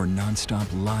war. For non-stop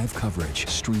live coverage,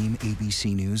 stream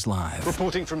ABC News Live.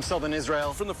 Reporting from southern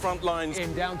Israel, from the front lines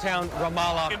in downtown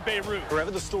Ramallah, in Beirut.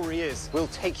 Wherever the story is, we'll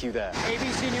take you there.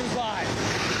 ABC News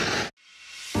Live.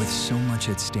 With so much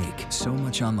at stake, so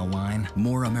much on the line,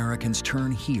 more Americans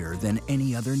turn here than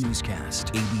any other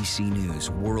newscast. ABC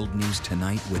News World News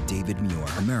Tonight with David Muir,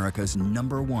 America's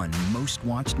 #1 most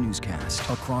watched newscast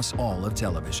across all of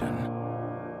television.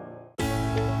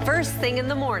 First thing in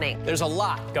the morning. There's a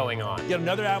lot going on. Yet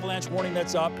another avalanche warning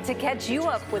that's up. To catch you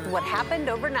up with what happened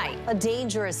overnight. A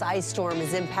dangerous ice storm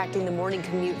is impacting the morning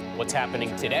commute. What's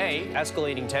happening today?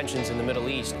 Escalating tensions in the Middle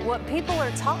East. What people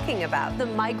are talking about. The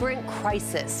migrant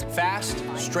crisis. Fast,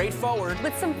 straightforward.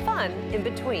 With some fun in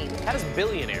between. How does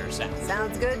billionaire sound?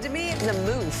 Sounds good to me. The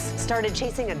moose started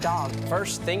chasing a dog.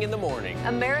 First thing in the morning.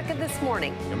 America This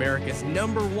Morning. America's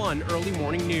 #1 early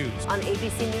morning news. On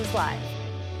ABC News Live.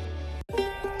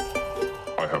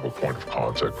 I have a point of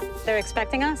contact. They're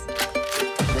expecting us?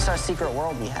 This is our secret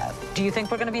world we have. Do you think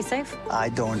we're going to be safe? I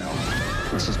don't know.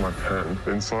 This is my pen.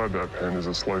 Inside that pen is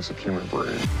a slice of human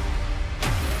brain.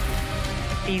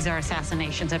 These are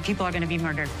assassinations, and people are going to be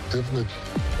murdered. Definitely.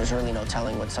 There's really no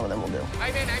telling what some of them will do.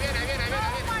 I'm in.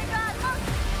 Oh my God,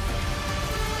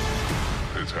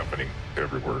 look! It's happening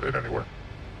everywhere and anywhere.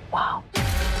 Wow.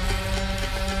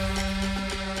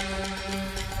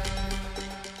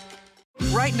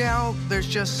 Right now, there's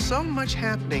just so much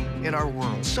happening in our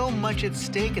world. So much at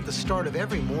stake at the start of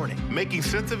every morning. Making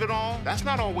sense of it all, that's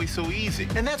not always so easy.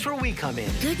 And that's where we come in.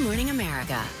 Good morning,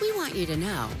 America. We want you to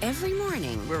know every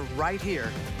morning. We're right here,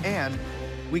 and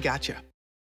we got you.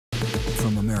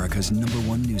 From America's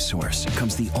 #1 news source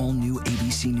comes the all-new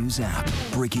ABC News app.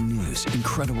 Breaking news,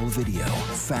 incredible video,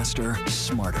 faster,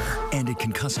 smarter, and it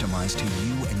can customize to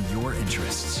you and your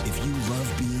interests. If you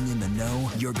love being in the know,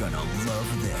 you're gonna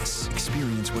love this.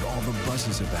 Experience what all the buzz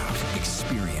is about.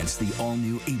 Experience the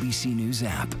all-new ABC News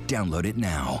app. Download it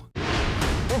now.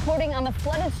 Reporting on the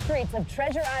flooded streets of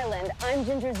Treasure Island, I'm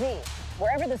Ginger Z.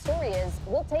 Wherever the story is,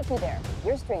 we'll take you there.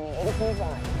 You're streaming ABC News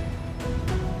Live.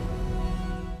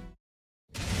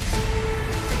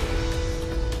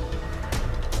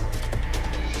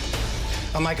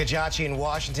 I'm Micah Giacchi in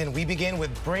Washington. We begin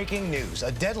with breaking news.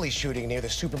 A deadly shooting near the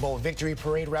Super Bowl victory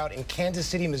parade route in Kansas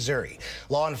City, Missouri.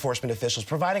 Law enforcement officials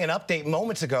providing an update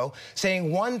moments ago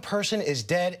saying one person is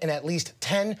dead and at least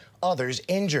 10 others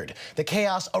injured. The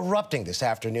chaos erupting this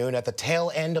afternoon at the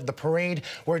tail end of the parade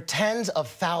where tens of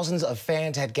thousands of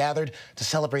fans had gathered to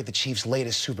celebrate the Chiefs'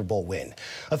 latest Super Bowl win.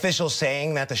 Officials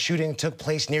saying that the shooting took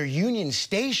place near Union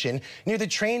Station, near the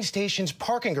train station's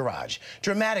parking garage.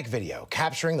 Dramatic video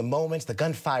capturing the moments the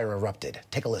gunfire erupted.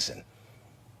 Take a listen.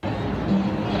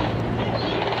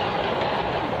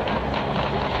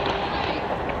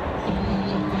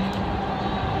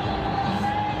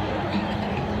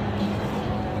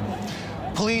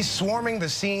 Police swarming the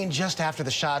scene just after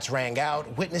the shots rang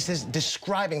out, witnesses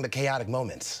describing the chaotic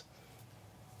moments.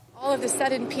 All of a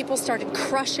sudden, people started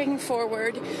crushing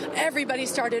forward. Everybody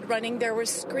started running. There was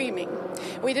screaming.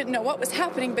 We didn't know what was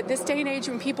happening, but this day and age,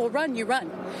 when people run, you run.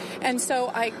 And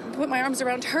so I put my arms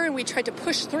around her, and we tried to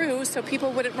push through so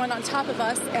people wouldn't run on top of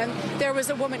us. And there was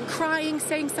a woman crying,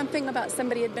 saying something about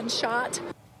somebody had been shot.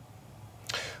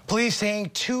 Police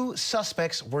saying 2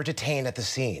 suspects were detained at the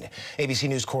scene. ABC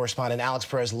News correspondent Alex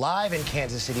Perez live in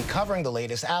Kansas City covering the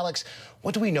latest. Alex,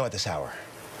 what do we know at this hour?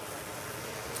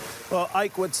 Well,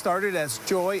 Ike, what started as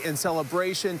joy and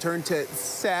celebration turned to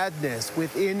sadness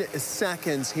within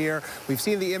seconds here. We've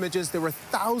seen the images. There were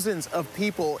thousands of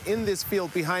people in this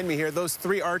field behind me here. Those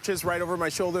 3 arches right over my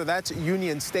shoulder, that's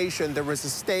Union Station. There was a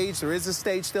stage. There is a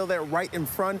stage still there right in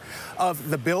front of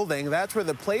the building. That's where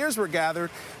the players were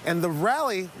gathered, and the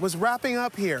rally was wrapping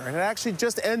up here. And it actually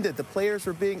just ended. The players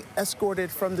were being escorted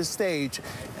from the stage,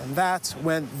 and that's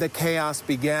when the chaos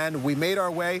began. We made our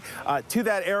way to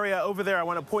that area over there. I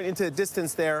want to point into the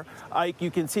distance there, Ike,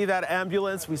 you can see that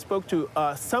ambulance. We spoke to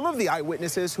some of the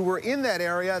eyewitnesses who were in that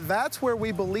area. That's where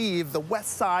we believe the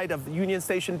west side of the Union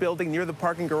Station building near the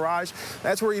parking garage.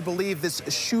 That's where we believe this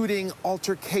shooting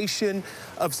altercation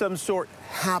of some sort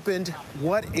happened.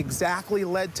 What exactly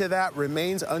led to that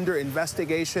remains under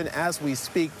investigation as we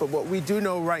speak. But what we do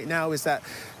know right now is that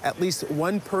at least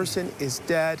 1 person is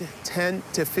dead, 10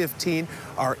 to 15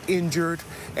 are injured,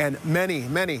 and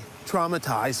many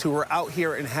traumatized who were out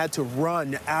here and had to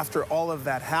run after all of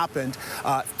that happened.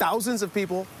 Thousands of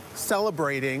people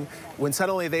celebrating when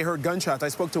suddenly they heard gunshots. I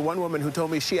spoke to one woman who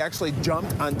told me she actually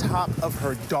jumped on top of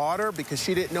her daughter because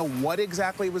she didn't know what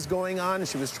exactly was going on, and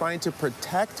she was trying to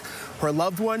protect her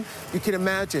loved one. You can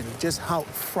imagine just how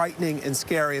frightening and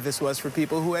scary this was for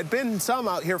people who had been, some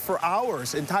out here for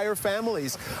hours, entire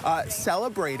families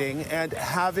celebrating and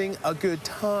having a good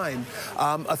time.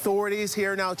 Authorities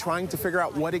here now trying to figure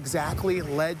out what exactly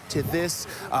led to this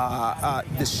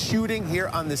shooting here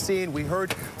on the scene. We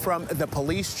heard from the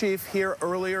police chief here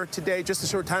earlier today, just a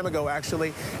short time ago,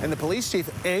 actually, and the police chief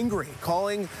angry,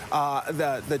 calling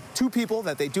the two people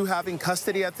that they do have in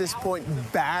custody at this point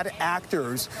bad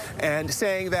actors, and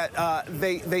saying that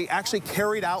they actually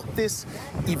carried out this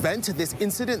event, this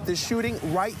incident, this shooting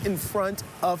right in front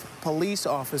of police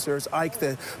officers. Ike,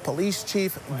 the police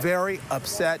chief, very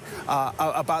upset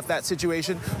about that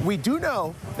situation. We do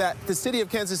know that the city of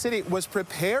Kansas City was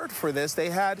prepared for this. They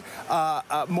had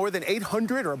more than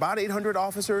 800 or about 800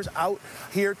 officers out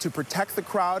here to protect the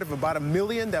crowd of about 1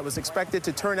 million that was expected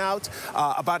to turn out.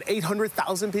 About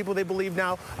 800,000 people, they believe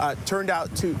now, turned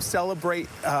out to celebrate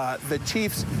the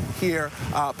Chiefs here.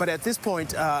 But at this point,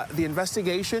 the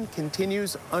investigation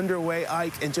continues underway,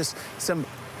 Ike, and just some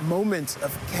moments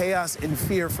of chaos and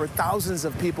fear for thousands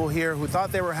of people here who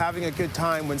thought they were having a good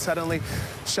time when suddenly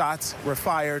shots were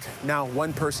fired. Now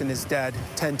 1 person is dead,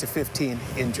 10 to 15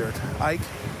 injured. Ike?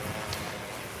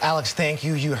 Alex, thank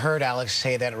you. You heard Alex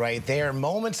say that right there.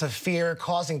 Moments of fear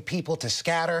causing people to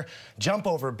scatter, jump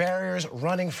over barriers,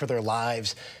 running for their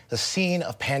lives. The scene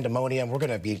of pandemonium. We're going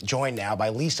to be joined now by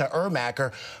Lisa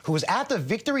Ermacher, who was at the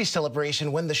victory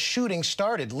celebration when the shooting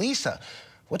started. Lisa,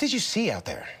 what did you see out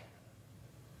there?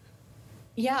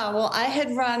 Yeah, well, I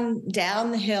had run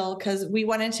down the hill because we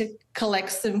wanted to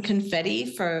collect some confetti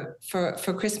for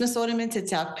Christmas ornaments.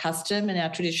 It's our custom and our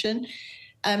tradition.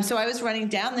 So I was running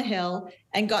down the hill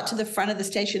and got to the front of the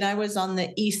station. I was on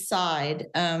the east side.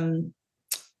 I'm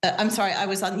sorry, I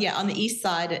was on the east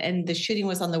side, and the shooting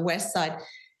was on the west side.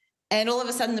 And all of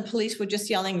a sudden, the police were just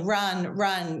yelling, "Run,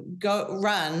 run, go,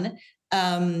 run!"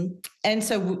 And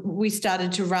so we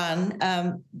started to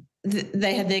run.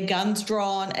 They had their guns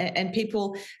drawn, and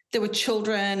people, there were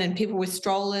children and people with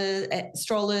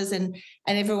strollers, and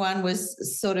everyone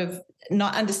was sort of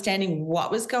not understanding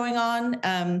what was going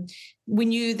on. We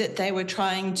knew that they were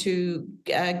trying to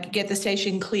get the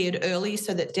station cleared early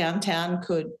so that downtown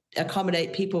could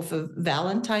accommodate people for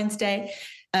Valentine's Day.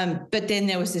 But then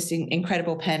there was this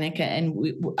incredible panic,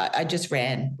 and I just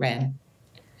ran.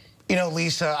 You know,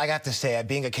 Lisa, I got to say,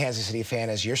 being a Kansas City fan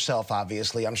as yourself,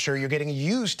 obviously, I'm sure you're getting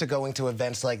used to going to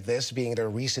events like this, being their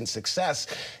recent success.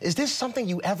 Is this something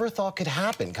you ever thought could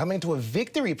happen, coming to a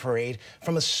victory parade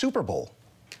from a Super Bowl?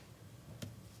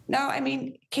 No, I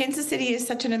mean, Kansas City is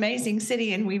such an amazing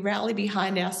city, and we rally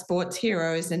behind our sports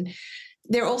heroes, and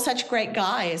they're all such great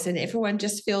guys, and everyone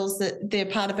just feels that they're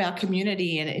part of our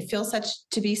community, and it feels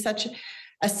to be such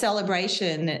a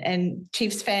celebration, and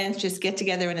Chiefs fans just get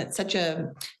together, and it's such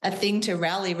a thing to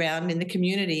rally around in the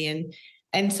community.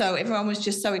 And so everyone was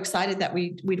just so excited that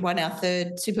we'd won our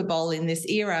 3rd Super Bowl in this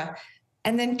era.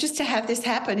 And then just to have this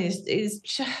happen is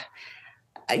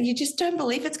you just don't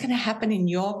believe it's going to happen in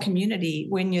your community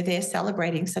when you're there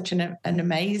celebrating such an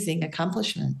amazing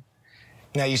accomplishment.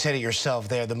 Now, you said it yourself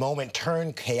there. The moment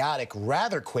turned chaotic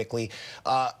rather quickly.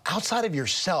 Outside of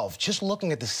yourself, just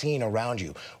looking at the scene around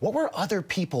you, what were other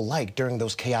people like during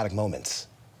those chaotic moments?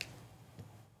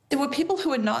 There were people who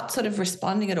were not sort of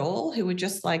responding at all, who were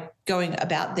just like going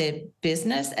about their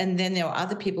business. And then there were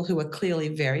other people who were clearly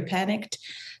very panicked.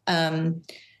 And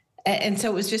so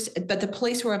it was just, but the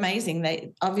police were amazing.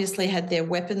 They obviously had their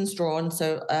weapons drawn.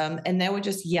 So, and they were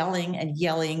just yelling and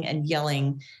yelling and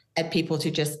yelling at people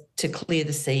to clear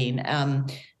the scene.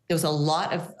 There was a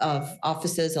lot of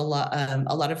officers, a lot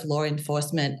of law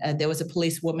enforcement. There was a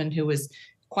police woman who was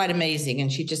quite amazing,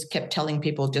 and she just kept telling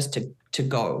people just to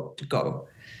go.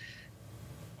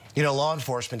 You know, law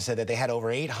enforcement said that they had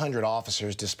over 800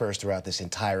 officers dispersed throughout this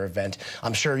entire event.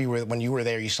 I'm sure when you were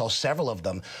there, you saw several of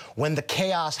them. When the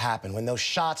chaos happened, when those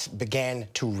shots began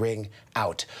to ring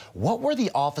out, what were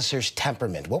the officers'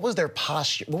 temperament? What was their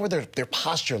posture? What were their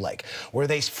posture like? Were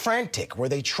they frantic? Were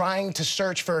they trying to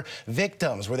search for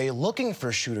victims? Were they looking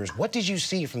for shooters? What did you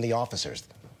see from the officers?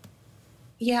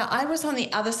 Yeah, I was on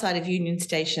the other side of Union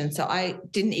Station, so I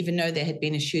didn't even know there had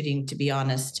been a shooting, to be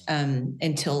honest,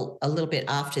 until a little bit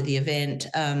after the event.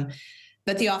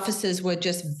 But the officers were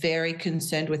just very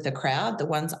concerned with the crowd. The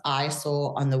ones I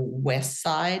saw on the west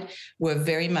side were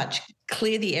very much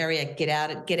clear the area, get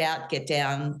out, get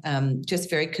down, just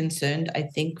very concerned, I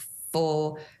think,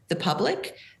 for the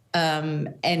public.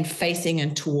 and facing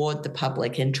and toward the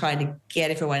public and trying to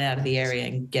get everyone out of the area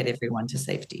and get everyone to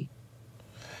safety.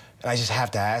 And I just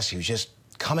have to ask you, just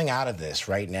coming out of this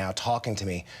right now, talking to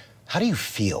me, how do you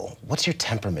feel? What's your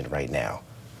temperament right now?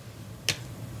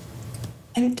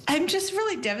 And I'm just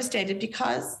really devastated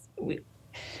because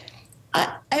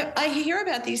I hear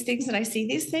about these things and I see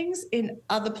these things in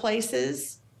other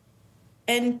places.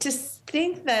 And to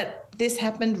think that this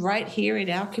happened right here in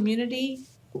our community,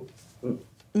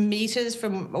 meters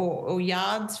from or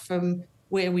yards from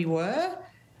where we were,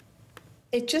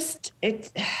 it just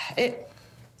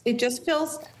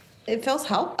feels it feels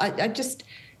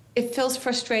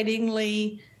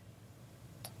frustratingly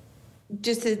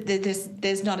just that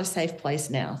there's not a safe place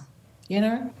now, you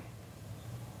know?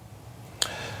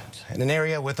 In an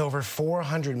area with over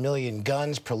 400 million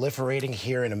guns proliferating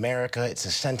here in America, it's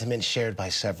a sentiment shared by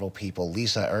several people.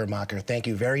 Lisa Ermacher, thank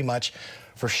you very much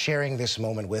for sharing this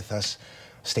moment with us.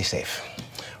 Stay safe.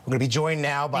 We're going to be joined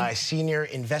now by senior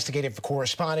investigative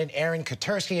correspondent Aaron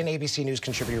Katersky and ABC News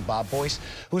contributor Bob Boyce,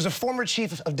 who is a former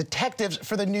chief of detectives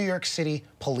for the New York City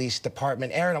Police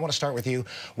Department. Aaron, I want to start with you.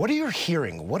 What are you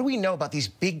hearing? What do we know about these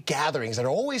big gatherings that are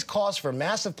always cause for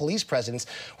massive police presence?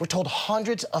 We're told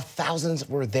hundreds of thousands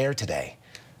were there today.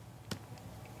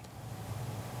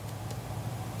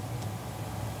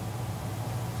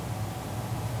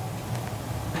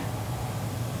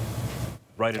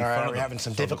 Right in front of them. We're having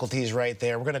some difficulties right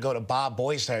there. We're going to go to Bob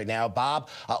Boyce right now. Bob,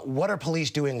 what are police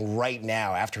doing right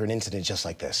now after an incident just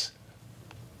like this?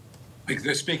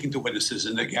 They're speaking to witnesses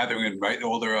and they're gathering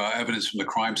all their evidence from the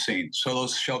crime scene. So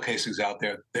those shell casings out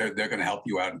there, they're going to help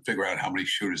you out and figure out how many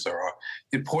shooters there are.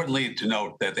 Importantly to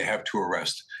note that they have 2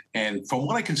 arrests. And from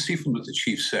what I can see from what the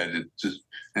chief said,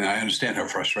 and I understand her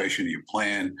frustration, you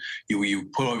plan, you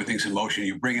put everything in motion,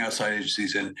 you bring outside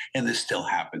agencies in, and this still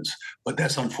happens. But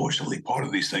that's unfortunately part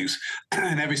of these things.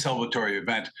 In every celebratory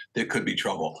event, there could be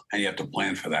trouble, and you have to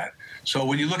plan for that. So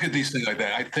when you look at these things like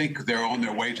that, I think they're on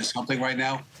their way to something right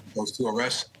now. Those 2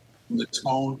 arrests, from the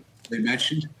tone they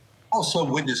mentioned. Also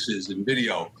witnesses and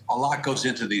video. A lot goes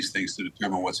into these things to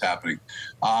determine what's happening.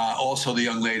 Also the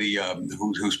young lady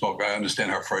who spoke, I understand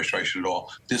her frustration at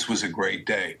all. This was a great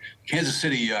day. Kansas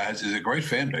City is a great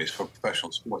fan base for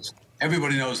professional sports.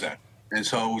 Everybody knows that. And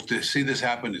so to see this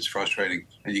happen, it's frustrating.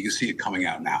 And you can see it coming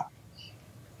out now.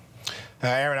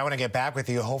 Aaron, I want to get back with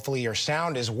you. Hopefully your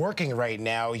sound is working right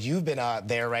now. You've been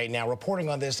there right now reporting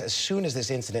on this as soon as this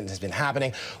incident has been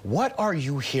happening. What are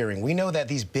you hearing? We know that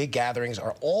these big gatherings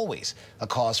are always a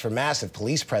cause for massive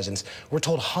police presence. We're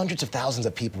told hundreds of thousands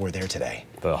of people were there today.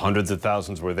 The hundreds of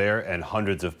thousands were there and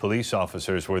hundreds of police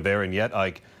officers were there, and yet,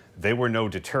 Ike, they were no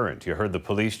deterrent. You heard the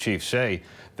police chief say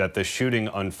that the shooting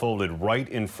unfolded right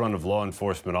in front of law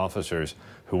enforcement officers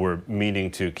who were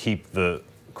meaning to keep the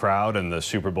crowd and the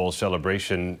Super Bowl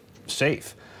celebration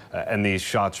safe, and these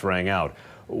shots rang out.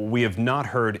 We have not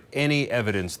heard any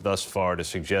evidence thus far to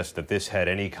suggest that this had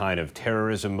any kind of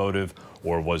terrorism motive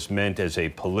or was meant as a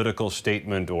political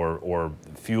statement or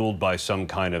fueled by some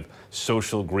kind of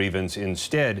social grievance.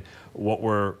 Instead, what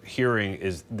we're hearing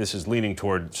is this is leaning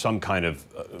toward some kind of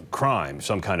crime,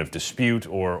 some kind of dispute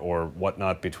or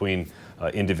whatnot between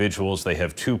individuals. They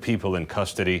have 2 people in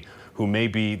custody who may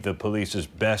be the police's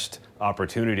best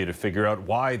opportunity to figure out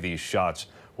why these shots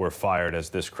were fired as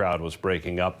this crowd was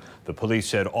breaking up. The police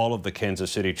said all of the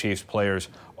Kansas City Chiefs players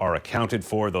are accounted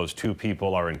for. Those 2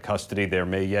 people are in custody. There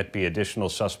may yet be additional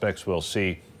suspects, we'll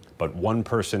see, but 1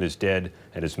 person is dead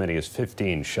and as many as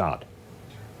 15 shot.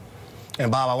 And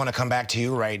Bob, I want to come back to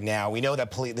you right now. We know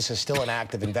that this is still an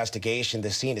active investigation. The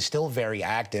scene is still very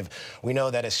active. We know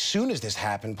that as soon as this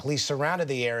happened, police surrounded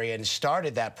the area and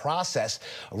started that process.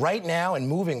 Right now and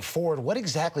moving forward, what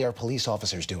exactly are police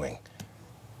officers doing?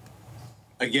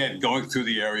 Again, going through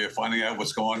the area, finding out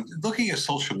what's going on, looking at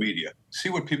social media, see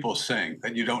what people are saying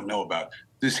that you don't know about.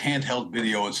 This handheld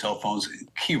video and cell phones,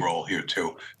 key role here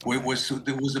too. There was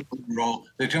a role.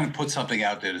 They're trying to put something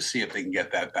out there to see if they can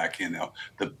get that back in.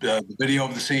 The video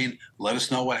of the scene, let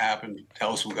us know what happened,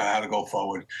 tell us how to go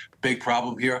forward. Big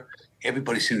problem here,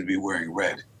 everybody seemed to be wearing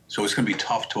red. So it's going to be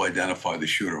tough to identify the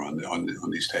shooter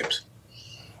on these tapes.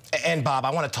 And Bob,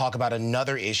 I want to talk about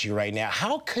another issue right now.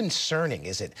 How concerning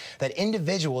is it that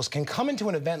individuals can come into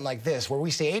an event like this where we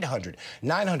say 800,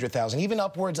 900,000, even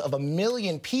upwards of 1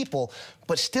 million people,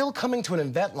 but still coming to an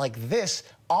event like this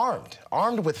armed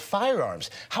with firearms?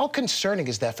 How concerning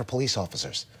is that for police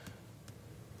officers?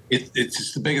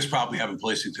 It's the biggest problem we have in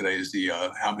policing today is the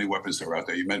how many weapons are out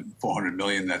there. You meant 400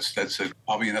 million. That's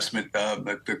probably an estimate,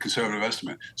 the conservative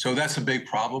estimate. So that's a big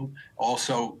problem.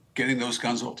 Also, getting those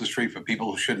guns off the street for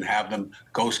people who shouldn't have them,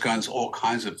 ghost guns, all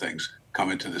kinds of things come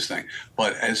into this thing.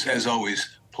 But as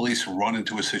always, police run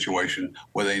into a situation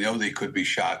where they know they could be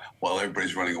shot while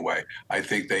everybody's running away. I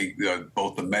think they,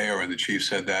 both the mayor and the chief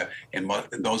said that, and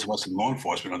those of us in law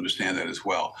enforcement understand that as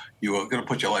well. You are going to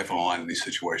put your life on the line in these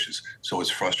situations, so it's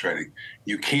frustrating.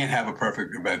 You can't have a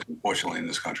perfect event, unfortunately, in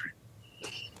this country.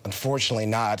 Unfortunately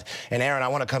not. And Aaron, I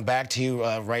want to come back to you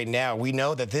right now. We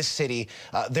know that this city,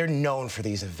 they're known for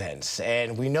these events.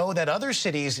 And we know that other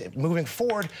cities moving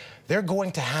forward, they're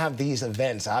going to have these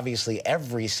events, obviously,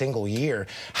 every single year.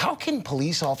 How can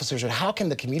police officers or how can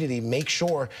the community make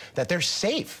sure that they're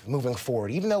safe moving forward,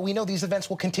 even though we know these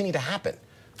events will continue to happen?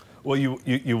 Well,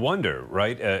 you wonder,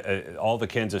 right? All the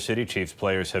Kansas City Chiefs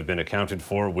players have been accounted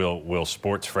for. Will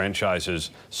sports franchises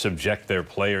subject their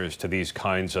players to these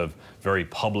kinds of very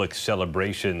public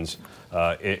celebrations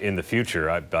in the future?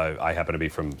 I happen to be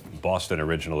from Boston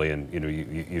originally, and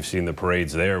you've seen the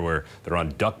parades there where they're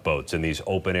on duck boats in these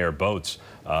open air boats.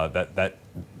 That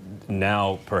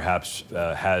now perhaps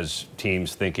has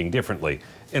teams thinking differently.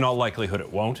 In all likelihood,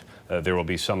 it won't. There will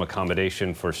be some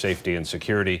accommodation for safety and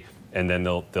security, and then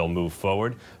they'll move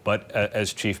forward. But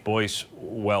as Chief Boyce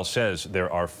well says,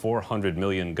 there are 400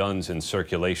 million guns in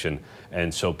circulation,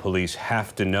 and so police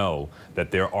have to know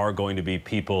that there are going to be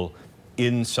people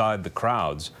inside the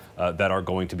crowds that are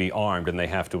going to be armed, and they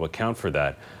have to account for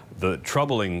that. The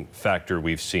troubling factor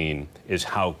we've seen is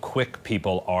how quick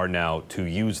people are now to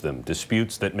use them.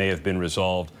 Disputes that may have been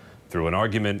resolved through an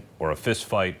argument or a fist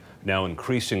fight now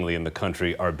increasingly in the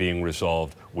country are being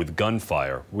resolved with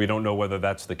gunfire. We don't know whether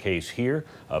that's the case here,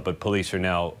 but police are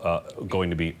now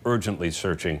going to be urgently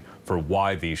searching for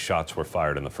why these shots were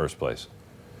fired in the first place.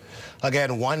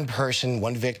 Again, one person,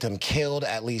 one victim killed,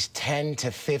 at least 10 to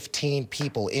 15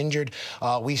 people injured.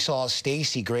 We saw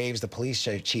Stacey Graves, the police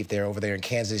chief over there in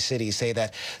Kansas City, say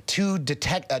that two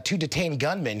detained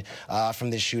gunmen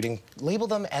from this shooting labeled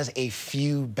them as a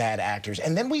few bad actors.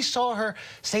 And then we saw her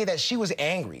say that she was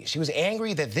angry. She was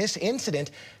angry that this incident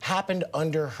happened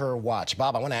under her watch.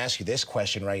 Bob, I want to ask you this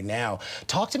question right now.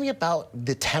 Talk to me about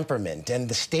the temperament and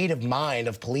the state of mind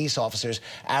of police officers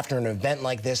after an event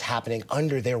like this happening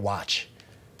under their watch.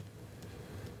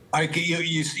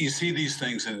 You see these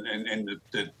things and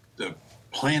the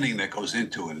planning that goes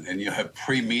into it, and you have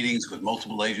pre-meetings with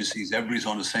multiple agencies. Everybody's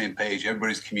on the same page.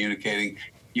 Everybody's communicating.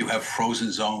 You have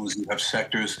frozen zones. You have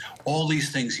sectors. All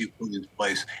these things you put into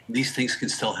place. These things can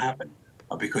still happen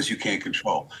because you can't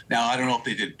control. Now, I don't know if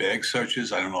they did bag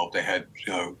searches. I don't know if they had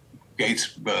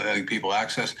gates letting people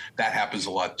access. That happens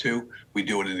a lot too. We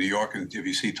do it in New York, and if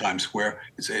you see Times Square,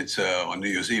 it's on New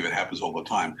Year's Eve. It happens all the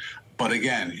time. But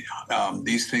again,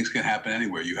 these things can happen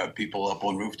anywhere. You have people up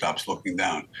on rooftops looking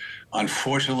down.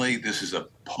 Unfortunately, this is a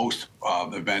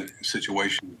post-event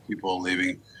situation. People are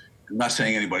leaving. I'm not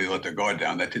saying anybody let their guard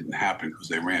down. That didn't happen because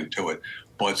they ran to it.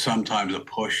 But sometimes a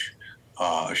push,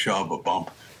 a shove, a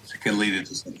bump can lead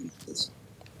into something like this.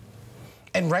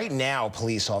 And right now,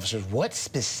 police officers, what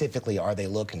specifically are they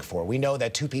looking for? We know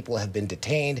that 2 people have been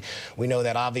detained. We know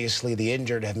that obviously the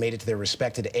injured have made it to their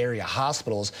respected area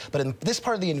hospitals. But in this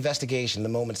part of the investigation, the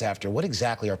moments after, what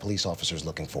exactly are police officers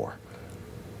looking for?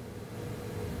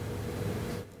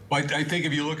 Well, I think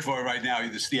if you look for it right now,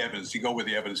 you see the evidence. You go where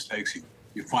the evidence takes you.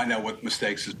 You find out what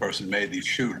mistakes this person made, these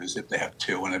shooters, if they have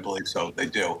 2, and I believe so, they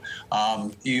do.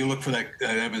 You look for that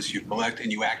evidence, you collect,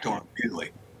 and you act on it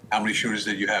immediately. How many shooters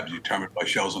did you have determined by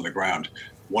shells on the ground?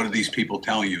 What are these people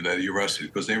telling you that you arrested?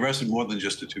 Because they arrested more than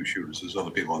just the 2 shooters. There's other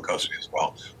people in custody as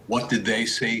well. What did they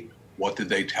see? What did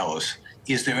they tell us?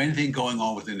 Is there anything going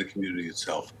on within the community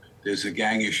itself? There's a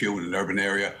gang issue in an urban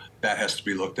area. That has to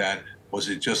be looked at. Was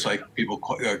it just like people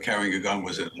carrying a gun?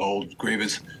 Was it an old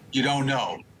grievance? You don't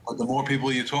know. But the more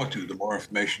people you talk to, the more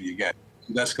information you get.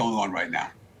 So that's going on right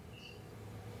now.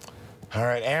 All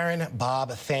right, Aaron,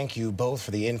 Bob, thank you both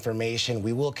for the information.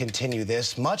 We will continue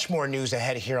this. Much more news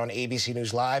ahead here on ABC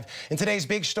News Live. In today's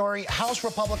big story, House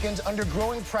Republicans under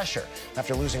growing pressure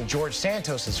after losing George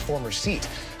Santos's former seat.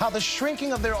 How the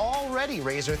shrinking of their already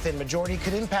razor-thin majority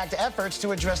could impact efforts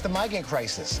to address the migrant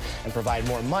crisis and provide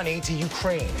more money to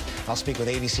Ukraine. I'll speak with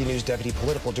ABC News Deputy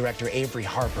Political Director Avery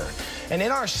Harper. And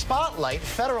in our spotlight,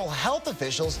 federal health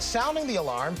officials sounding the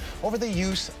alarm over the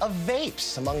use of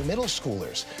vapes among middle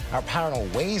schoolers. Our panel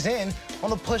weighs in on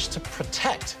the push to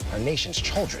protect our nation's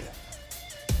children.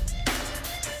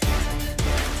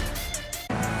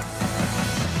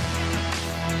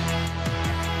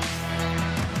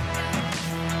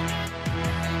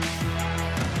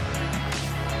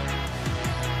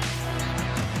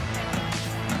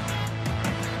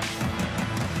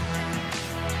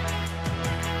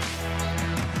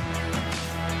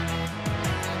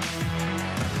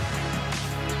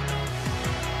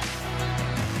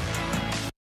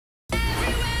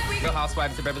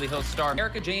 Housewives of Beverly Hills star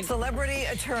Erica Jane. Celebrity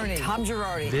attorney Tom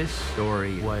Girardi. This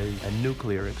story was a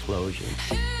nuclear explosion.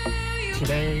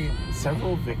 Today,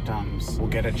 several victims will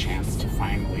get a chance to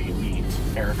finally meet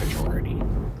Erica Girardi.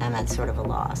 I'm at sort of a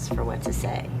loss for what to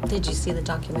say. Did you see the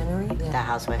documentary? The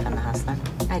Housewife and the Hustler?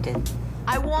 I did.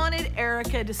 I wanted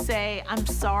Erica to say, I'm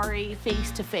sorry, face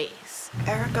to face.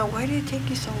 Erica, why did it take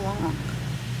you so long?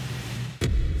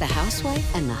 The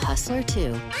Housewife and the Hustler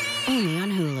 2, only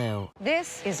on Hulu.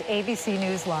 This is ABC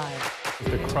News Live.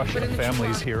 The crush of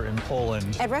families here in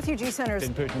Poland. At refugee centers.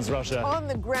 In Putin's Russia. On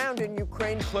the ground in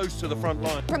Ukraine. Close to the front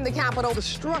line. From the capital.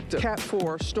 Destructive Cat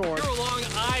 4 storm. You're along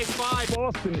I-5.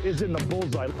 Boston is in the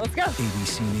bullseye. Let's go.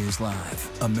 ABC News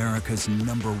Live, America's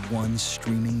 #1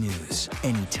 streaming news.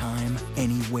 Anytime,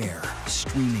 anywhere.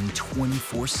 Streaming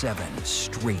 24/7,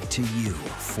 straight to you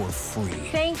for free.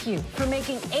 Thank you for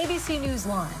making ABC News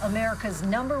Live America's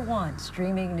 #1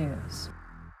 streaming news.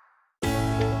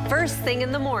 First thing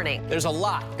in the morning. There's a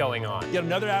lot going on. Yet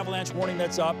another avalanche warning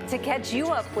that's up. To catch you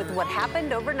up with what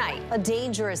happened overnight. A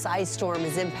dangerous ice storm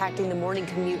is impacting the morning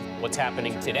commute. What's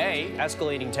happening today?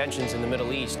 Escalating tensions in the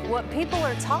Middle East. What people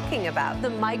are talking about. The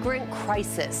migrant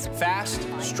crisis. Fast,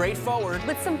 straightforward.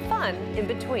 With some fun in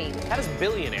between. How does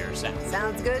billionaire sound?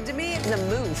 Sounds good to me. The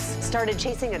moose started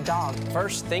chasing a dog.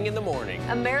 First thing in the morning.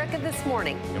 America This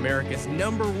Morning. America's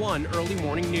 #1 early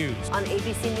morning news. On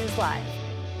ABC News Live.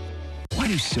 Why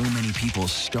do so many people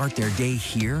start their day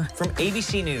here? From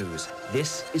ABC News,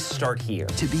 this is Start Here.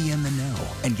 To be in the know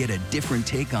and get a different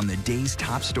take on the day's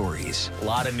top stories. A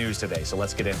lot of news today, so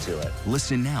let's get into it.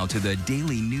 Listen now to the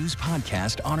daily news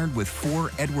podcast honored with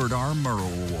 4 Edward R.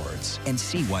 Murrow Awards and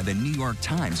see why the New York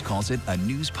Times calls it a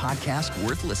news podcast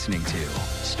worth listening to.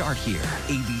 Start Here,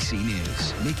 ABC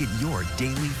News. Make it your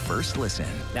daily first listen.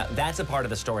 Now, that's a part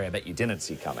of the story I bet you didn't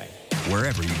see coming.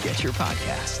 Wherever you get your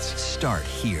podcasts, Start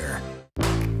Here.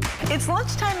 It's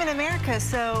lunchtime in America,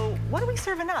 so what are we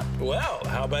serving up? Well,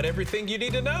 how about everything you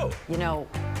need to know? You know,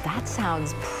 that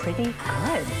sounds pretty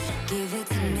good. Give it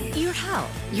to me. Your health,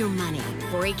 your money,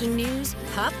 breaking news,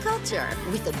 pop culture,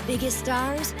 with the biggest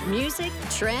stars, music,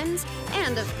 trends,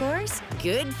 and of course,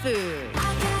 good food.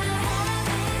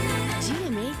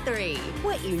 GMA 3,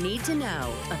 what you need to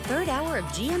know. A third hour of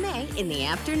GMA in the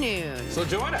afternoon. So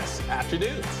join us,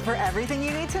 afternoons. For everything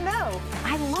you need to know.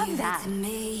 I love that.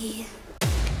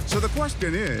 So the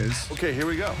question is... Okay, here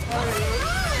we go.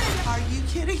 Are you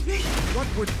kidding me? What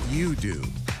would you do?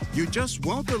 You just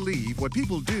won't believe what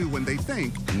people do when they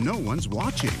think no one's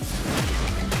watching.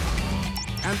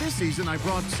 And this season, I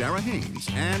brought Sarah Haynes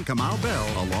and Kamal Bell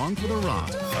along for the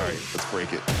ride. All right, let's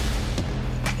break it.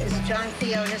 Is John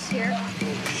Theonis here?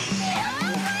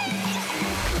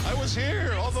 I was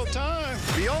here all the time.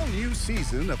 The all-new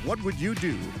season of What Would You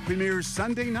Do premieres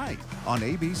Sunday night on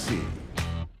ABC.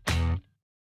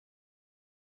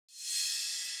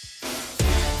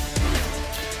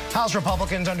 House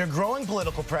Republicans under growing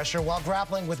political pressure while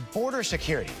grappling with border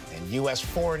security and U.S.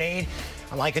 foreign aid.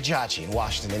 I'm Mike Ajachi in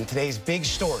Washington. In today's big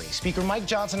story, Speaker Mike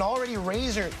Johnson already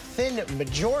razor-thin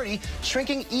majority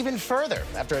shrinking even further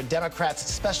after a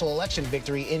Democrats' special election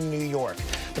victory in New York.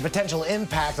 The potential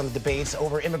impact on the debates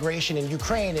over immigration in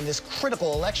Ukraine in this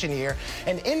critical election year.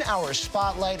 And in our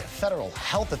spotlight, federal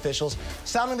health officials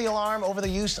sounding the alarm over the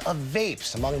use of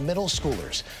vapes among middle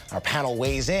schoolers. Our panel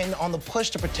weighs in on the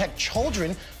push to protect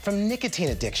children from nicotine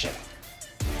addiction.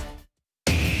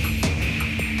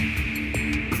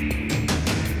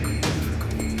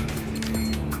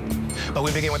 But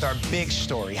we begin with our big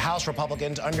story. House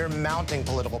Republicans under mounting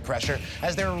political pressure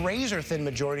as their razor-thin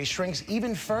majority shrinks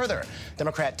even further.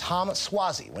 Democrat Tom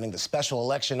Suozzi winning the special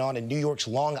election on in New York's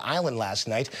Long Island last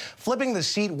night, flipping the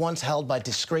seat once held by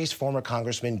disgraced former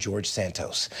Congressman George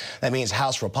Santos. That means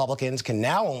House Republicans can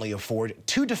now only afford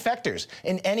 2 defectors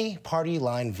in any party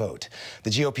line vote.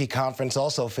 The GOP conference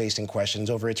also facing questions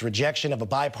over its rejection of a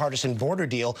bipartisan border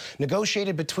deal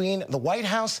negotiated between the White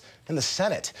House and the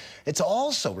Senate. It's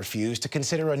also refused to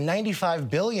consider a $95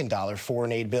 billion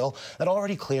foreign aid bill that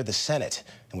already cleared the Senate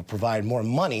and would provide more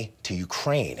money to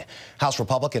Ukraine. House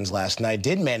Republicans last night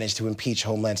did manage to impeach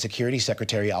Homeland Security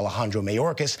Secretary Alejandro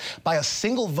Mayorkas by a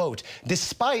single vote,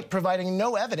 despite providing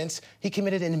no evidence he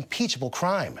committed an impeachable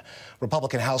crime.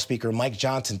 Republican House Speaker Mike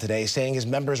Johnson today saying his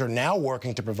members are now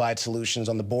working to provide solutions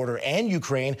on the border and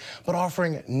Ukraine, but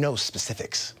offering no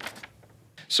specifics.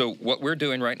 So what we're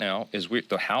doing right now is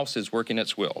the House is working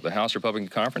its will. The House Republican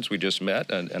Conference, we just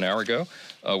met an hour ago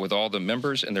with all the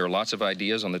members, and there are lots of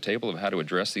ideas on the table of how to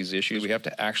address these issues. We have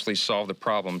to actually solve the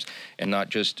problems and not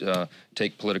just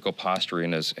take political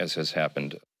posturing as has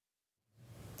happened.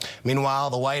 Meanwhile,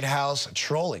 the White House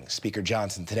trolling Speaker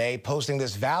Johnson today, posting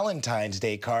this Valentine's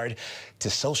Day card to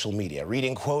social media,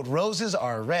 reading, quote, "Roses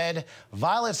are red,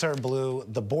 violets are blue.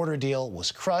 The border deal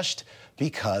was crushed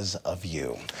because of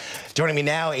you." Joining me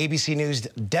now, ABC News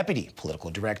Deputy Political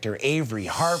Director Avery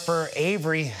Harper.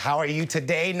 Avery, how are you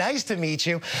today? Nice to meet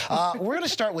you. We're going to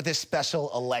start with this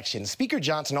special election. Speaker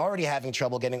Johnson already having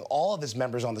trouble getting all of his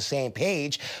members on the same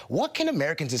page. What can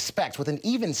Americans expect with an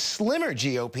even slimmer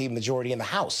GOP majority in the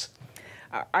House?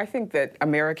 I think that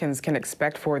Americans can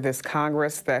expect for this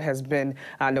Congress that has been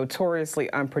notoriously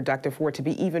unproductive for it to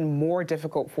be even more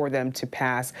difficult for them to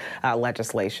pass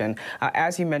legislation.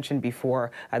 As you mentioned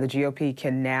before, the GOP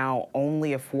can now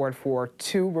only afford for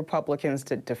 2 Republicans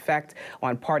to defect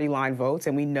on party line votes,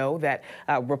 and we know that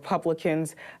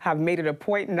Republicans have made it a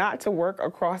point not to work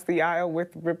across the aisle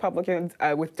with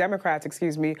Democrats,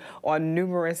 on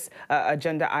numerous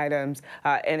agenda items.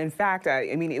 And in fact,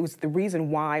 I mean, it was the reason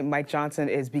why Mike Johnson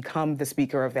is become the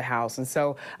Speaker of the House. And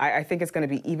so I think it's going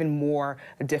to be even more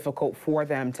difficult for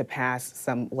them to pass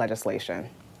some legislation.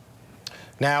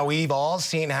 Now, we've all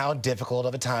seen how difficult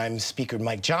of a time Speaker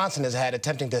Mike Johnson has had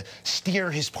attempting to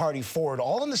steer his party forward,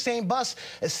 all on the same bus,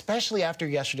 especially after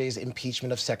yesterday's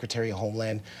impeachment of Secretary of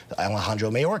Homeland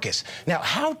Alejandro Mayorkas. Now,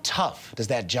 how tough does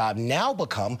that job now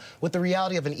become with the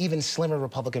reality of an even slimmer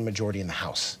Republican majority in the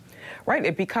House? Right,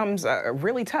 it becomes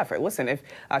really tough. Listen, if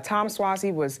Tom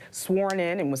Suozzi was sworn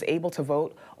in and was able to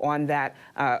vote on that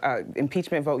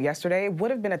impeachment vote yesterday, it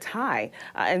would have been a tie.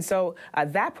 And so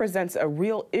that presents a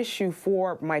real issue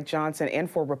for Mike Johnson and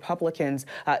for Republicans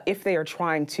if they are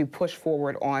trying to push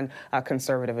forward on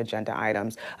conservative agenda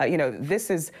items. You know, this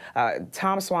is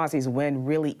Tom Suozzi's win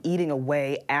really eating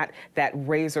away at that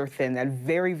razor thin, that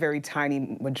very, very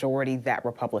tiny majority that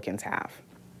Republicans have.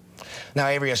 Now,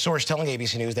 Avery, a source telling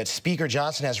ABC News that Speaker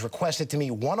Johnson has requested to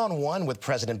meet one-on-one with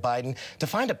President Biden to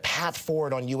find a path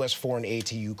forward on U.S. foreign aid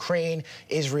to Ukraine,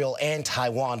 Israel, and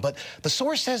Taiwan. But the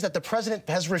source says that the president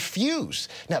has refused.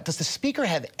 Now, does the speaker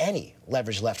have any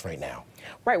leverage left right now?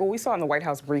 Right. Well, we saw in the White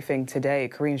House briefing today,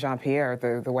 Karine Jean-Pierre,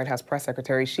 the White House press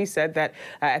secretary, she said that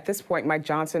at this point, Mike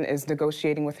Johnson is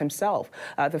negotiating with himself.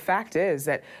 The fact is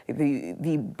that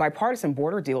the bipartisan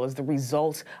border deal is the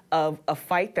result of a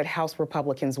fight that House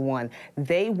Republicans won.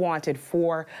 They wanted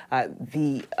for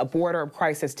the border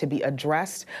crisis to be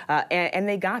addressed, and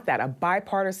they got that. A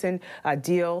bipartisan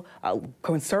deal,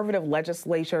 conservative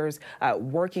legislators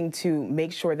working to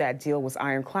make sure that deal was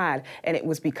ironclad, and it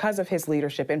was because of his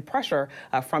leadership and pressure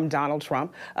from Donald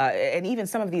Trump, and even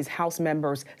some of these House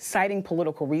members citing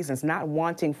political reasons, not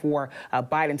wanting for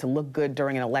Biden to look good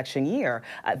during an election year,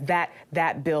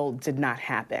 that bill did not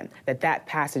happen, that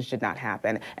passage did not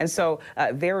happen. And so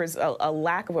there is a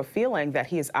lack of a feeling that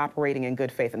he is operating in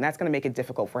good faith, and that's going to make it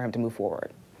difficult for him to move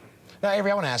forward. Now,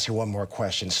 Avery, I want to ask you one more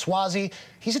question. Suozzi,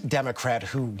 he's a Democrat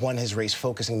who won his race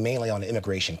focusing mainly on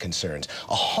immigration concerns,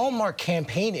 a hallmark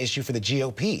campaign issue for the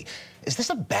GOP. Is this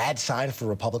a bad sign for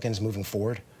Republicans moving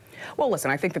forward? Well, listen,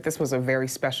 I think that this was a very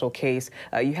special case.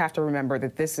 You have to remember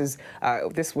that this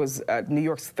was New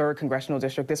York's 3rd congressional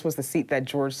district. This was the seat that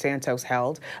George Santos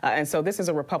held. And so this is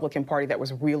a Republican Party that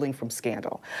was reeling from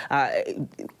scandal.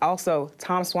 Also,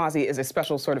 Tom Suozzi is a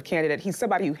special sort of candidate. He's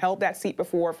somebody who held that seat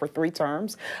before for 3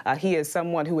 terms. He is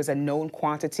someone who is a known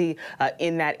quantity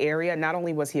in that area. Not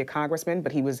only was he a congressman,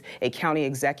 but he was a county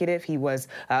executive. He was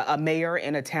a mayor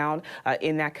in a town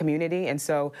in that community. And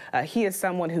so he is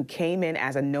someone who came in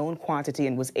as a known quantity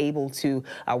and was able to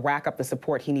rack up the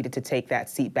support he needed to take that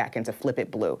seat back and to flip it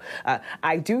blue.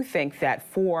 I do think that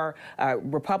for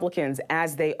Republicans,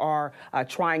 as they are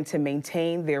trying to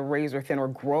maintain their razor thin or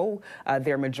grow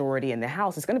their majority in the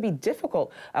House, it's going to be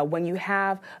difficult when you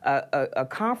have a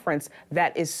conference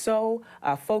that is so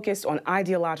focused on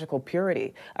ideological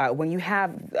purity. When you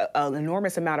have an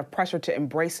enormous amount of pressure to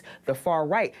embrace the far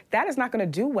right, that is not going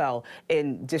to do well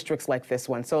in districts like this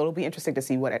one. So it'll be interesting to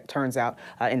see what it turns out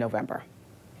in November.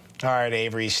 All right,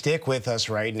 Avery, stick with us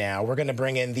right now. We're going to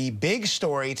bring in the big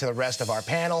story to the rest of our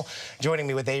panel. Joining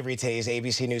me with Avery today is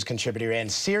ABC News contributor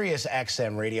and Sirius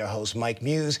XM radio host Mike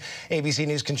Muse, ABC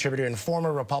News contributor and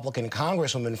former Republican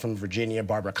Congresswoman from Virginia,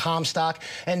 Barbara Comstock,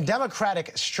 and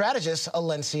Democratic strategist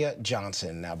Alencia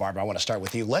Johnson. Now, Barbara, I want to start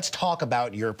with you. Let's talk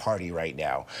about your party right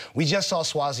now. We just saw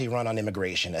Suozzi run on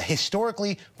immigration, a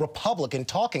historically Republican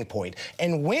talking point,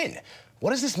 and win. What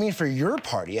does this mean for your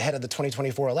party ahead of the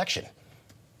 2024 election?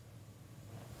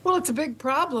 Well, it's a big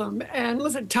problem. And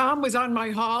listen, Tom was on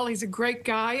my hall. He's a great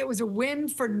guy. It was a win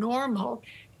for normal.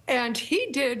 And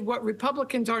he did what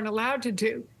Republicans aren't allowed to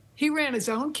do. He ran his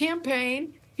own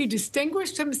campaign. He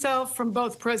distinguished himself from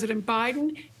both President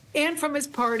Biden and from his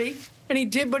party. And he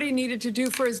did what he needed to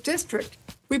do for his district.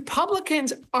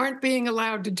 Republicans aren't being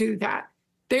allowed to do that.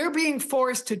 They're being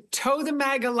forced to toe the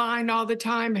MAGA line all the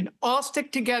time and all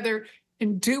stick together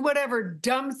and do whatever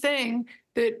dumb thing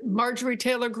that Marjorie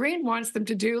Taylor Greene wants them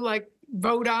to do, like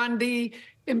vote on the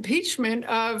impeachment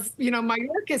of,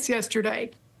 Mayorkas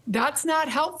yesterday. That's not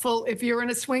helpful if you're in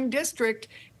a swing district.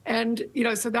 And,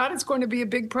 so that is going to be a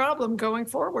big problem going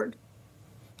forward.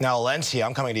 Now, Alencia,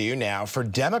 I'm coming to you now. For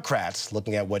Democrats,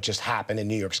 looking at what just happened in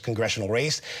New York's congressional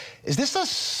race, is this a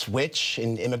switch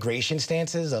in immigration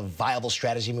stances, a viable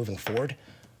strategy moving forward?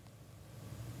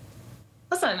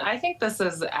 Listen, I think this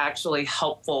is actually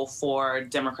helpful for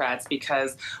Democrats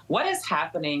because what is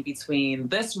happening between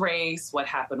this race, what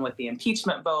happened with the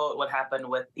impeachment vote, what happened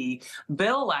with the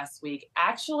bill last week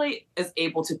actually is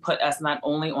able to put us not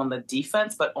only on the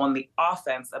defense, but on the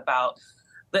offense about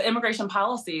the immigration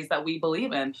policies that we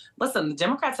believe in. Listen, the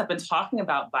Democrats have been talking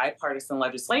about bipartisan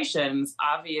legislation. It's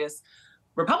obvious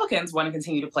Republicans want to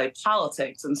continue to play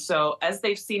politics. And so as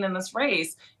they've seen in this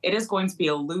race, it is going to be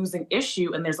a losing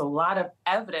issue. And there's a lot of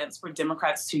evidence for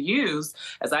Democrats to use,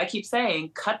 as I keep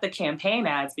saying, cut the campaign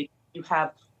ads because you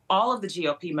have all of the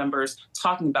GOP members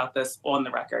talking about this on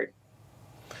the record.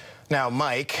 Now,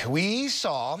 Mike, we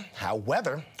saw how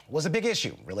weather was a big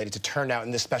issue related to turnout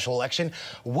in this special election.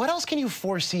 What else can you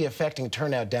foresee affecting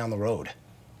turnout down the road?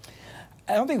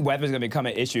 I don't think weather is going to become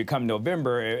an issue come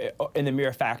November. In the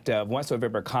mere fact of once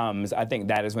November comes, I think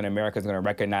that is when America is going to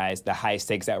recognize the high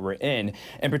stakes that we're in.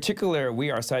 In particular, we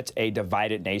are such a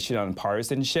divided nation on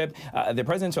partisanship. The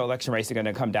presidential election race is going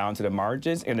to come down to the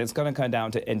margins, and it's going to come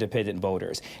down to independent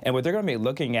voters. And what they're going to be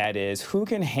looking at is who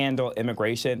can handle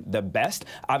immigration the best.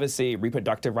 Obviously,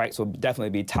 reproductive rights will definitely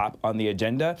be top on the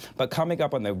agenda, but coming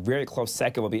up on the very close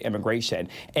second will be immigration.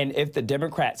 And if the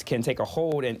Democrats can take a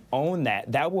hold and own that,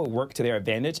 that will work to their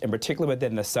advantage, and particularly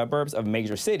within the suburbs of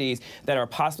major cities that are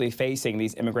possibly facing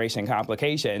these immigration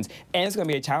complications. And it's going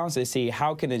to be a challenge to see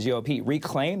how can the GOP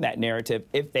reclaim that narrative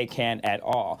if they can at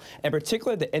all. In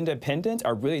particular, the independents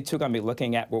are really too going to be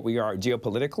looking at what we are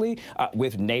geopolitically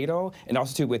with NATO and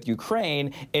also too with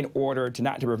Ukraine in order to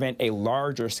not to prevent a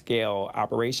larger scale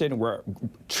operation where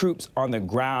troops on the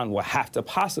ground will have to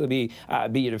possibly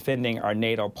be defending our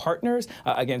NATO partners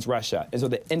against Russia. And so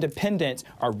the independents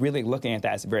are really looking at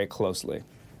that very closely.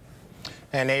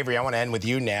 And Avery, I want to end with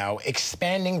you now.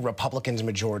 Expanding Republicans'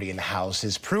 majority in the House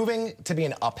is proving to be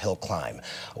an uphill climb.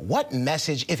 What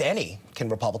message, if any, can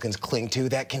Republicans cling to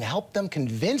that can help them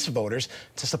convince voters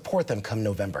to support them come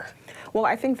November? Well,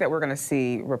 I think that we're going to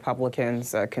see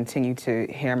Republicans continue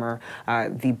to hammer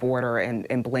the border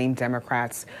and blame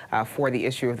Democrats for the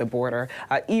issue of the border,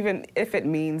 even if it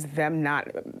means them not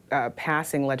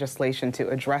passing legislation to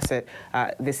address it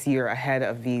this year ahead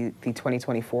of the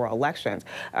 2024 elections.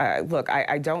 Look,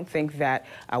 I don't think that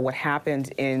what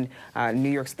happened in New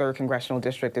York's 3rd Congressional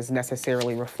District is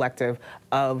necessarily reflective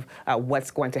of what's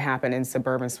going to happen in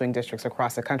suburban swing districts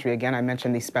across the country. Again, I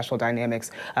mentioned the special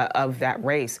dynamics of that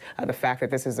race. The fact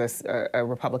that this is a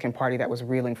Republican Party that was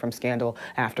reeling from scandal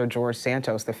after George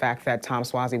Santos, the fact that Tom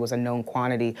Suozzi was a known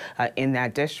quantity in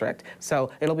that district.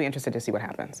 So it'll be interesting to see what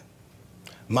happens.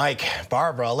 Mike,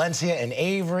 Barbara, Alencia, and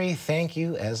Avery, thank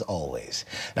you as always.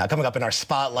 Now, coming up in our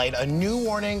spotlight, a new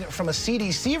warning from a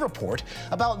CDC report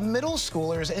about middle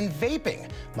schoolers and vaping.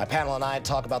 My panel and I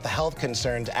talk about the health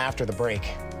concerns after the break.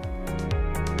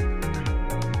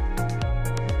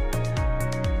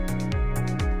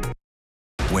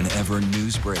 Whenever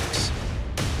news breaks,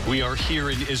 we are here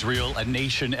in Israel, a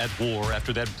nation at war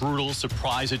after that brutal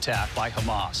surprise attack by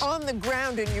Hamas. On the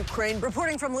ground in Ukraine,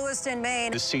 reporting from Lewiston,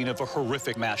 Maine. The scene of a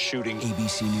horrific mass shooting.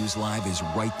 ABC News Live is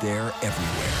right there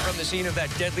everywhere. From the scene of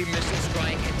that deadly missile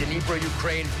strike in Dnipro,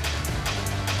 Ukraine.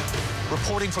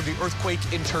 Reporting from the earthquake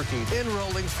in Turkey. In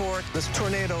Rolling Fork, this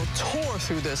tornado tore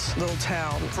through this little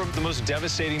town. From the most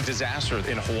devastating disaster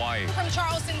in Hawaii. From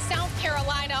Charleston, South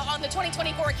Carolina, on the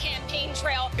 2024 campaign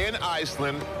trail. In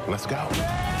Iceland, let's go.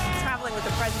 Traveling with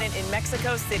the president in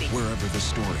Mexico City. Wherever the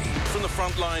story. From the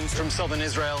front lines. From southern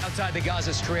Israel. Outside the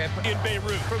Gaza Strip. In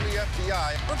Beirut. From the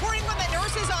FBI. Reporting from the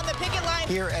nurses on the picket line.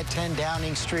 Here at 10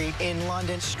 Downing Street in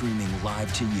London. Streaming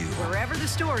live to you. Wherever the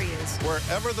story is.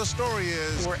 Wherever the story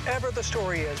is. Wherever the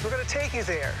story is. We're going to take you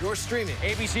there. You're streaming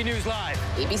ABC News Live.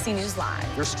 ABC News Live.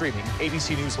 You're streaming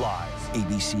ABC News Live.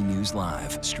 ABC News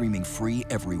Live. Streaming free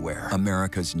everywhere.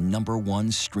 America's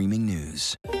 #1 streaming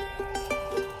news.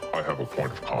 I have a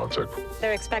point of contact.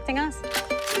 They're expecting us?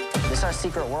 This is our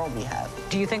secret world we have.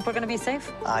 Do you think we're going to be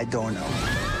safe? I don't know.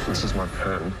 This is my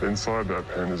pen. Inside that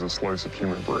pen is a slice of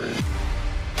human brain.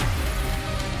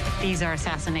 These are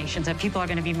assassinations, that people are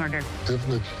going to be murdered.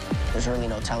 Definitely. There's really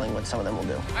no telling what some of them will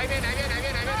do. I'm in.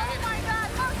 Oh, my God.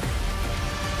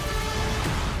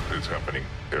 happening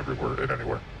everywhere and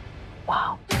anywhere.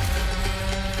 Wow.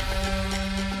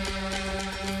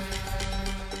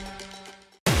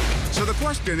 So the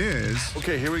question is...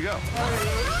 Okay, here we go.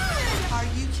 Are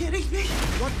you kidding me?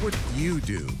 What would you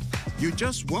do? You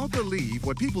just won't believe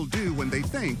what people do when they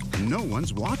think no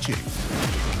one's watching.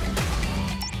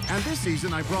 And this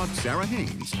season, I brought Sarah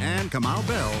Haynes and Kamal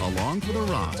Bell along for the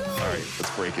ride. All right,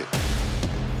 let's break it.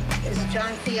 Is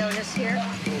John Theonis here?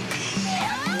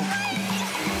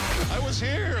 I was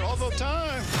here all the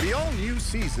time. The all-new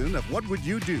season of What Would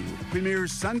You Do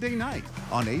premieres Sunday night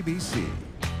on ABC.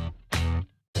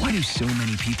 Why do so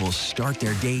many people start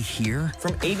their day here?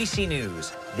 From ABC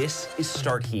News, this is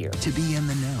Start Here. To be in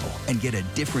the know and get a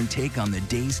different take on the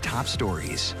day's top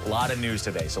stories. A lot of news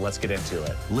today, so let's get into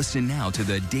it. Listen now to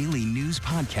the Daily News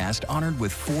Podcast honored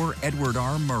with 4 Edward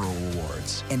R. Murrow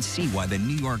Awards and see why the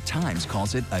New York Times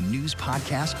calls it a news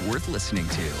podcast worth listening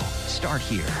to. Start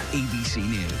Here, ABC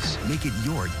News. Make it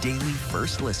your daily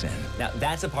first listen. Now,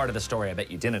 that's a part of the story I bet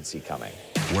you didn't see coming.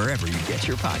 Wherever you get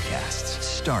your podcasts,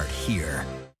 Start Here.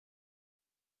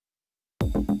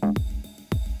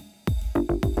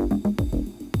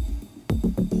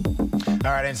 All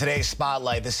right, in today's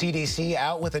Spotlight, the CDC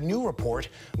out with a new report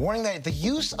warning that the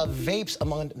use of vapes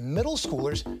among middle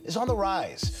schoolers is on the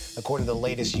rise. According to the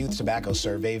latest youth tobacco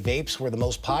survey, vapes were the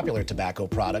most popular tobacco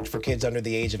product for kids under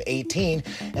the age of 18.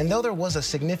 And though there was a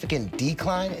significant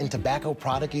decline in tobacco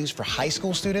product use for high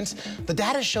school students, the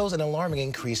data shows an alarming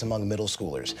increase among middle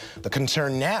schoolers. The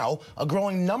concern now, a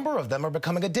growing number of them are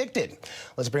becoming addicted.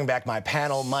 Let's bring back my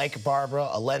panel, Mike, Barbara,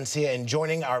 Alencia, and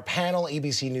joining our panel,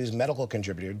 ABC News medical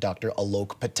contributor, Dr.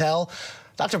 Alok Patel.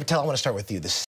 Dr. Patel, I want to start with you. The